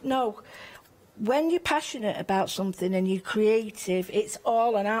craft. No, when you're passionate about something and you're creative, it's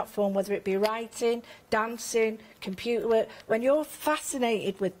all an art form, whether it be writing, dancing, computer work. When you're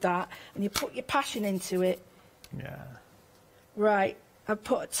fascinated with that and you put your passion into it, right, I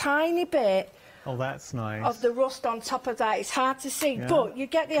put a tiny bit Oh, that's nice. of the rust on top of that. It's hard to see, but you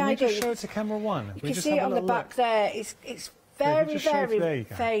get the Can idea. we just show it to camera one? You can see it on the back there. It's very, very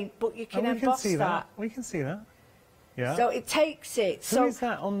faint, but you can emboss that. We can see that. Yeah. So it takes it. Who is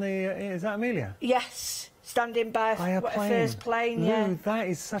that on the? Is that Amelia? Yes, standing by a first plane. Lou, that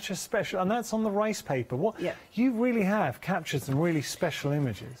is such a special, and that's on the rice paper. What? Yeah. You really have captured some really special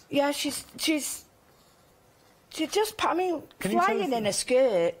images. Yeah, she's just, I mean, flying in a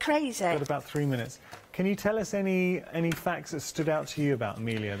skirt, crazy. Got about 3 minutes. Can you tell us any facts that stood out to you about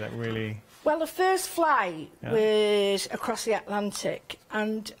Amelia that really? Well, the first flight was across the Atlantic,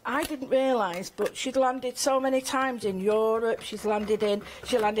 and I didn't realise, but she'd landed so many times in Europe. She landed in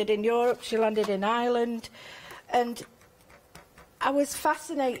Europe, she landed in Ireland, and I was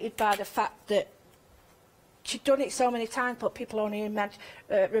fascinated by the fact that she'd done it so many times, but people only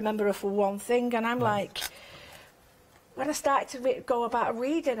remember her for one thing, and I'm like, when I started to go about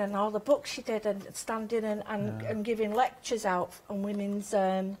reading and all the books she did and standing and giving lectures out on women's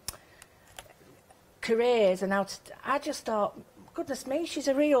careers and how to, I just thought, goodness me, she's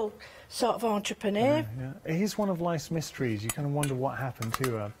a real sort of entrepreneur. It is one of life's mysteries. You kind of wonder what happened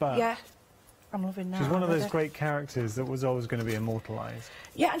to her. But yeah, I'm loving that. She's one of those great characters that was always going to be immortalised.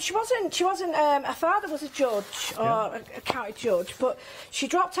 Yeah, and she wasn't, her father was a judge, or a county judge, but she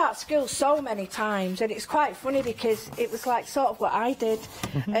dropped out of school so many times, and it's quite funny because it was like sort of what I did,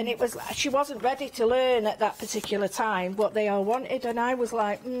 and it was, she wasn't ready to learn at that particular time what they all wanted, and I was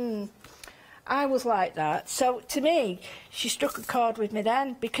like, I was like that. So to me, she struck a chord with me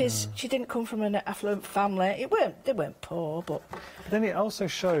then, because she didn't come from an affluent family. They weren't poor, but then it also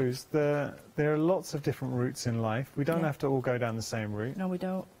shows that there are lots of different routes in life. We don't have to all go down the same route. No, we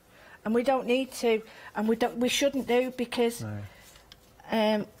don't, and we don't need to, and we shouldn't do, because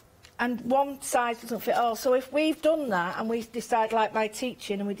and one size doesn't fit all. So if we've done that and we decide, like my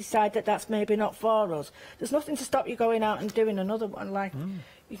teaching, and we decide that that's maybe not for us, there's nothing to stop you going out and doing another one. Like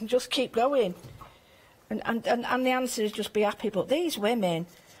you can just keep going, and the answer is just be happy. But these women,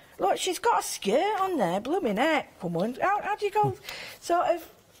 look, she's got a skirt on there, blooming heck, woman. How do you go? Sort of,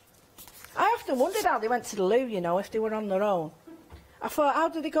 I often wondered how they went to the loo, you know, if they were on their own. I thought, how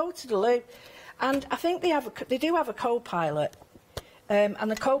do they go to the loo? And I think they do have a co-pilot, and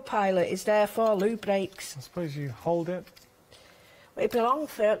the co-pilot is there for loo breaks. I suppose you hold it. It'd be long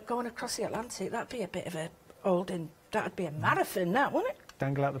for going across the Atlantic. That'd be a bit of a holding. That'd be a marathon, that, wouldn't it?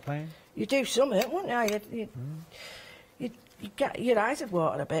 Dangle out the plane? You do something, wouldn't you? You'd get your eyes would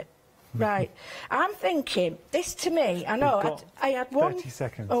water a bit. Right. I'm thinking, this to me, I know, I had one... 30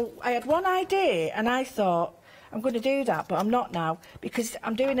 seconds. Oh, I had one idea, and I thought, I'm going to do that, but I'm not now, because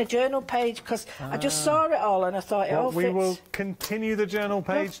I'm doing a journal page, because I just saw it all, and I thought it all fits. We will continue the journal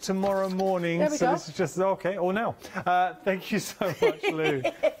page tomorrow morning. There we go. This is just, okay, or now. Thank you so much, Lou.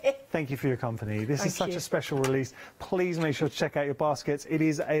 Thank you for your company. This is such a special release. Please make sure to check out your baskets. It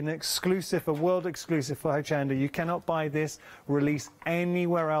is an exclusive, a world exclusive for Hochanda. You cannot buy this release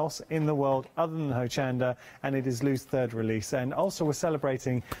anywhere else in the world other than Hochanda, and it is Lou's third release. And also we're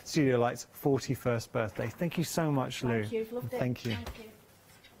celebrating Studio Light's 41st birthday. Thank you so much, Lou. Thank you. Loved it. Thank you. Thank you.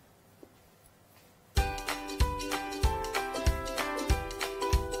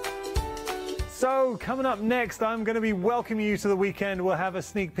 So, coming up next, I'm going to be welcoming you to the weekend. We'll have a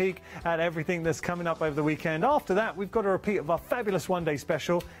sneak peek at everything that's coming up over the weekend. After that, we've got a repeat of our fabulous one-day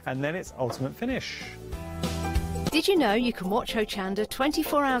special, and then it's Ultimate Finish. Did you know you can watch Hochanda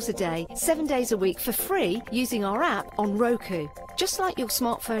 24 hours a day, 7 days a week for free using our app on Roku? Just like your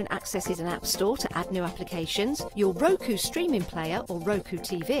smartphone accesses an app store to add new applications, your Roku streaming player or Roku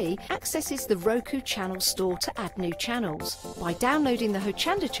TV accesses the Roku channel store to add new channels. By downloading the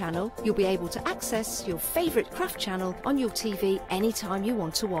Hochanda channel, you'll be able to access your favourite craft channel on your TV anytime you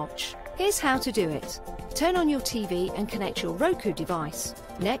want to watch. Here's how to do it. Turn on your TV and connect your Roku device.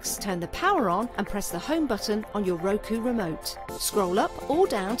 Next, turn the power on and press the home button on your Roku remote. Scroll up or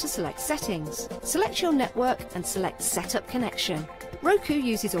down to select Settings. Select your network and select Setup Connection. Roku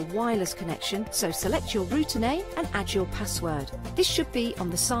uses a wireless connection, so select your router name and add your password. This should be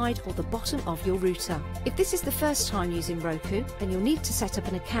on the side or the bottom of your router. If this is the first time using Roku, then you'll need to set up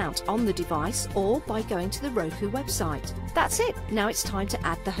an account on the device or by going to the Roku website. That's it. Now it's time to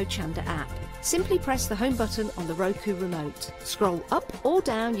add the Hochanda app. Simply press the home button on the Roku remote. Scroll up or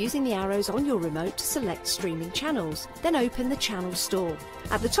down using the arrows on your remote to select streaming channels. Then open the channel store.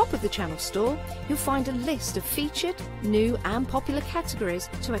 At the top of the channel store, you'll find a list of featured, new and popular categories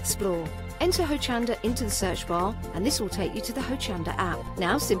to explore. Enter Hochanda into the search bar and this will take you to the Hochanda app.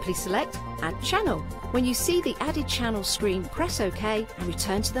 Now simply select Add Channel. When you see the added channel screen, press OK and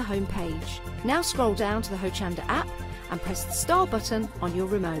return to the home page. Now scroll down to the Hochanda app and press the star button on your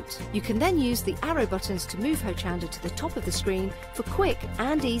remote. You can then use the arrow buttons to move Hochanda to the top of the screen for quick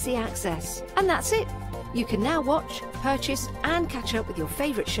and easy access. And that's it. You can now watch, purchase and catch up with your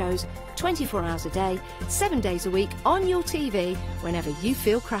favourite shows 24 hours a day, 7 days a week on your TV whenever you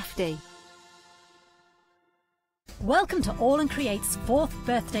feel crafty. Welcome to All and Create's 4th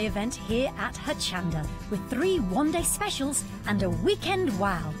birthday event here at Hochanda, with 3 one-day specials and a weekend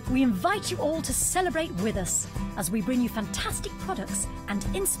wow. We invite you all to celebrate with us as we bring you fantastic products and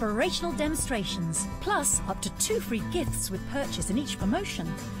inspirational demonstrations, plus up to 2 free gifts with purchase in each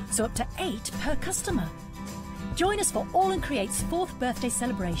promotion, so up to 8 per customer. Join us for All and Create's 4th birthday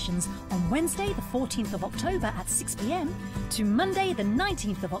celebrations on Wednesday the 14th of October at 6 p.m. to Monday the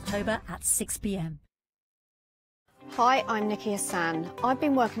 19th of October at 6 p.m. Hi, I'm Nikki Hassan. I've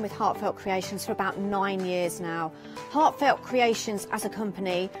been working with Heartfelt Creations for about 9 years now. Heartfelt Creations as a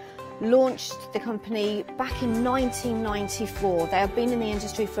company launched the company back in 1994. They have been in the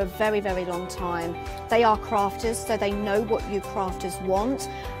industry for a very, very long time. They are crafters, so they know what you crafters want,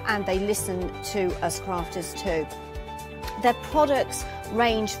 and they listen to us crafters too. Their products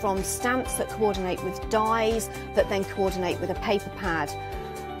range from stamps that coordinate with dies that then coordinate with a paper pad.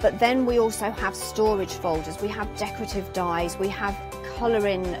 But then we also have storage folders, we have decorative dies, we have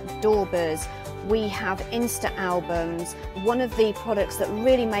colouring daubers, we have Insta albums. One of the products that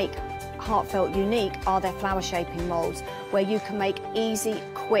really make Heartfelt unique are their flower shaping moulds, where you can make easy,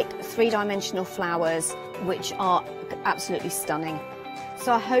 quick, 3-dimensional flowers, which are absolutely stunning.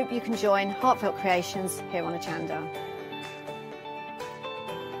 So I hope you can join Heartfelt Creations here on Hochanda.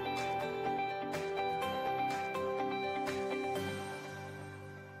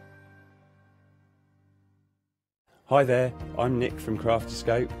 Hi there, I'm Nick from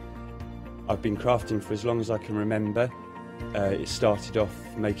Crafterscope. I've been crafting for as long as I can remember. It started off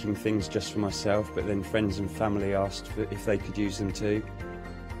making things just for myself, but then friends and family asked if they could use them too.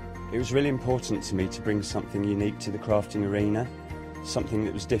 It was really important to me to bring something unique to the crafting arena, something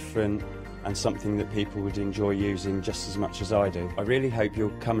that was different and something that people would enjoy using just as much as I do. I really hope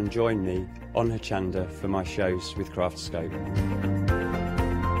you'll come and join me on Hochanda for my shows with Crafterscope.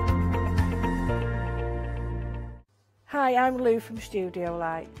 Hi, I'm Lou from Studio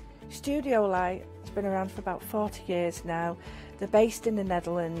Light. Studio Light has been around for about 40 years now. They're based in the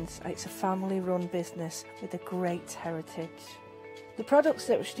Netherlands. It's a family-run business with a great heritage. The products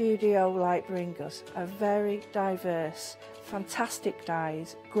that Studio Light bring us are very diverse, fantastic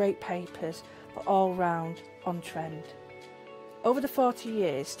dyes, great papers, but all round on trend. Over the 40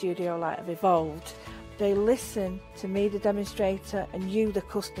 years Studio Light have evolved. They listen to me, the demonstrator, and you, the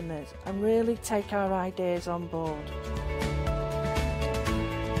customers, and really take our ideas on board.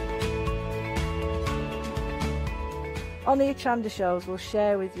 On the Hochanda shows, we'll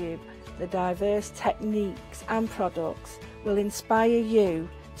share with you the diverse techniques and products will inspire you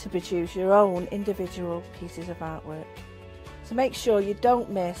to produce your own individual pieces of artwork. So make sure you don't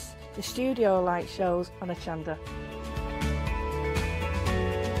miss the Studio Light shows on Hochanda.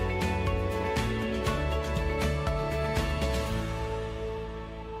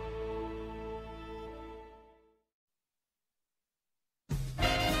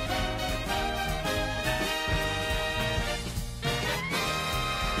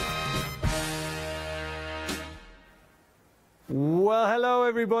 Well, hello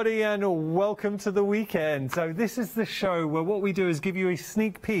everybody and welcome to the weekend. So this is the show where what we do is give you a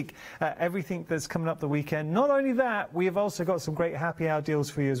sneak peek at everything that's coming up the weekend. Not only that, we have also got some great happy hour deals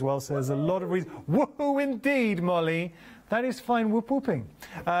for you as well. So there's a lot of reasons. Woohoo indeed, Molly. That is fine whoop whooping.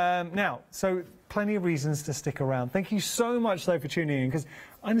 Now, so plenty of reasons to stick around. Thank you so much though for tuning in, because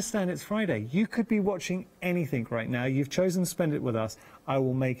I understand it's Friday. You could be watching anything right now. You've chosen to spend it with us. I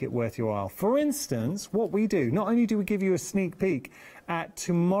will make it worth your while. For instance, what we do, not only do we give you a sneak peek at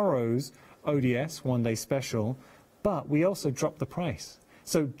tomorrow's ODS one-day special, but we also drop the price.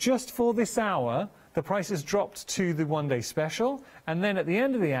 So just for this hour, the price is dropped to the one-day special, and then at the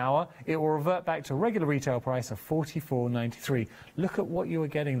end of the hour, it will revert back to regular retail price of $44.93. Look at what you are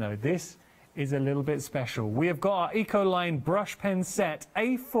getting though. This is a little bit special. We have got our Ecoline brush pen set,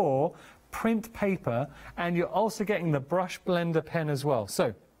 A4 print paper, and you're also getting the brush blender pen as well.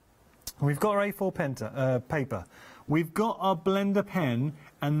 So we've got our A4 paper, we've got our blender pen,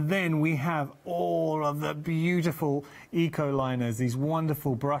 and then we have all of the beautiful Ecoliners, these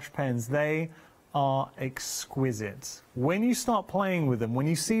wonderful brush pens. They are exquisite. When you start playing with them, when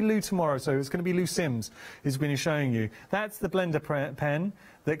you see Lou tomorrow, so it's going to be Lou Sims who's going to be showing you, that's the blender pen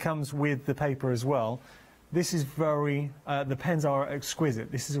that comes with the paper as well. This is the pens are exquisite.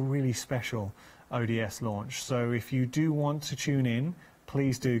 This is a really special ODS launch. So if you do want to tune in,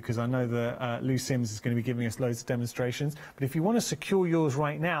 please do, because I know that Lou Sims is going to be giving us loads of demonstrations. But if you want to secure yours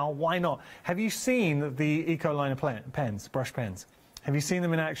right now, why not? Have you seen the Ecoliner pens, brush pens? Have you seen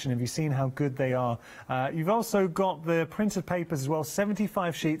them in action? Have you seen how good they are? You've also got the printed papers as well,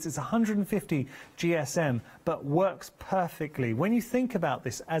 75 sheets. It's 150 GSM, but works perfectly. When you think about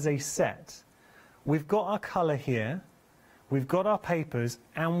this as a set, we've got our colour here, we've got our papers,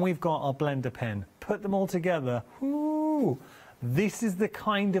 and we've got our blender pen. Put them all together. Whoo! This is the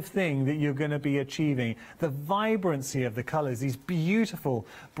kind of thing that you're going to be achieving. The vibrancy of the colours, these beautiful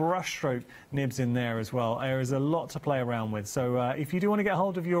brushstroke nibs in there as well. There is a lot to play around with. So if you do want to get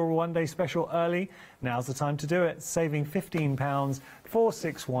hold of your one-day special early, now's the time to do it. Saving £15,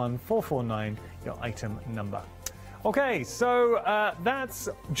 461 449, your item number. Okay, so that's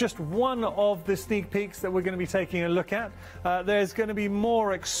just one of the sneak peeks that we're going to be taking a look at. There's going to be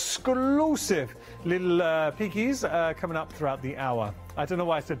more exclusive little peekies coming up throughout the hour. I don't know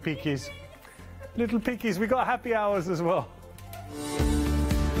why I said peekies. Little peekies. We got happy hours as well.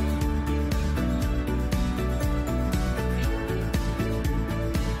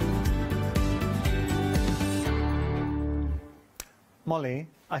 Molly,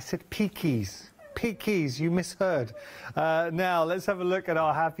 I said peekies. Peekies, you misheard. Now, let's have a look at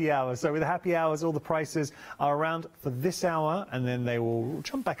our happy hours. So with the happy hours, all the prices are around for this hour, and then they will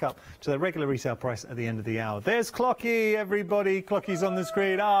jump back up to their regular retail price at the end of the hour. There's Clocky, everybody. Clocky's on the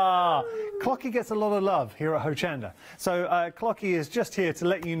screen. Ah, Clocky gets a lot of love here at Hochanda. So Clocky is just here to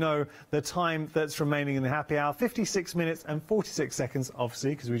let you know the time that's remaining in the happy hour. 56 minutes and 46 seconds,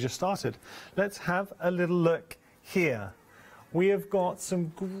 obviously, because we just started. Let's have a little look here. We have got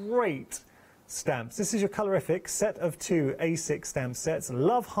some great stamps. This is your colorific set of 2 A6 stamp sets.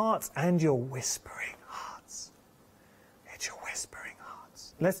 Love hearts and your whispering hearts. It's your whispering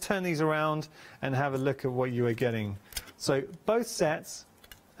hearts. Let's turn these around and have a look at what you are getting. So both sets,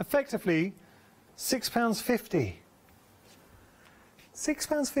 effectively £6.50.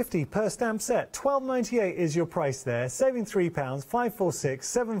 £6.50 per stamp set. £12.98 is your price there. Saving £3, 546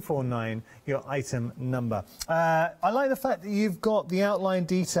 749, your item number. I like the fact that you've got the outline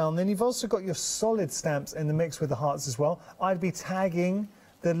detail, and then you've also got your solid stamps in the mix with the hearts as well. I'd be tagging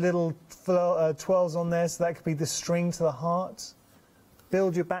the little twirls on there, so that could be the string to the heart.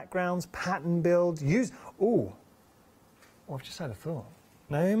 Build your backgrounds, pattern build, use... Ooh, I've just had a thought.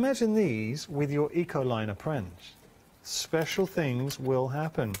 Now imagine these with your Ecoliner pens. Special things will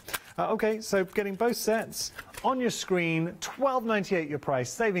happen. Okay, so getting both sets on your screen, £12.98 your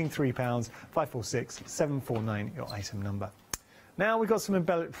price, saving £3, 546 749 your item number. Now we've got some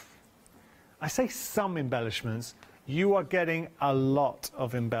I say some embellishments. You are getting a lot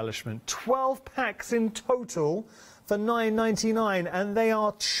of embellishment. 12 packs in total for £9.99, and they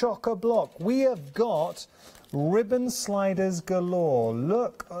are chock-a-block. We have got ribbon sliders galore.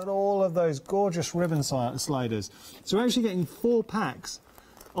 Look at all of those gorgeous ribbon sliders. So we're actually getting 4 packs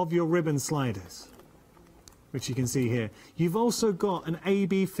of your ribbon sliders, which you can see here. You've also got an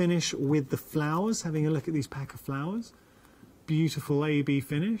AB finish with the flowers. Having a look at these pack of flowers. Beautiful AB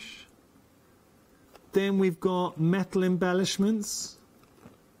finish. Then we've got metal embellishments.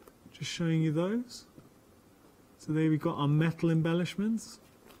 Just showing you those. So there we've got our metal embellishments.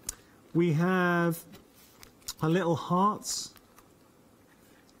 We have our little hearts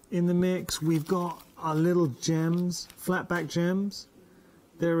in the mix. We've got our little gems, flat back gems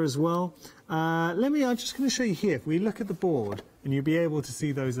there as well. I'm just going to show you here. If we look at the board, and you'll be able to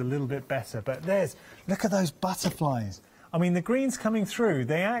see those a little bit better. But look at those butterflies. I mean, the greens coming through,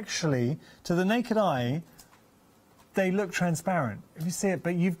 they actually, to the naked eye, they look transparent. If you see it,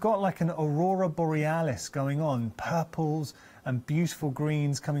 but you've got like an aurora borealis going on, purples and beautiful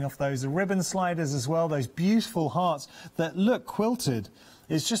greens coming off those. The ribbon sliders as well, those beautiful hearts that look quilted.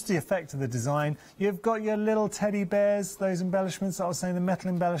 It's just the effect of the design. You've got your little teddy bears, those embellishments that I was saying, the metal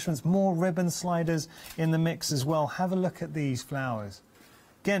embellishments, more ribbon sliders in the mix as well. Have a look at these flowers.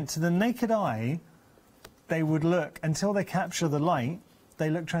 Again, to the naked eye, they would look, until they capture the light, they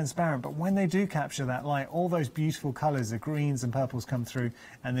look transparent, but when they do capture that light, all those beautiful colours, the greens and purples come through,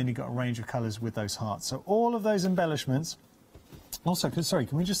 and then you've got a range of colours with those hearts. So all of those embellishments. Also, sorry,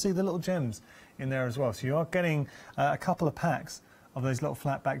 can we just see the little gems in there as well? So you are getting a couple of packs of those little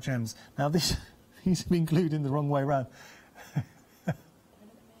flat back gems. Now these have been glued in the wrong way around.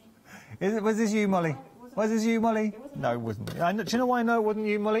 Was this you, Molly? Was this you, Molly? No, it wasn't. Do you know why I know it wasn't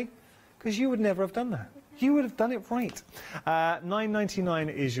you, Molly? Because you would never have done that. You would have done it right.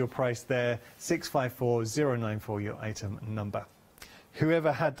 £9.99 is your price there. 654094 your item number.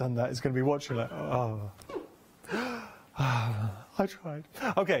 Whoever had done that is going to be watching like, oh. I tried.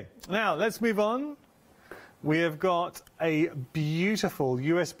 Okay, now let's move on we have got a beautiful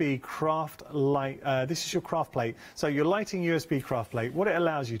USB craft light. This is your craft plate. So your lighting USB craft plate, what it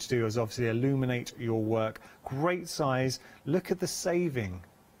allows you to do is obviously illuminate your work. Great size. Look at the saving.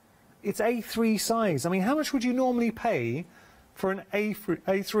 It's A3 size. I mean, how much would you normally pay for an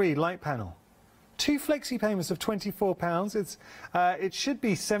A3 light panel? 2 flexi payments of £24. It should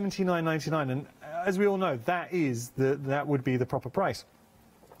be £79.99, and as we all know, that would be the proper price.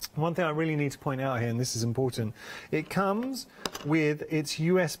 One thing I really need to point out here, and this is important, it comes with its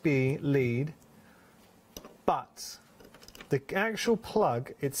USB lead, but the actual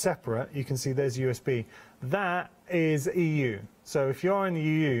plug, it's separate. You can see there's USB. That is EU. So if you're in the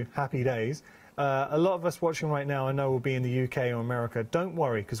EU, happy days. A lot of us watching right now, I know, will be in the UK or America. Don't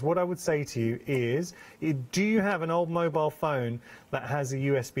worry, because what I would say to you is, do you have an old mobile phone that has a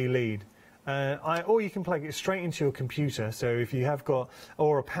USB lead? Or you can plug it straight into your computer. So if you have got,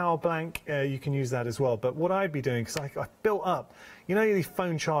 or a power bank, you can use that as well. But what I'd be doing, because I built up, you know, these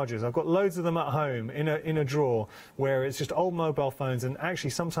phone chargers. I've got loads of them at home in a drawer where it's just old mobile phones, and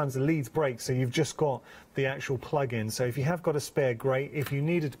actually sometimes the leads break, so you've just got the actual plug-in. So if you have got a spare, great. If you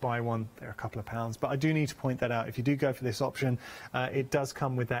needed to buy one, they're a couple of pounds. But I do need to point that out. If you do go for this option, it does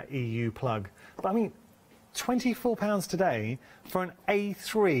come with that EU plug. But I mean, £24 today for an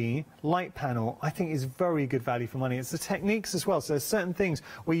A3 light panel, I think is very good value for money. It's the techniques as well. So there's certain things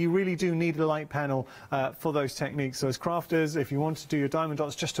where you really do need a light panel for those techniques. So as crafters, if you want to do your diamond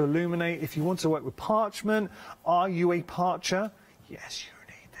dots just to illuminate, if you want to work with parchment, are you a parcher? Yes,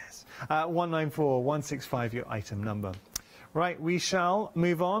 you need this. 194165, your item number. Right, we shall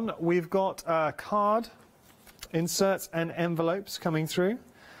move on. We've got card inserts and envelopes coming through.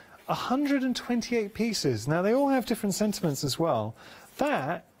 128 pieces. Now, they all have different sentiments as well.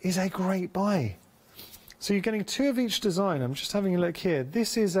 That is a great buy. So you're getting 2 of each design. I'm just having a look here.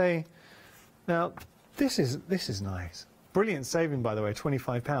 This is a... Now, this is nice. Brilliant saving, by the way,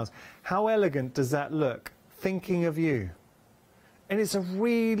 £25. How elegant does that look? Thinking of you. And it's a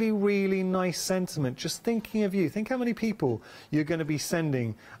really, really nice sentiment, just thinking of you. Think how many people you're going to be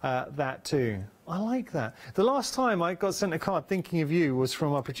sending that to. I like that. The last time I got sent a card thinking of you was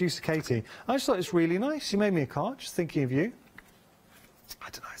from our producer, Katie. I just thought it was really nice. She made me a card just thinking of you. I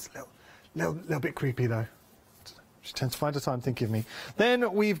don't know, it's a little bit creepy, though. She tends to find a time thinking of me.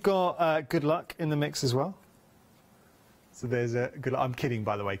 Then we've got good luck in the mix as well. So there's a good. I'm kidding,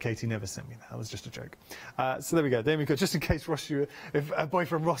 by the way. Katie never sent me that. That was just a joke. So there we go. There we go. Just in case Ross, if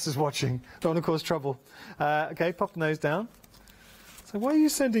boyfriend Ross is watching, don't want to cause trouble. Okay, pop the nose down. So why are you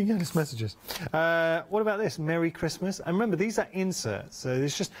sending Yanis messages? What about this? Merry Christmas. And remember, these are inserts. So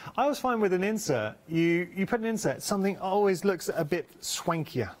it's just. I always find with an insert, you put an insert, something always looks a bit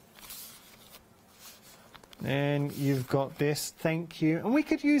swankier. And you've got this. Thank you. And we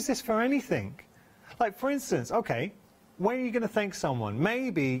could use this for anything. Like for instance, okay. When are you going to thank someone?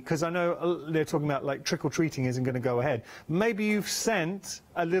 Maybe, because I know they're talking about like trick-or-treating isn't going to go ahead. Maybe you've sent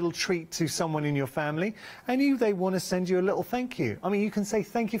a little treat to someone in your family and they want to send you a little thank you. I mean, you can say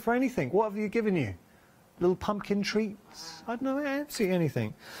thank you for anything. What have you given you? Little pumpkin treats? I don't know, absolutely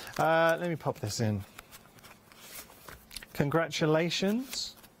anything. Let me pop this in.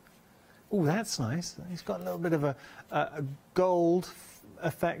 Congratulations. Oh, that's nice. It's got a little bit of a gold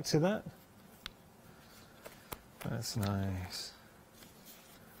effect to that. That's nice.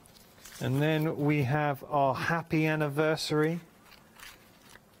 And then we have our happy anniversary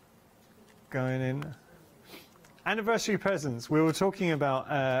going in. Anniversary presents. We were talking about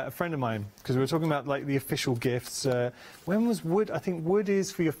a friend of mine, because we were talking about like the official gifts. When was wood? I think wood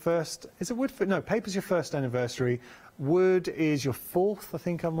is for your first. Is it wood for? No, paper's your first anniversary. Wood is your 4th. I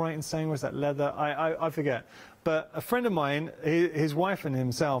think I'm right in saying. Was that leather? I forget. But a friend of mine, his wife and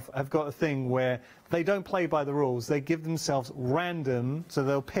himself have got a thing where they don't play by the rules. They give themselves random, so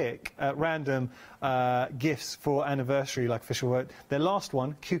they'll pick random gifts for anniversary, like official word. Their last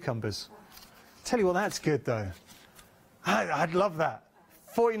one, cucumbers. Tell you what, that's good though. I'd love that.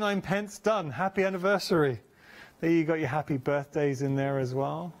 49 pence, done. Happy anniversary. There you got your happy birthdays in there as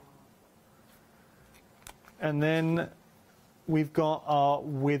well. And then we've got our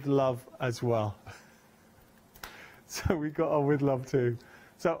with love as well. So we've got our with love too.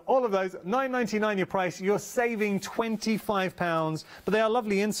 So all of those, £9.99 your price. You're saving £25, but they are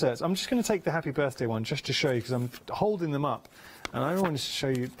lovely inserts. I'm just going to take the happy birthday one just to show you, because I'm holding them up. And I wanted to show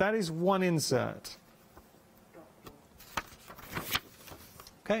you, that is one insert.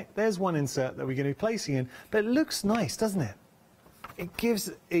 Okay, there's one insert that we're going to be placing in, but it looks nice, doesn't it? It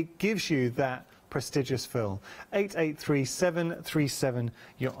gives you that prestigious fill. 883737,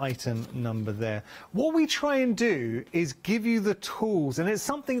 your item number there. What we try and do is give you the tools, and it's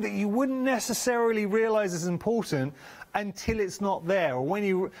something that you wouldn't necessarily realise is important until it's not there. Or when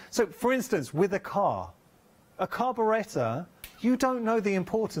you, so for instance, with a carburettor, you don't know the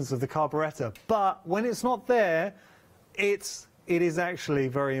importance of the carburettor, but when it's not there, it is actually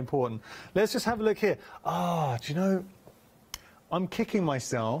very important. Let's just have a look here. Ah, do you know, I'm kicking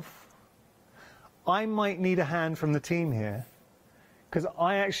myself. I might need a hand from the team here, because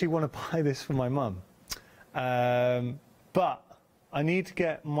I actually want to buy this for my mum. But I need to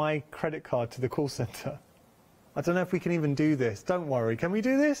get my credit card to the call centre. I don't know if we can even do this. Don't worry. Can we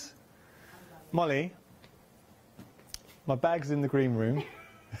do this? Molly, my bag's in the green room.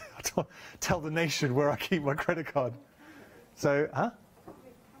 Tell the nation where I keep my credit card. So, huh?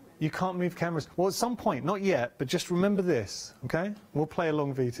 You can't move cameras. Well, at some point, not yet, but just remember this, okay? We'll play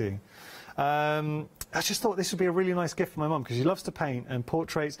along, VT. I just thought this would be a really nice gift for my mum, because she loves to paint and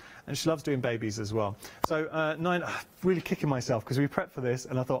portraits, and she loves doing babies as well. So, really kicking myself, because we prepped for this,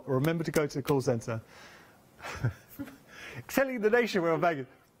 and I thought, remember to go to the call centre. Telling the nation where my bag is.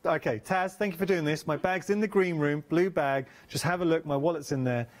 Okay, Taz, thank you for doing this. My bag's in the green room, blue bag. Just have a look. My wallet's in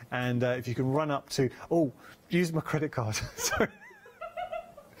there. And if you can run up to... Oh, use my credit card. Sorry.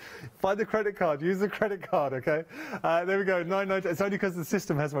 Find the credit card. Use the credit card, okay? There we go. $9.98. It's only because the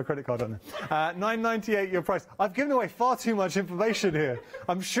system has my credit card on there. $9.98 your price. I've given away far too much information here.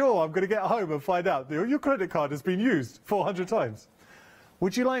 I'm sure I'm going to get home and find out your credit card has been used 400 times.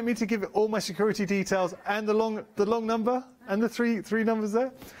 Would you like me to give all my security details and the long number and the three numbers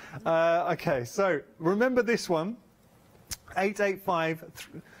there? Okay, so remember this one.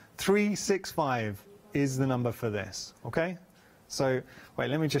 885365 is the number for this, okay? So,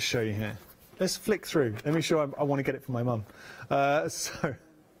 wait, let me just show you here. Let's flick through. Let me show I want to get it for my mum. So,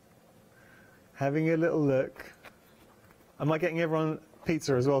 having a little look. Am I getting everyone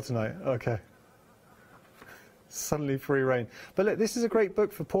pizza as well tonight? Okay. Suddenly free reign. But look, this is a great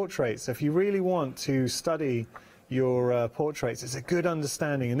book for portraits. If you really want to study your portraits, it's a good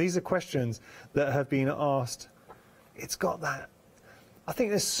understanding. And these are questions that have been asked. It's got that. I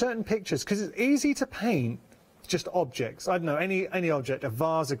think there's certain pictures, because it's easy to paint just objects. I don't know, any object, a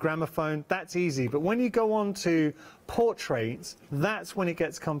vase, a gramophone, that's easy. But when you go on to portraits, that's when it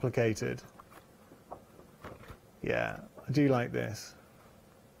gets complicated. Yeah, I do like this.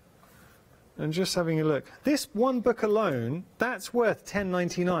 And just having a look. This one book alone, that's worth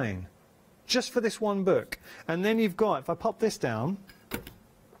 $10.99. Just for this one book. And then you've got, if I pop this down,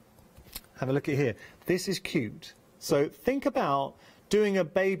 have a look at here. This is cute. So think about doing a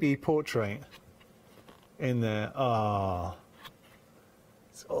baby portrait in there. Ah,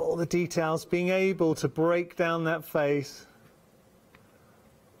 it's all the details, being able to break down that face.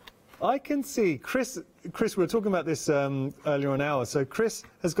 I can see Chris, we were talking about this earlier on hour. So Chris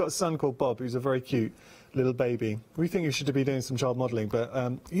has got a son called Bob, who's a very cute little baby. We think you should be doing some child modelling, but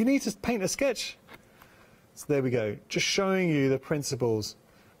you need to paint a sketch. So there we go, just showing you the principles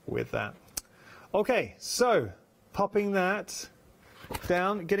with that. Okay, so popping that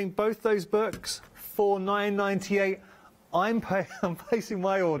down, getting both those books for $9.98. I'm placing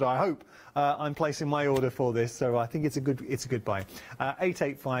my order. I hope I'm placing my order for this, so I think it's a good buy.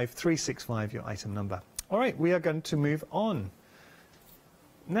 885365, your item number. All right, we are going to move on.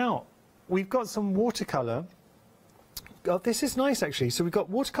 Now, we've got some watercolour. Oh, this is nice, actually. So we've got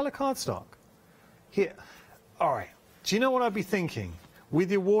watercolour cardstock here. All right. Do you know what I'd be thinking? With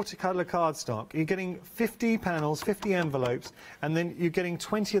your watercolour cardstock, you're getting 50 panels, 50 envelopes, and then you're getting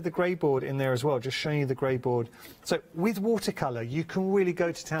 20 of the grey board in there as well, just showing you the grey board. So with watercolour, you can really go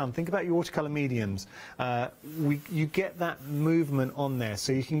to town. Think about your watercolour mediums. You get that movement on there,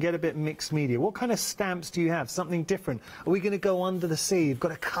 so you can get a bit mixed media. What kind of stamps do you have? Something different. Are we going to go under the sea? You've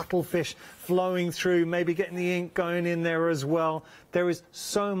got a cuttlefish flowing through, maybe getting the ink going in there as well. There is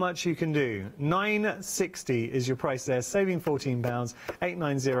so much you can do. $9.60 is your price there, saving £14.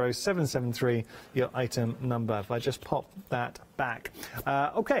 890773, your item number. If I just pop that back.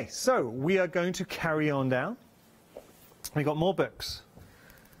 Okay, so we are going to carry on down. We've got more books.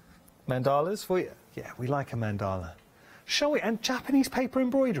 Mandalas for you. Yeah, we like a mandala. Shall we? And Japanese paper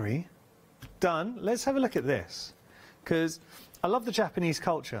embroidery. Done. Let's have a look at this, because I love the Japanese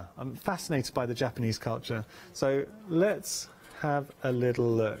culture. I'm fascinated by the Japanese culture. So let's have a little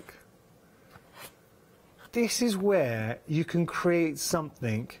look. This is where you can create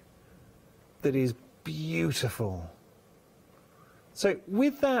something that is beautiful. So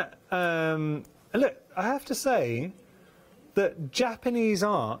with that, look, I have to say, that Japanese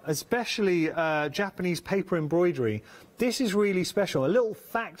art, especially Japanese paper embroidery, this is really special. A little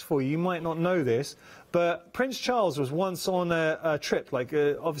fact for you might not know this, but Prince Charles was once on a trip, like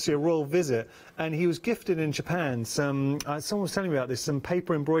obviously a royal visit, and he was gifted in Japan some, someone was telling me about this, some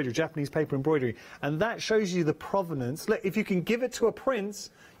paper embroidery, Japanese paper embroidery, and that shows you the provenance. Look, if you can give it to a prince,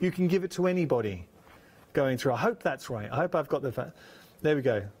 you can give it to anybody going through. I hope that's right. I hope I've got the fact. There we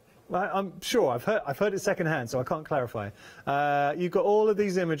go. I'm sure I've heard it secondhand, so I can't clarify. You've got all of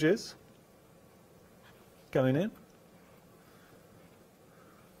these images going in.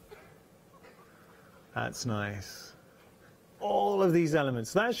 That's nice. All of these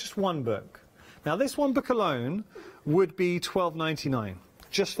elements. That's just one book. Now, this one book alone would be $12.99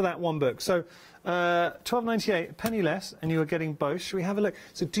 just for that one book. So, $12.98, a penny less, and you are getting both. Should we have a look?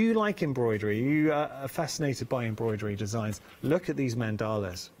 So, do you like embroidery? You are fascinated by embroidery designs. Look at these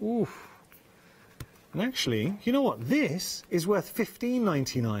mandalas. Oof. And actually, you know what? This is worth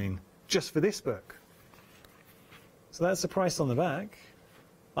 $15.99 just for this book. So that's the price on the back.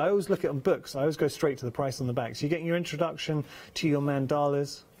 I always look at books. I always go straight to the price on the back. So you're getting your introduction to your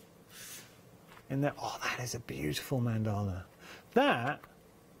mandalas. And there, oh, that is a beautiful mandala. That,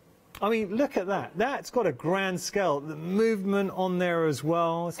 I mean, look at that. That's got a grand scale. The movement on there as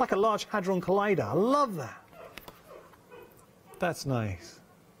well. It's like a large Hadron Collider. I love that. That's nice.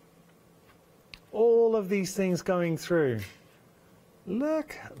 All of these things going through.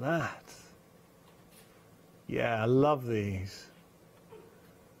 Look at that. Yeah, I love these.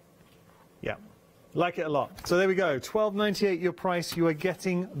 Yeah, like it a lot. So there we go, $12.98 your price. You are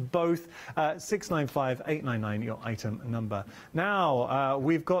getting both. 695-899 your item number. Now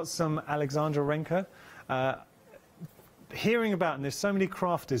we've got some Alexandra Renka. Hearing about, and there's so many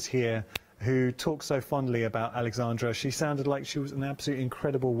crafters here who talk so fondly about Alexandra. She sounded like she was an absolutely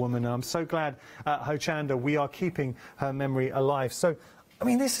incredible woman. I'm so glad at Hochanda we are keeping her memory alive. So, I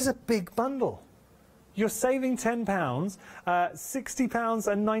mean, this is a big bundle. You're saving £10, £60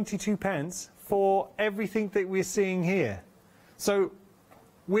 and 92 pence for everything that we're seeing here. So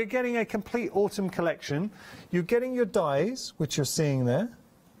we're getting a complete autumn collection. You're getting your dies, which you're seeing there.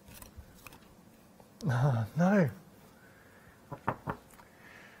 Oh, no.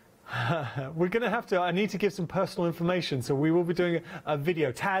 We're going to have to, I need to give some personal information, so we will be doing a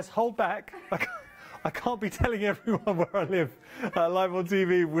video. Taz, hold back. I can't be telling everyone where I live live on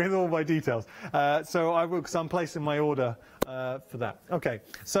TV with all my details. So I will, because I'm placing my order for that. Okay,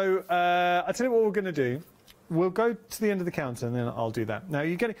 so I'll tell you what we're going to do. We'll go to the end of the counter and then I'll do that. Now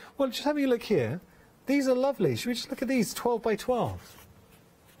you're getting, well, just having a look here. These are lovely. Should we just look at these? 12 by 12.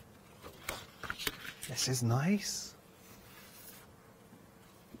 This is nice.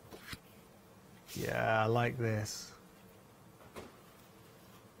 Yeah, I like this.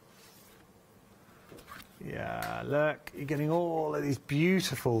 Yeah, look, you're getting all of these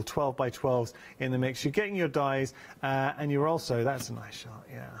beautiful 12 by 12s in the mix. You're getting your dies, and you're also, that's a nice shot,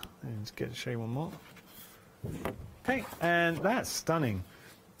 yeah. Let's get to show you one more. Okay, and that's stunning.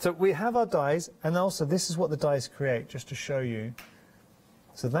 So we have our dies, and also this is what the dies create, just to show you.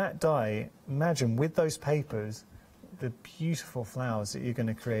 So that die, imagine with those papers, the beautiful flowers that you're going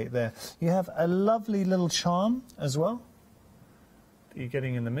to create there. You have a lovely little charm as well that you're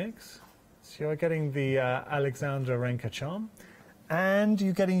getting in the mix. So you're getting the Alexandra Renka charm, and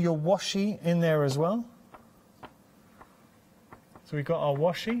you're getting your washi in there as well. So we've got our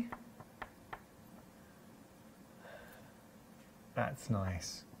washi. That's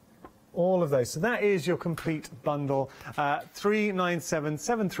nice. All of those. So that is your complete bundle.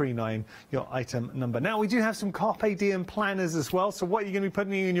 397,739, your item number. Now, we do have some Carpe Diem planners as well. So what are you going to be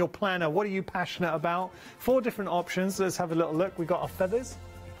putting in your planner? What are you passionate about? 4 different options. Let's have a little look. We've got our feathers.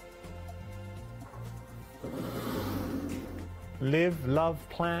 Live, love,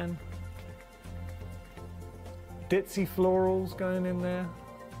 plan. Ditzy florals going in there.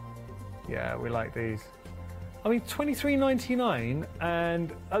 Yeah, we like these. I mean, $23.99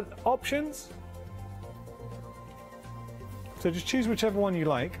 and options. So just choose whichever one you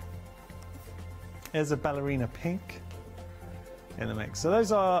like. There's a ballerina pink in the mix. So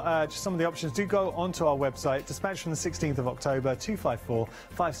those are just some of the options. Do go onto our website. Dispatch from the 16th of October,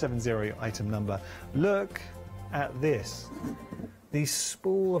 254-570, your item number. Look at this. The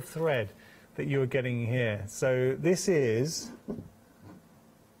spool of thread that you are getting here. So this is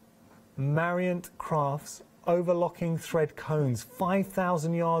Mariant Crafts overlocking thread cones,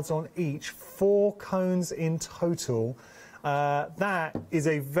 5,000 yards on each, 4 cones in total. That is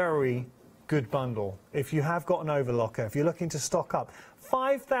a very good bundle. If you have got an overlocker, if you're looking to stock up,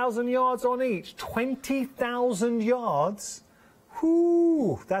 5,000 yards on each, 20,000 yards.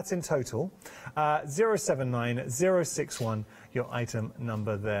 Whoo, that's in total. 079061, your item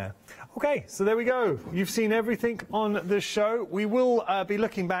number there. Okay, so there we go. You've seen everything on the show. We will be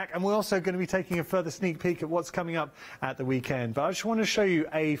looking back, and we're also going to be taking a further sneak peek at what's coming up at the weekend. But I just want to show you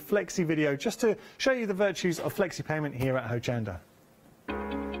a Flexi video just to show you the virtues of Flexi payment here at Hochanda.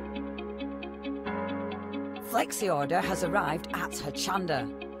 Flexi order has arrived at Hochanda.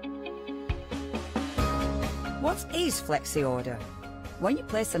 What is Flexi order? When you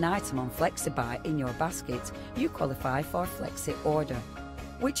place an item on FlexiBuy in your basket, you qualify for Flexi order,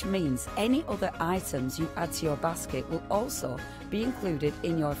 which means any other items you add to your basket will also be included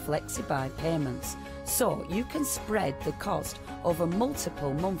in your FlexiBuy payments, so you can spread the cost over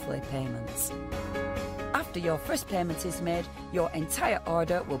multiple monthly payments. After your first payment is made, your entire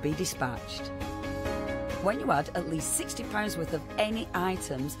order will be dispatched. When you add at least £60 worth of any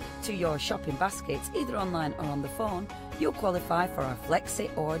items to your shopping baskets, either online or on the phone, you'll qualify for our Flexi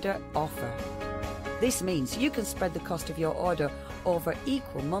order offer. This means you can spread the cost of your order over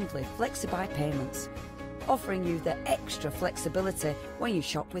equal monthly FlexiBuy payments, offering you the extra flexibility when you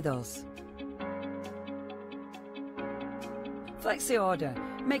shop with us. Flexi order,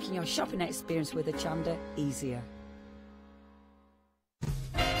 making your shopping experience with Hochanda easier.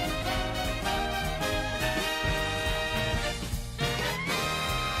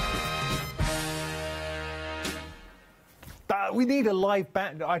 We need a live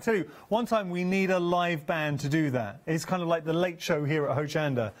band. I tell you, one time we need a live band to do that. It's kind of like the late show here at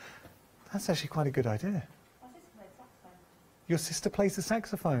Hochanda. That's actually quite a good idea. Your sister plays the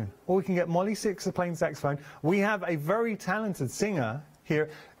saxophone. Or we can get Molly Sixer playing saxophone. We have a very talented singer here.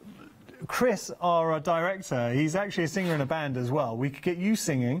 Chris, our director, he's actually a singer in a band as well. We could get you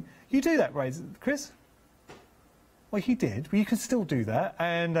singing. You do that, right, Chris? Well, he did. But you can still do that.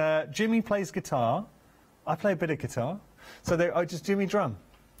 And Jimmy plays guitar. I play a bit of guitar. So just Jimmy drum.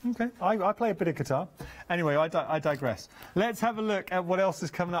 Okay, I play a bit of guitar. Anyway, I digress. Let's have a look at what else is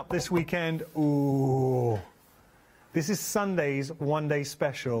coming up this weekend. Ooh. This is Sunday's one-day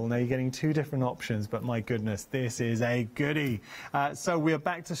special. Now, you're getting two different options, but my goodness, this is a goodie. So we're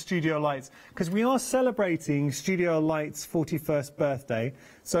back to Studio Lights, because we are celebrating Studio Lights' 41st birthday.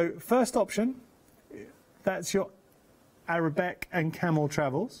 So first option, that's your Arabesk and Camel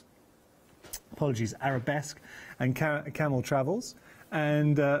Travels. Apologies, Arabesque and Camel Travels.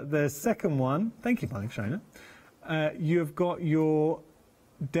 And the second one, thank you, Molly Shona, you've got your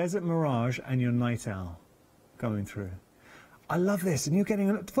Desert Mirage and your Night Owl going through. I love this, and you're getting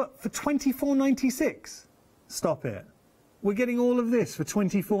it for $24.96. Stop it. We're getting all of this for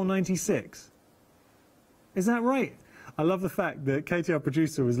 $24.96. Is that right? I love the fact that Katie, our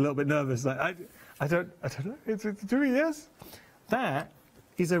producer, was a little bit nervous. Like, I don't know. Do we? Yes. That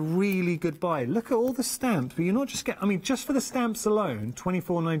is a really good buy. Look at all the stamps, but you're not just getting, I mean, just for the stamps alone,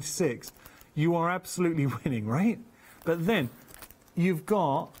 $24.96, you are absolutely winning, right? But then you've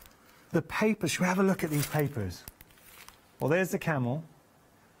got the papers. Should we have a look at these papers? Well, there's the camel.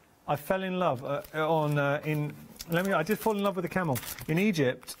 I fell in love I did fall in love with the camel. In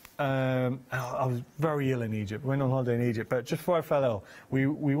Egypt, I was very ill in Egypt. Went on holiday in Egypt, but just before I fell ill,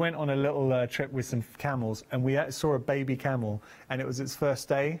 we went on a little trip with some camels, and we saw a baby camel, and it was its first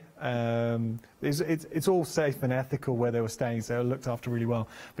day. It's all safe and ethical where they were staying, so it looked after really well.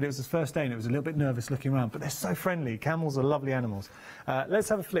 But it was its first day, and it was a little bit nervous looking around. But they're so friendly. Camels are lovely animals. Let's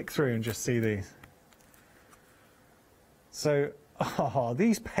have a flick through and just see these. So,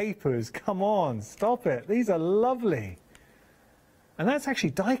 these papers, come on, stop it. These are lovely. And that's actually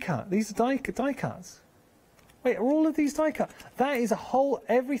die cut. These are die cuts. Wait, are all of these die cut? That is a whole,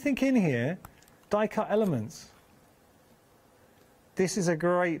 everything in here, die cut elements. This is a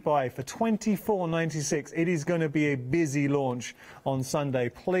great buy for $24.96. It is going to be a busy launch on Sunday.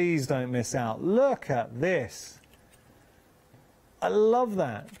 Please don't miss out. Look at this. I love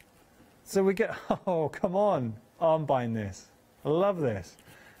that. So we get, oh, come on. I'm buying this. I love this.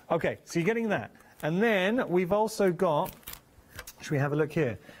 Okay, so you're getting that. And then we've also got, should we have a look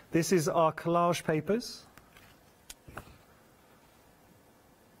here? This is our collage papers.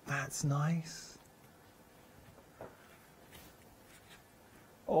 That's nice.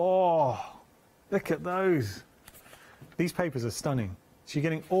 Oh, look at those. These papers are stunning. So you're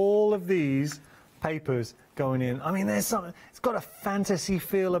getting all of these papers going in. I mean, there's something, it's got a fantasy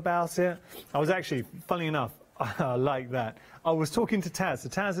feel about it. I was actually, funny enough, I like that. I was talking to Taz, the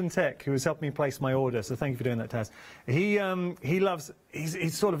Taz and Tech, who was helping me place my order, so thank you for doing that, Taz. He loves,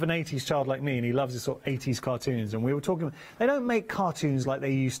 he's sort of an 80s child like me, and he loves his sort of 80s cartoons, and we were talking, they don't make cartoons like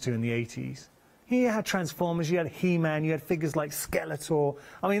they used to in the 80s. You had Transformers, you had He-Man, you had figures like Skeletor.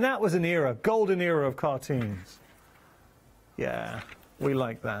 I mean, that was an era, golden era of cartoons. Yeah, we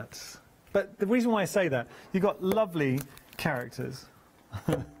like that. But the reason why I say that, you've got lovely characters.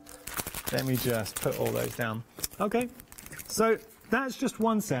 Let me just put all those down. Okay, so that's just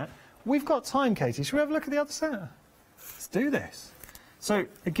one set. We've got time, Katie. Should we have a look at the other set? Let's do this. So,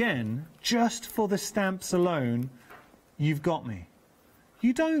 again, just for the stamps alone, you've got me.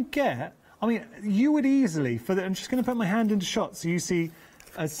 You don't get... I mean, you would easily... I'm just going to put my hand into shot so you see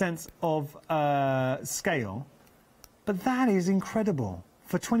a sense of scale. But that is incredible.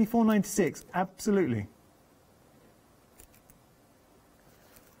 For £24.96, absolutely.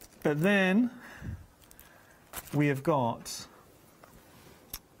 But then we have got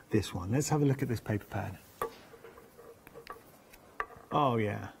this one. Let's have a look at this paper pad. Oh,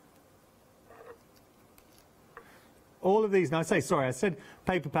 yeah. All of these, now I said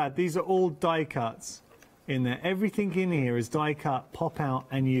paper pad, these are all die cuts in there. Everything in here is die cut, pop out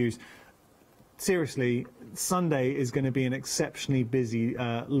and use. Seriously, Sunday is going to be an exceptionally busy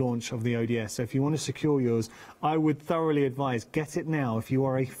launch of the ODS, so if you want to secure yours, I would thoroughly advise, get it now if you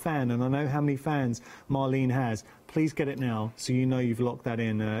are a fan, and I know how many fans Marlene has. Please get it now so you know you've locked that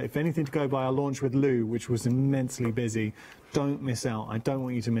in. If anything to go by our launch with Lou, which was immensely busy, don't miss out. I don't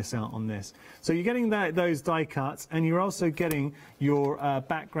want you to miss out on this. So you're getting those die cuts, and you're also getting your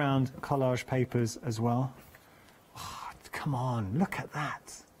background collage papers as well. Oh, come on, look at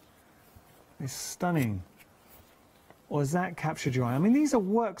that. It's stunning. Or is that capture dry? I mean, these are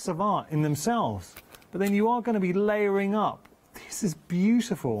works of art in themselves, but then you are going to be layering up. This is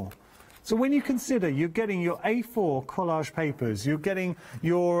beautiful. So when you consider you're getting your A4 collage papers, you're getting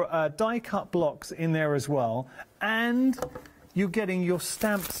your die cut blocks in there as well, and you're getting your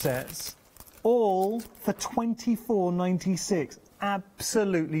stamp sets, all for £24.96.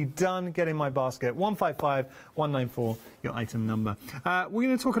 Absolutely done. Get in my basket. 155194, your item number. We're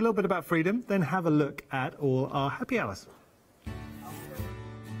going to talk a little bit about freedom, then have a look at all our happy hours.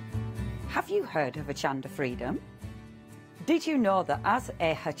 Have you heard of Hochanda Freedom? Did you know that as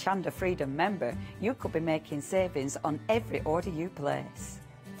a Hochanda Freedom member, you could be making savings on every order you place?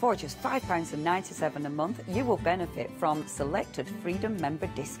 For just £5.97 a month, you will benefit from selected Freedom member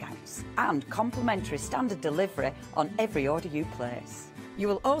discounts and complimentary standard delivery on every order you place. You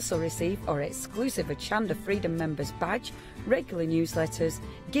will also receive our exclusive Hochanda Freedom members badge, regular newsletters,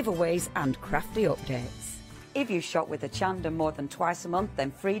 giveaways and crafty updates. If you shop with Hochanda more than twice a month, then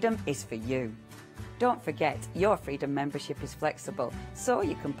Freedom is for you. Don't forget, your Freedom membership is flexible, so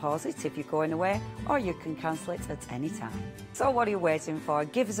you can pause it if you're going away, or you can cancel it at any time. So what are you waiting for?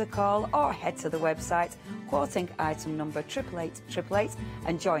 Give us a call or head to the website, quoting item number 88888,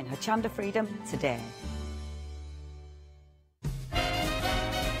 and join Hochanda Freedom today.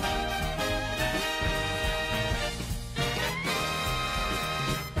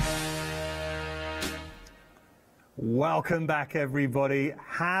 Welcome back, everybody.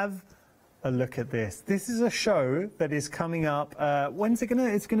 Have a look at this. This is a show that is coming up. When's it gonna?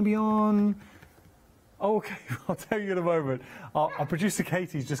 It's gonna be on. Oh, okay, I'll tell you in a moment. Our producer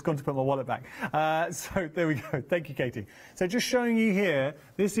Katie's just gone to put my wallet back. So there we go. Thank you, Katie. So just showing you here.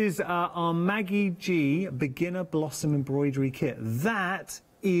 This is our Maggie G Beginner Blossom Embroidery Kit. That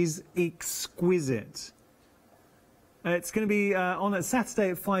is exquisite. It's going to be on a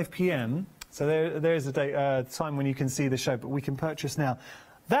Saturday at 5 p.m. So there's a time when you can see the show, but we can purchase now.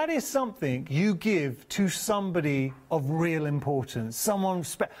 That is something you give to somebody of real importance. I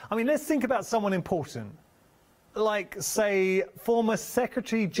mean, let's think about someone important. Like, say, former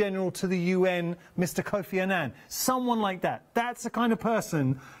Secretary General to the UN, Mr. Kofi Annan. Someone like that. That's the kind of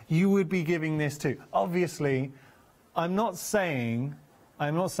person you would be giving this to. Obviously, I'm not saying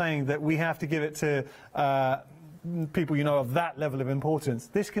that we have to give it to people you know of that level of importance.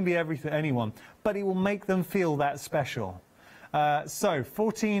 This can be anyone, but it will make them feel that special. So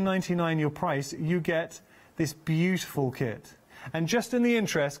 £14.99 your price, you get this beautiful kit. And just in the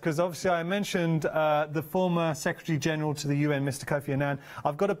interest, because obviously I mentioned the former Secretary General to the UN, Mr. Kofi Annan,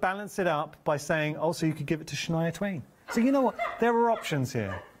 I've got to balance it up by saying also you could give it to Shania Twain. So you know what? There are options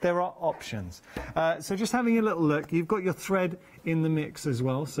here. There are options. So just having a little look, you've got your thread in the mix as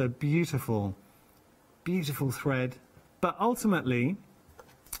well. So beautiful, beautiful thread. But ultimately,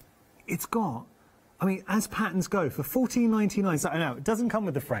 it's got... I mean, as patterns go, for £14.99, so I know it doesn't come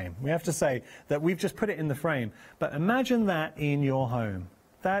with the frame. We have to say that we've just put it in the frame. But imagine that in your home.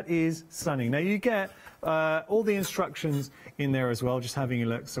 That is stunning. Now, you get all the instructions in there as well, just having a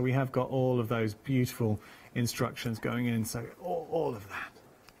look. So we have got all of those beautiful instructions going in. So all of that.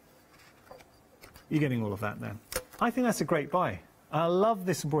 You're getting all of that then. I think that's a great buy. I love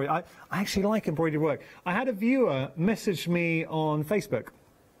this embroidery. I actually like embroidered work. I had a viewer message me on Facebook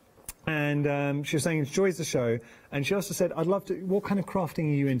And she was saying enjoys the show, and she also said, I'd love to, what kind of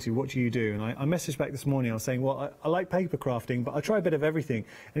crafting are you into, what do you do? And I messaged back this morning, I was saying, well, I like paper crafting, but I try a bit of everything.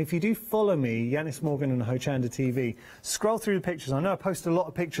 And if you do follow me, Yanis Morgan and Hochanda TV, scroll through the pictures. I know I post a lot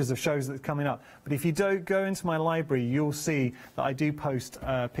of pictures of shows that's coming up, but if you do go into my library, you'll see that I do post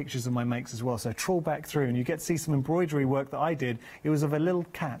pictures of my makes as well. So trawl back through and you get to see some embroidery work that I did. It was of a little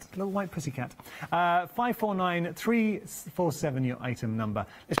cat, a little white pussy cat. 549347, your item number.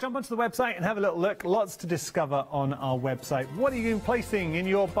 Let's jump onto the website and have a little look. Lots to discover on our website. What are you placing in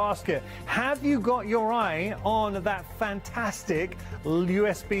your basket? Have you got your eye on that fantastic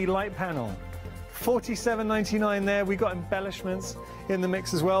USB light panel? $47.99 there. We got embellishments in the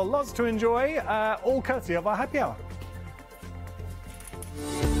mix as well. Lots to enjoy, all courtesy of our happy hour.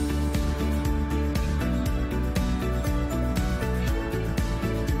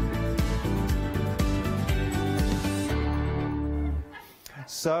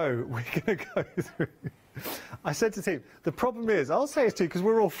 So we're going to go through. I said to Tim, the problem is, I'll say it to you because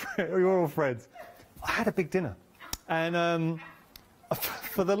we're all friends. I had a big dinner, and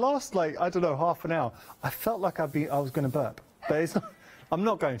for the last, like, I don't know, half an hour, I felt like I was going to burp, but it's not. I'm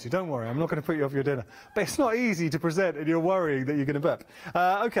not going to. Don't worry. I'm not going to put you off your dinner. But it's not easy to present, and you're worrying that you're going to burp.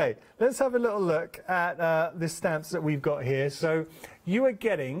 Okay, let's have a little look at the stamps that we've got here. So you are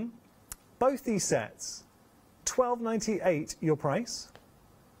getting both these sets, $12.98 your price.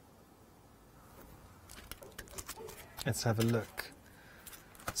 Let's have a look.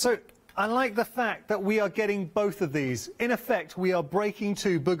 So I like the fact that we are getting both of these. In effect, we are breaking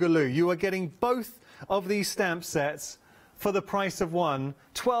two boogaloo. You are getting both of these stamp sets for the price of one.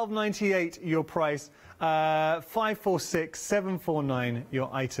 $12.98 your price. 546749 your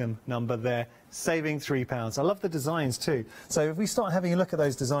item number there, saving £3. I love the designs too. So if we start having a look at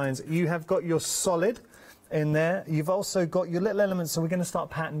those designs, you have got your solid in there. You've also got your little elements, so we're going to start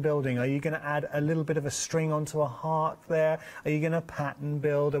pattern building. Are you going to add a little bit of a string onto a heart there? Are you going to pattern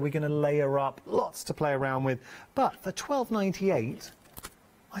build? Are we going to layer up? Lots to play around with. But for $12.98,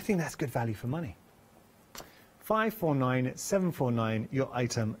 I think that's good value for money. 549749, your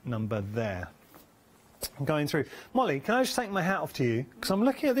item number there. I'm going through. Molly, can I just take my hat off to you? Because I'm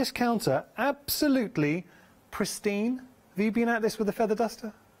looking at this counter, absolutely pristine. Have you been at this with a feather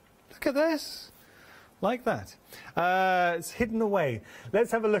duster? Look at this. Like that. It's hidden away.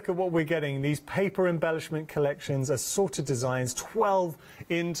 Let's have a look at what we're getting. These paper embellishment collections, assorted designs, 12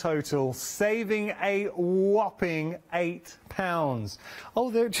 in total, saving a whopping £8.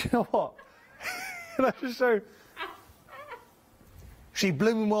 Oh, do you know what? Can I just show? She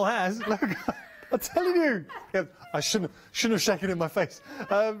blooming well has. Look, I'm telling you. Yeah, I shouldn't have shaken it in my face.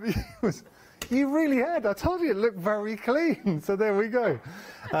 You really had. I told you it looked very clean. So there we go.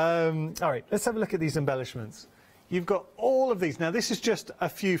 All right, let's have a look at these embellishments. You've got all of these. Now, this is just a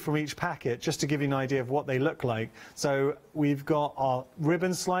few from each packet, just to give you an idea of what they look like. So we've got our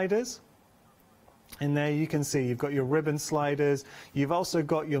ribbon sliders. In there you can see you've got your ribbon sliders. You've also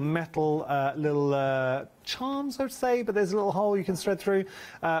got your metal little charms, I would say, but there's a little hole you can thread through.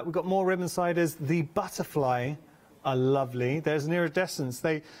 We've got more ribbon sliders. The butterfly are lovely. There's an iridescence.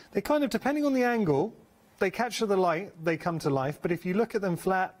 They kind of, depending on the angle, they capture the light, they come to life, but if you look at them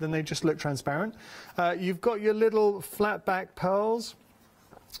flat, then they just look transparent. You've got your little flat back pearls.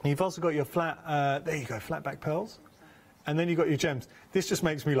 You've also got your flat, there you go, flat back pearls. And then you've got your gems. This just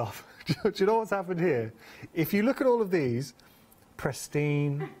makes me laugh. Do you know what's happened here? If you look at all of these,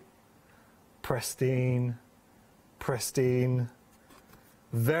 pristine, pristine, pristine,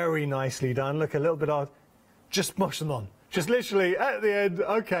 very nicely done. Look, a little bit odd. Just mush them on. Just literally at the end,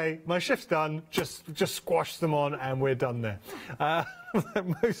 okay, my shift's done, just squash them on and we're done there.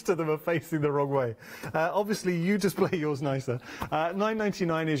 Most of them are facing the wrong way. Obviously, you display yours nicer.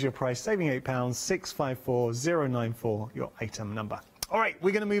 $9.99 is your price, saving £8, 654094, your item number. All right,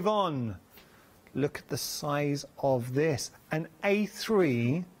 we're going to move on. Look at the size of this. An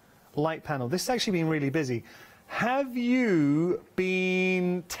A3 light panel. This has actually been really busy. Have you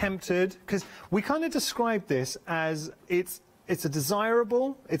been tempted? Because we kind of describe this as it's a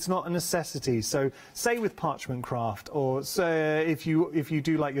desirable, it's not a necessity. So say with parchment craft, or say if you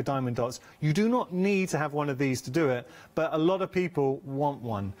do like your diamond dots, you do not need to have one of these to do it, but a lot of people want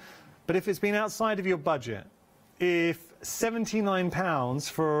one. But if it's been outside of your budget, if £79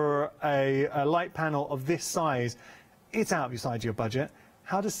 for a light panel of this size, it's outside your budget,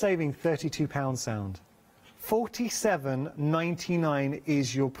 how does saving £32 sound? $47.99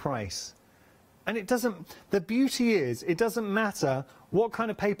 is your price. And it doesn't, the beauty is, it doesn't matter what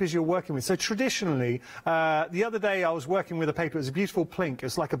kind of papers you're working with. So traditionally, the other day I was working with a paper, it was a beautiful pink,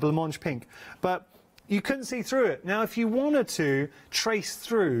 it's like a blancmange pink, but you couldn't see through it. Now if you wanted to trace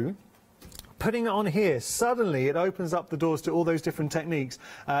through putting it on here, suddenly it opens up the doors to all those different techniques.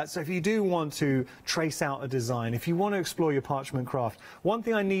 So if you do want to trace out a design, if you want to explore your parchment craft, one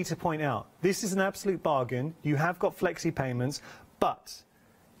thing I need to point out, this is an absolute bargain. You have got flexi payments, but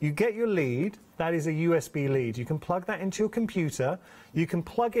you get your lead. That is a USB lead. You can plug that into your computer. You can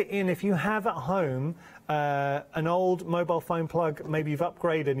plug it in if you have at home an old mobile phone plug. Maybe you've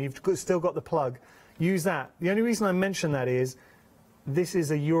upgraded and you've still got the plug. Use that. The only reason I mention that is this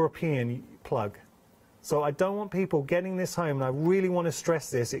is a European plug. So I don't want people getting this home, and I really want to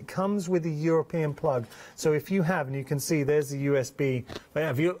stress this. It comes with a European plug. So if you have, and you can see there's the USB. But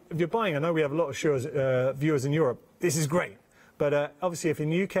yeah, if you're buying, I know we have a lot of viewers in Europe. This is great. But obviously, if in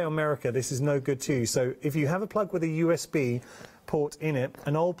the UK or America, this is no good to you. So if you have a plug with a USB port in it,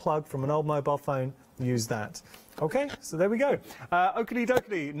 an old plug from an old mobile phone, use that. Okay, so there we go. Oakley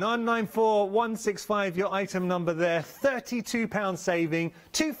dokley, 994165, your item number there. £32 saving,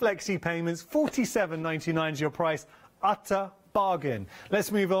 2 flexi payments, £47.99 is your price. Utter bargain.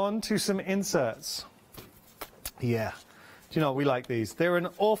 Let's move on to some inserts. Yeah, do you know what? We like these. They're an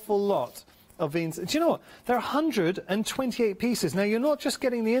awful lot of inserts. Do you know what? There are 128 pieces. Now, you're not just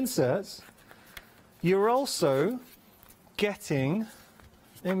getting the inserts, you're also getting,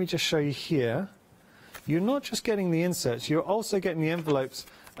 let me just show you here, you're not just getting the inserts, you're also getting the envelopes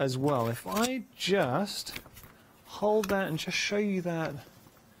as well. If I just hold that and just show you that,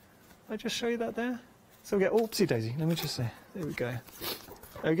 I just show you that there? So we get, oopsie daisy, let me just say, there we go.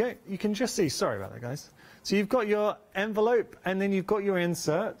 Okay, you can just see, sorry about that guys. So you've got your envelope and then you've got your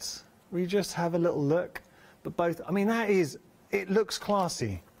inserts. We just have a little look, but both, I mean that is, it looks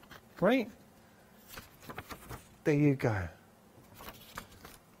classy, right? There you go.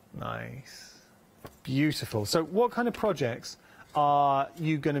 Nice. Beautiful. So what kind of projects are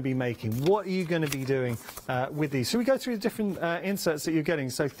you going to be making? What are you going to be doing with these? So we go through the different inserts that you're getting.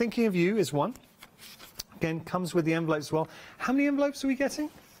 So Thinking of You is one. Again, comes with the envelopes as well. How many envelopes are we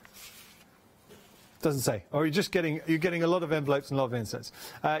getting? Doesn't say. Or you're getting a lot of envelopes and a lot of inserts.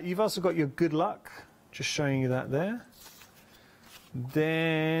 You've also got your Good Luck, just showing you that there.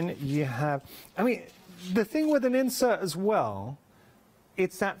 Then you have, I mean, the thing with an insert as well,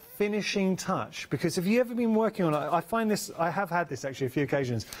 it's that finishing touch. Because if you've ever been working on it, I find this, I have had this actually a few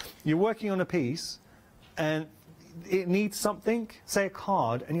occasions. You're working on a piece and it needs something, say a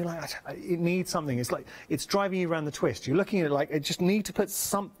card, and you're like, it needs something. It's like, it's driving you around the twist. You're looking at it like, I just need to put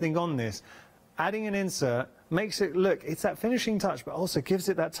something on this. Adding an insert makes it look, it's that finishing touch, but also gives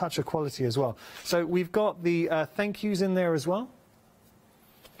it that touch of quality as well. So we've got the thank yous in there as well.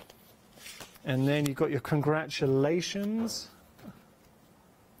 And then you've got your congratulations.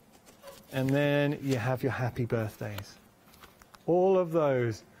 And then you have your happy birthdays. All of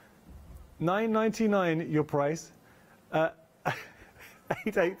those. $9.99 your price.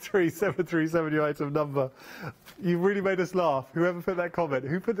 883737 your item number. You really made us laugh. Whoever put that comment.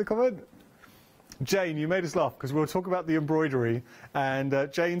 Who put the comment? Jane, you made us laugh because we were talking about the embroidery, and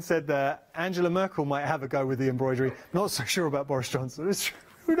Jane said that Angela Merkel might have a go with the embroidery. Not so sure about Boris Johnson. It's true.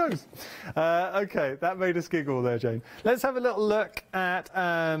 Who knows? Okay, that made us giggle there, Jane. Let's have a little look at,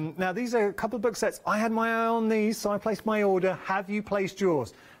 now these are a couple of book sets. I had my eye on these, so I placed my order. Have you placed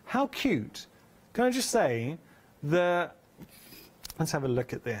yours? How cute. Can I just say that, let's have a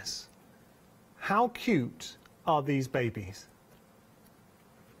look at this. How cute are these babies?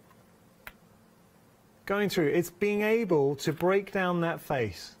 Going through, it's being able to break down that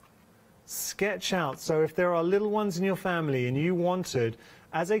face, sketch out. So if there are little ones in your family and you wanted,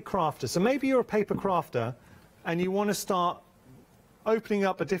 as a crafter, so maybe you're a paper crafter and you want to start opening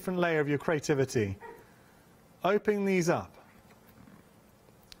up a different layer of your creativity, opening these up.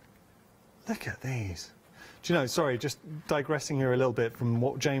 Look at these. Do you know, sorry, just digressing here a little bit from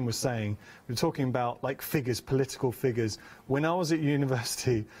what Jane was saying. We were talking about, like, figures, political figures. When I was at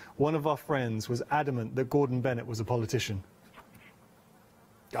university, one of our friends was adamant that Gordon Bennett was a politician.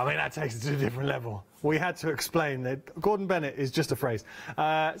 I mean, that takes it to a different level. We had to explain that Gordon Bennett is just a phrase.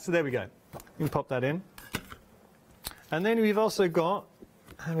 So there we go. You can pop that in. And then we've also got,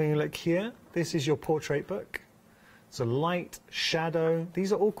 having a look here, this is your portrait book. So light, shadow,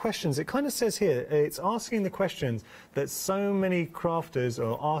 these are all questions. It kind of says here, it's asking the questions that so many crafters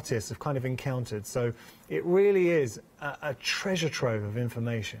or artists have kind of encountered. So it really is a treasure trove of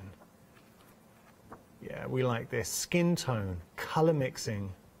information. Yeah, we like this. Skin tone, colour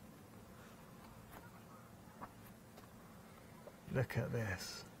mixing. Look at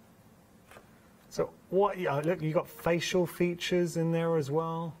this. So what, look, you've got facial features in there as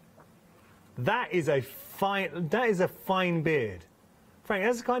well. That is a fine beard. Frank,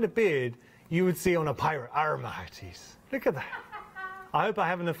 that's the kind of beard you would see on a pirate. Armatis. Look at that. I hope I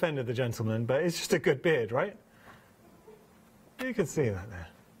haven't offended the gentleman, but it's just a good beard, right? You can see that there.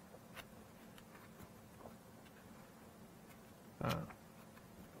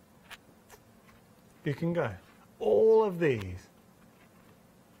 You can go. All of these.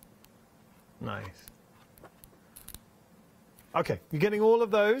 Nice. Okay, you're getting all of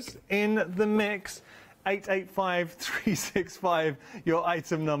those in the mix. 885365, your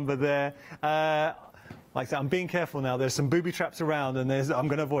item number there. Like I said, I'm being careful now. There's some booby traps around, and I'm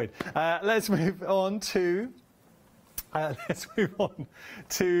going to avoid. Let's move on to.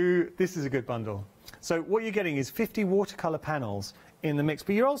 This is a good bundle. So what you're getting is 50 watercolor panels in the mix,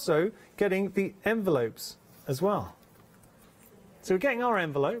 but you're also getting the envelopes as well. So we're getting our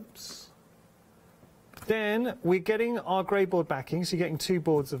envelopes. Then we're getting our grey board backing, so you're getting 2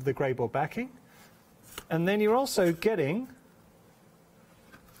 boards of the grey board backing. And then you're also getting,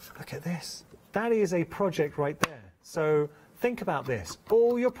 look at this, that is a project right there. So think about this,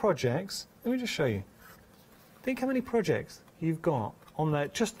 all your projects, let me just show you. Think how many projects you've got on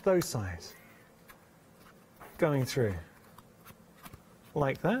just those sides going through,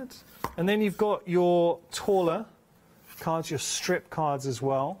 like that. And then you've got your taller cards, your strip cards as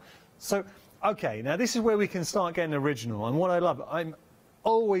well. So, okay, now this is where we can start getting original. And what I love, I'm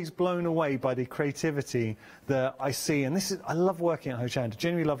always blown away by the creativity that I see. And I love working at Hochanda,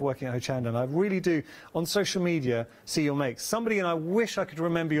 genuinely love working at Hochanda. And I really do, on social media, see your makes. Somebody, and I wish I could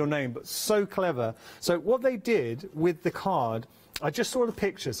remember your name, but so clever. So what they did with the card, I just saw the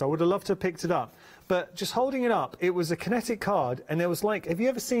picture, so I would have loved to have picked it up. But just holding it up, it was a kinetic card, and there was like, have you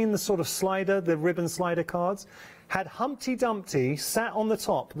ever seen the sort of slider, the ribbon slider cards? Had Humpty Dumpty sat on the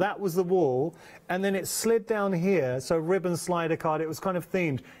top, that was the wall, and then it slid down here, so ribbon slider card, it was kind of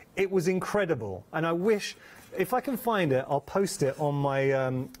themed. It was incredible, and I wish, if I can find it, I'll post it on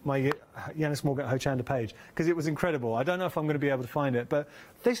my my Yanis Morgan Hochanda page, because it was incredible. I don't know if I'm going to be able to find it, but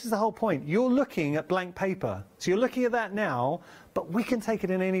this is the whole point. You're looking at blank paper, so you're looking at that now, but we can take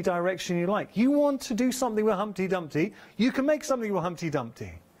it in any direction you like. You want to do something with Humpty Dumpty, you can make something with Humpty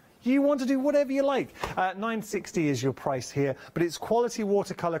Dumpty. You want to do whatever you like. $9.60 is your price here, but it's quality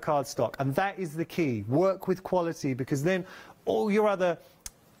watercolor cardstock, and that is the key. Work with quality, because then all your other...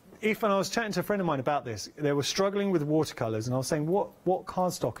 And I was chatting to a friend of mine about this, they were struggling with watercolors, and I was saying, what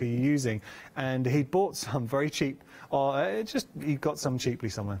cardstock are you using? And he bought some very cheap, or he got some cheaply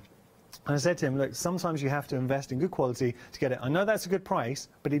somewhere. And I said to him, look, sometimes you have to invest in good quality to get it. I know that's a good price,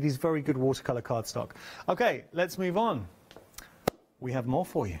 but it is very good watercolor cardstock. Okay, let's move on. We have more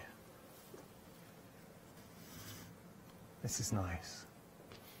for you. This is nice.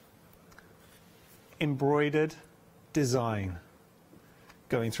 Embroidered design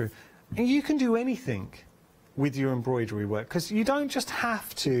going through. And you can do anything with your embroidery work, because you don't just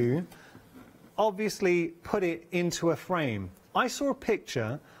have to obviously put it into a frame. I saw a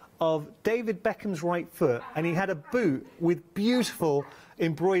picture of David Beckham's right foot, and he had a boot with beautiful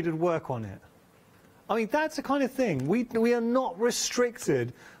embroidered work on it. I mean, that's the kind of thing. We are not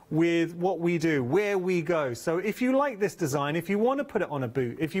restricted with what we do, where we go. So if you like this design, if you want to put it on a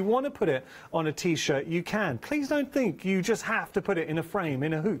boot, if you want to put it on a t-shirt, you can. Please don't think you just have to put it in a frame,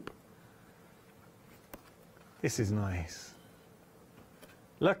 in a hoop. This is nice.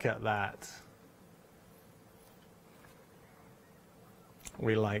 Look at that.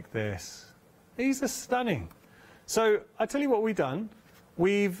 We like this. These are stunning. So I tell you what we've done.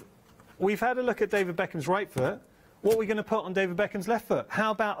 We've had a look at David Beckham's right foot. What are we going to put on David Beckham's left foot?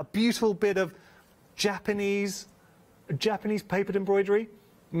 How about a beautiful bit of Japanese papered embroidery?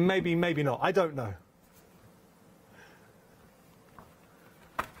 Maybe, maybe not. I don't know.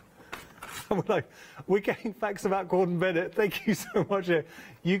 We're getting facts about Gordon Bennett. Thank you so much.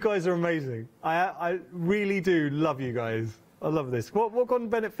 You guys are amazing. I really do love you guys. I love this. What Gordon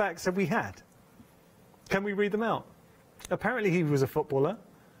Bennett facts have we had? Can we read them out? Apparently he was a footballer.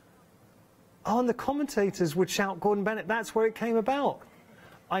 Oh, and the commentators would shout Gordon Bennett. That's where it came about.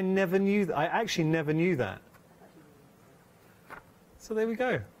 I never knew that. I actually never knew that. So there we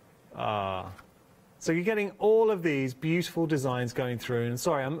go. So you're getting all of these beautiful designs going through. And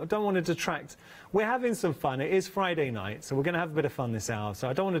sorry, I don't want to detract. We're having some fun. It is Friday night, so we're going to have a bit of fun this hour. So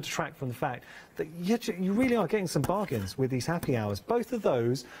I don't want to detract from the fact that you really are getting some bargains with these happy hours. Both of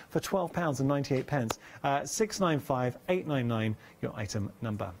those for £12.98. 695-899, your item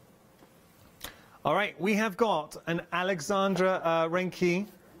number. All right, we have got an Alexandra Renke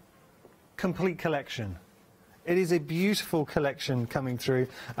complete collection. It is a beautiful collection coming through.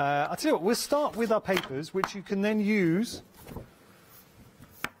 I'll tell you what, we'll start with our papers, which you can then use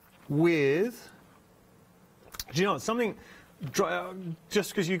with, do you know, something,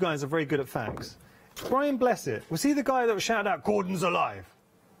 just because you guys are very good at facts, Brian Blessed, was he the guy that was shouted out, Gordon's alive?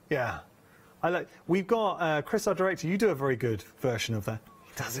 Yeah. We've got Chris, our director, you do a very good version of that.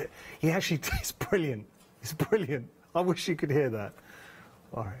 He does it. It's brilliant. It's brilliant. I wish you could hear that.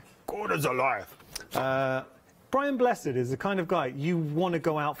 All right. Gordon's alive. Brian Blessed is the kind of guy you want to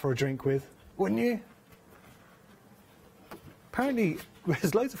go out for a drink with, wouldn't you? Apparently,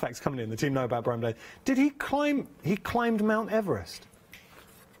 there's loads of facts coming in. The team know about Brian Blessed. Did he climbed Mount Everest?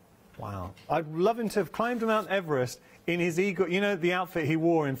 Wow. I'd love him to have climbed Mount Everest in his ego, you know, the outfit he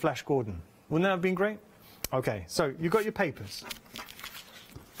wore in Flash Gordon. Wouldn't that have been great? Okay, so you've got your papers.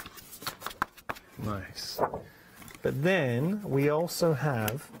 Nice. But then we also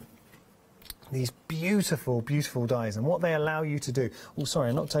have these beautiful, beautiful dies, and what they allow you to do. Oh, sorry,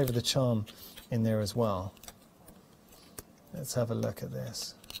 I knocked over the charm in there as well. Let's have a look at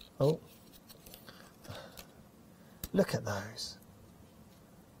this. Oh, look at those.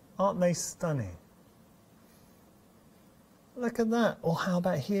 Aren't they stunning? Look at that. Or how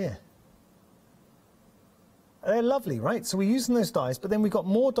about here? They're lovely, right? So we're using those dies, but then we've got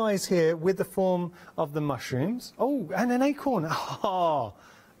more dies here with the form of the mushrooms. Oh, and an acorn. Oh,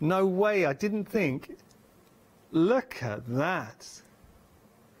 no way. I didn't think. Look at that.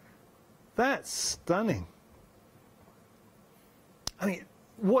 That's stunning. I mean,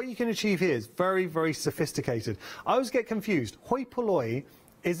 what you can achieve here is very, very sophisticated. I always get confused. Hoi polloi,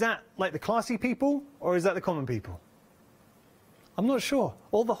 is that like the classy people or is that the common people? I'm not sure.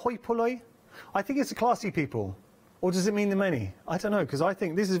 All the hoi polloi? I think it's the classy people. Or does it mean the many? I don't know, because I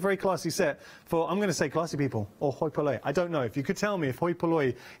think this is a very classy set for, I'm going to say classy people, or hoi polloi. I don't know. If you could tell me if hoi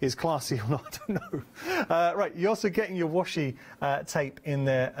polloi is classy or not, I don't know. Right, you're also getting your washi tape in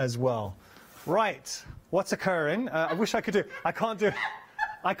there as well. Right, what's occurring? I wish I could do, I can't do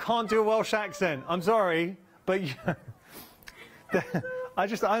a Welsh accent. I'm sorry, but I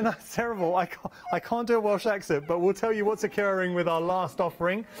know it's terrible. I can't do a Welsh accent, but we'll tell you what's occurring with our last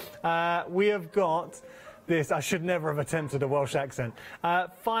offering. We have got this. I should never have attempted a Welsh accent.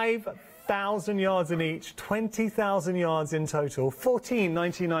 5,000 yards in each, 20,000 yards in total,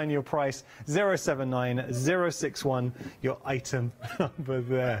 $14.99 your price, 079061 your item number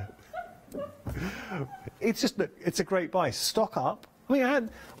there. It's just, it's a great buy. Stock up. I mean,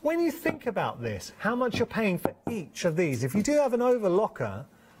 when you think about this, how much you're paying for each of these, if you do have an overlocker,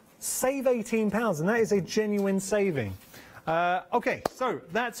 save £18, and that is a genuine saving. Okay, so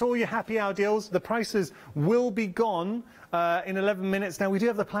that's all your happy hour deals. The prices will be gone in 11 minutes. Now, we do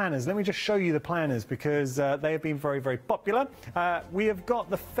have the planners. Let me just show you the planners because they have been very, very popular. We have got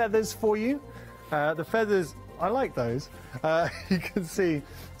the feathers for you. The feathers, I like those. You can see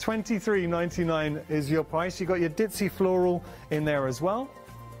 $23.99 is your price. You've got your ditzy floral in there as well.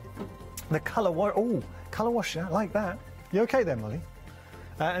 The colour wash, oh, colour wash, I like that. You okay there, Molly?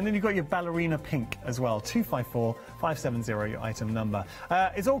 And then you've got your ballerina pink as well, 254570, your item number.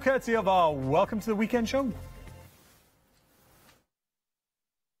 It's all courtesy of our Welcome to the Weekend show.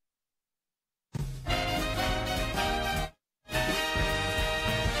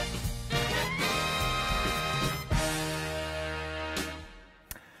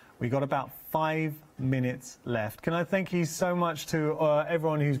 We got about 5 minutes left. Can I thank you so much to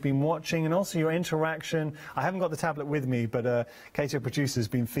everyone who's been watching and also your interaction. I haven't got the tablet with me, but Katie, our producer, has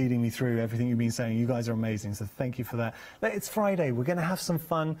been feeding me through everything you've been saying. You guys are amazing, so thank you for that. It's Friday. We're going to have some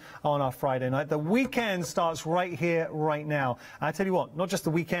fun on our Friday night. The weekend starts right here, right now. I tell you what, not just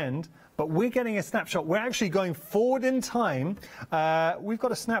the weekend, but we're getting a snapshot. We're actually going forward in time. We've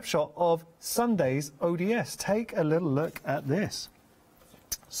got a snapshot of Sunday's ODS. Take a little look at this.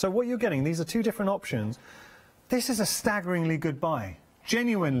 So what you're getting, these are two different options. This is a staggeringly good buy.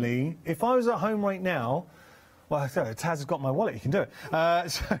 Genuinely, if I was at home right now, well, Taz has got my wallet, you can do it.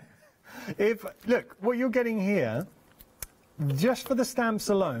 So look, what you're getting here, just for the stamps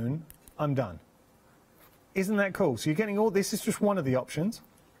alone, I'm done. Isn't that cool? So you're getting all, this is just one of the options.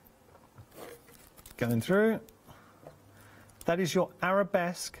 Going through. That is your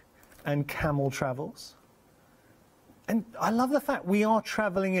arabesque and camel travels. And I love the fact we are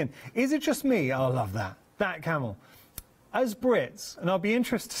travelling in. Is it just me? I love that. That camel. As Brits, and I'll be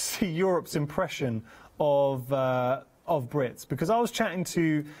interested to see Europe's impression of Brits, because I was chatting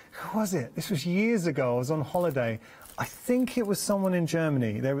to, who was it? This was years ago. I was on holiday. I think it was someone in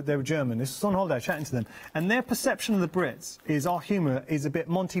Germany. They were German. This was on holiday, chatting to them. And their perception of the Brits is our humour is a bit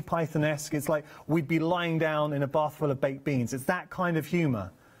Monty Python-esque. It's like we'd be lying down in a bath full of baked beans. It's that kind of humour.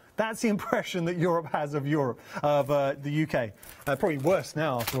 That's the impression that Europe has of the UK. Probably worse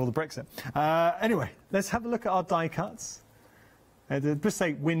now after all the Brexit. Anyway, let's have a look at our die cuts. Just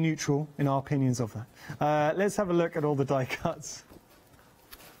say we're neutral in our opinions of that. Let's have a look at all the die cuts.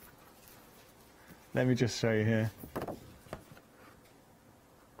 Let me just show you here.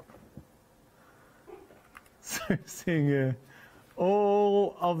 So seeing here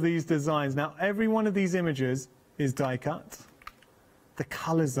all of these designs. Now every one of these images is die cut. The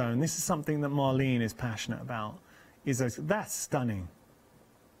colour zone, this is something that Marlene is passionate about. That's stunning.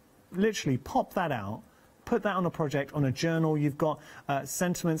 Literally pop that out, put that on a project, on a journal. You've got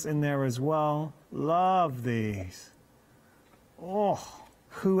sentiments in there as well. Love these. Oh,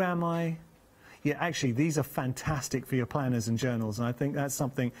 who am I? Yeah, actually, these are fantastic for your planners and journals, and I think that's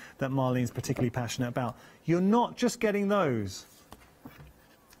something that Marlene's particularly passionate about. You're not just getting those.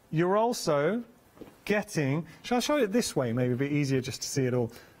 You're also getting... Shall I show it this way? Maybe a bit easier just to see it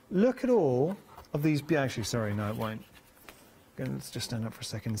all. Look at all of these... Actually, sorry, no, it won't. Let's just stand up for a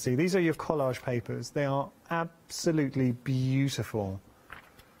second and see. These are your collage papers. They are absolutely beautiful.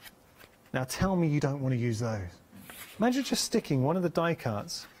 Now, tell me you don't want to use those. Imagine just sticking one of the die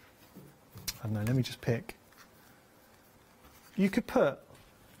cuts... I don't know, let me just pick. You could put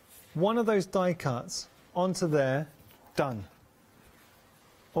one of those die cuts onto there, done.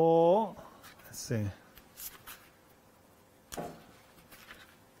 Or, let's see,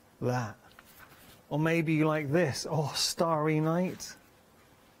 that. Or maybe you like this, oh, Starry Night.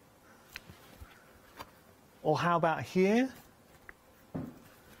 Or how about here?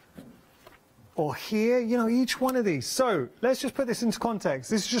 Or here, you know, each one of these. So let's just put this into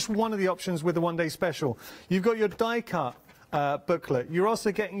context. This is just one of the options with the one-day special. You've got your die cut booklet. You're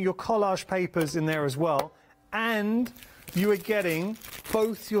also getting your collage papers in there as well. And you are getting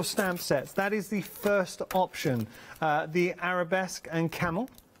both your stamp sets. That is the first option. The arabesque and camel.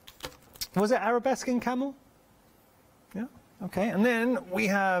 Was it arabesque and camel? Yeah, okay. And then we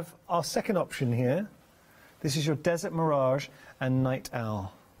have our second option here. This is your desert mirage and night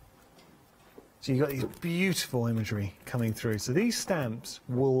owl. So you've got these beautiful imagery coming through. So these stamps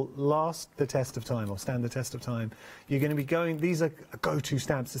will last the test of time, or stand the test of time. You're going to be going, these are go-to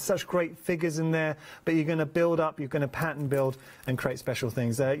stamps. There's such great figures in there, but you're going to build up, you're going to pattern build and create special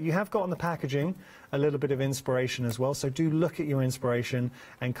things. You have got on the packaging a little bit of inspiration as well, so do look at your inspiration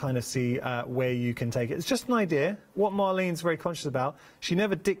and kind of see where you can take it. It's just an idea. What Marlene's very conscious about, she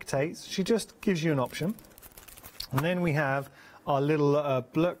never dictates, she just gives you an option. And then we have our little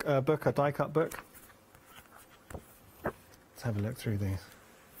book, a die-cut book. Let's have a look through these.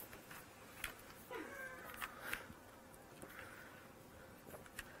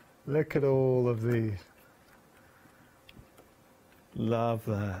 Look at all of these. Love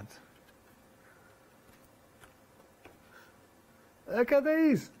that. Look at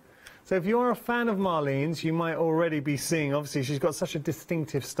these. So if you're a fan of Marlene's, you might already be seeing, obviously she's got such a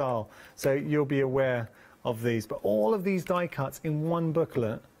distinctive style, so you'll be aware of these. But all of these die cuts in one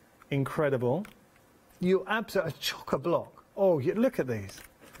booklet, incredible. You absolutely chock-a-block. Oh, look at these.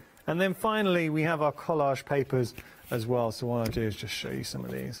 And then finally we have our collage papers as well. So what I'll do is just show you some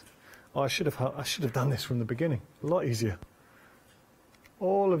of these. Oh, I should have done this from the beginning. A lot easier.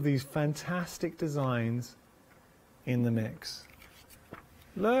 All of these fantastic designs in the mix.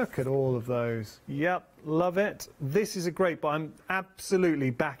 Look at all of those. Yep, love it. This is a great, but I'm absolutely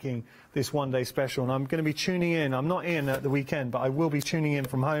backing this one-day special, and I'm going to be tuning in. I'm not in at the weekend, but I will be tuning in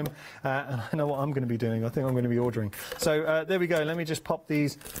from home, and I know what I'm going to be doing. I think I'm going to be ordering. So there we go. Let me just pop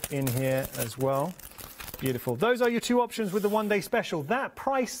these in here as well. Beautiful. Those are your two options with the one-day special. That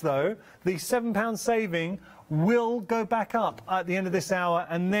price, though, the £7 saving, will go back up at the end of this hour,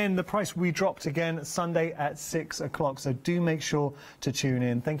 and then the price will be dropped again Sunday at 6 o'clock. So do make sure to tune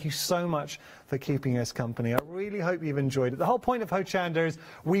in. Thank you so much for keeping us company. I really hope you've enjoyed it. The whole point of Hochanda is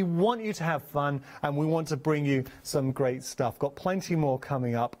we want you to have fun, and we want to bring you some great stuff. Got plenty more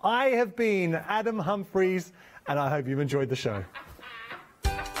coming up. I have been Adam Humphries, and I hope you've enjoyed the show.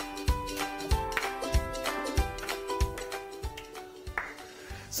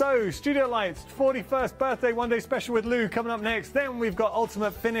 So, Studio Lights, 41st birthday one-day special with Lou coming up next. Then we've got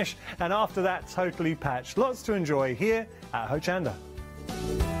Ultimate Finish, and after that, Totally Patched. Lots to enjoy here at Hochanda.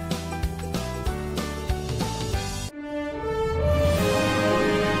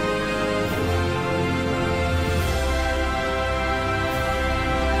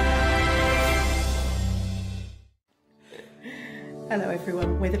 Hello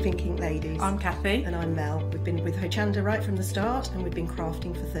everyone, we're the Pink Ink Ladies. I'm Kathy. And I'm Mel. We've been with Hochanda right from the start, and we've been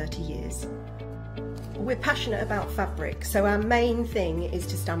crafting for 30 years. We're passionate about fabric, so our main thing is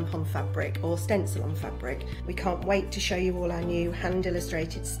to stamp on fabric or stencil on fabric. We can't wait to show you all our new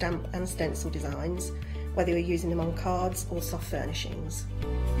hand-illustrated stamp and stencil designs, whether you're using them on cards or soft furnishings.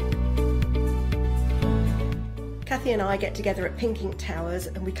 Kathy and I get together at Pink Ink Towers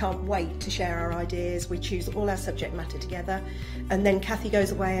and we can't wait to share our ideas. We choose all our subject matter together, and then Kathy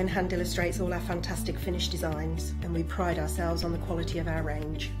goes away and hand illustrates all our fantastic finished designs, and we pride ourselves on the quality of our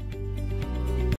range.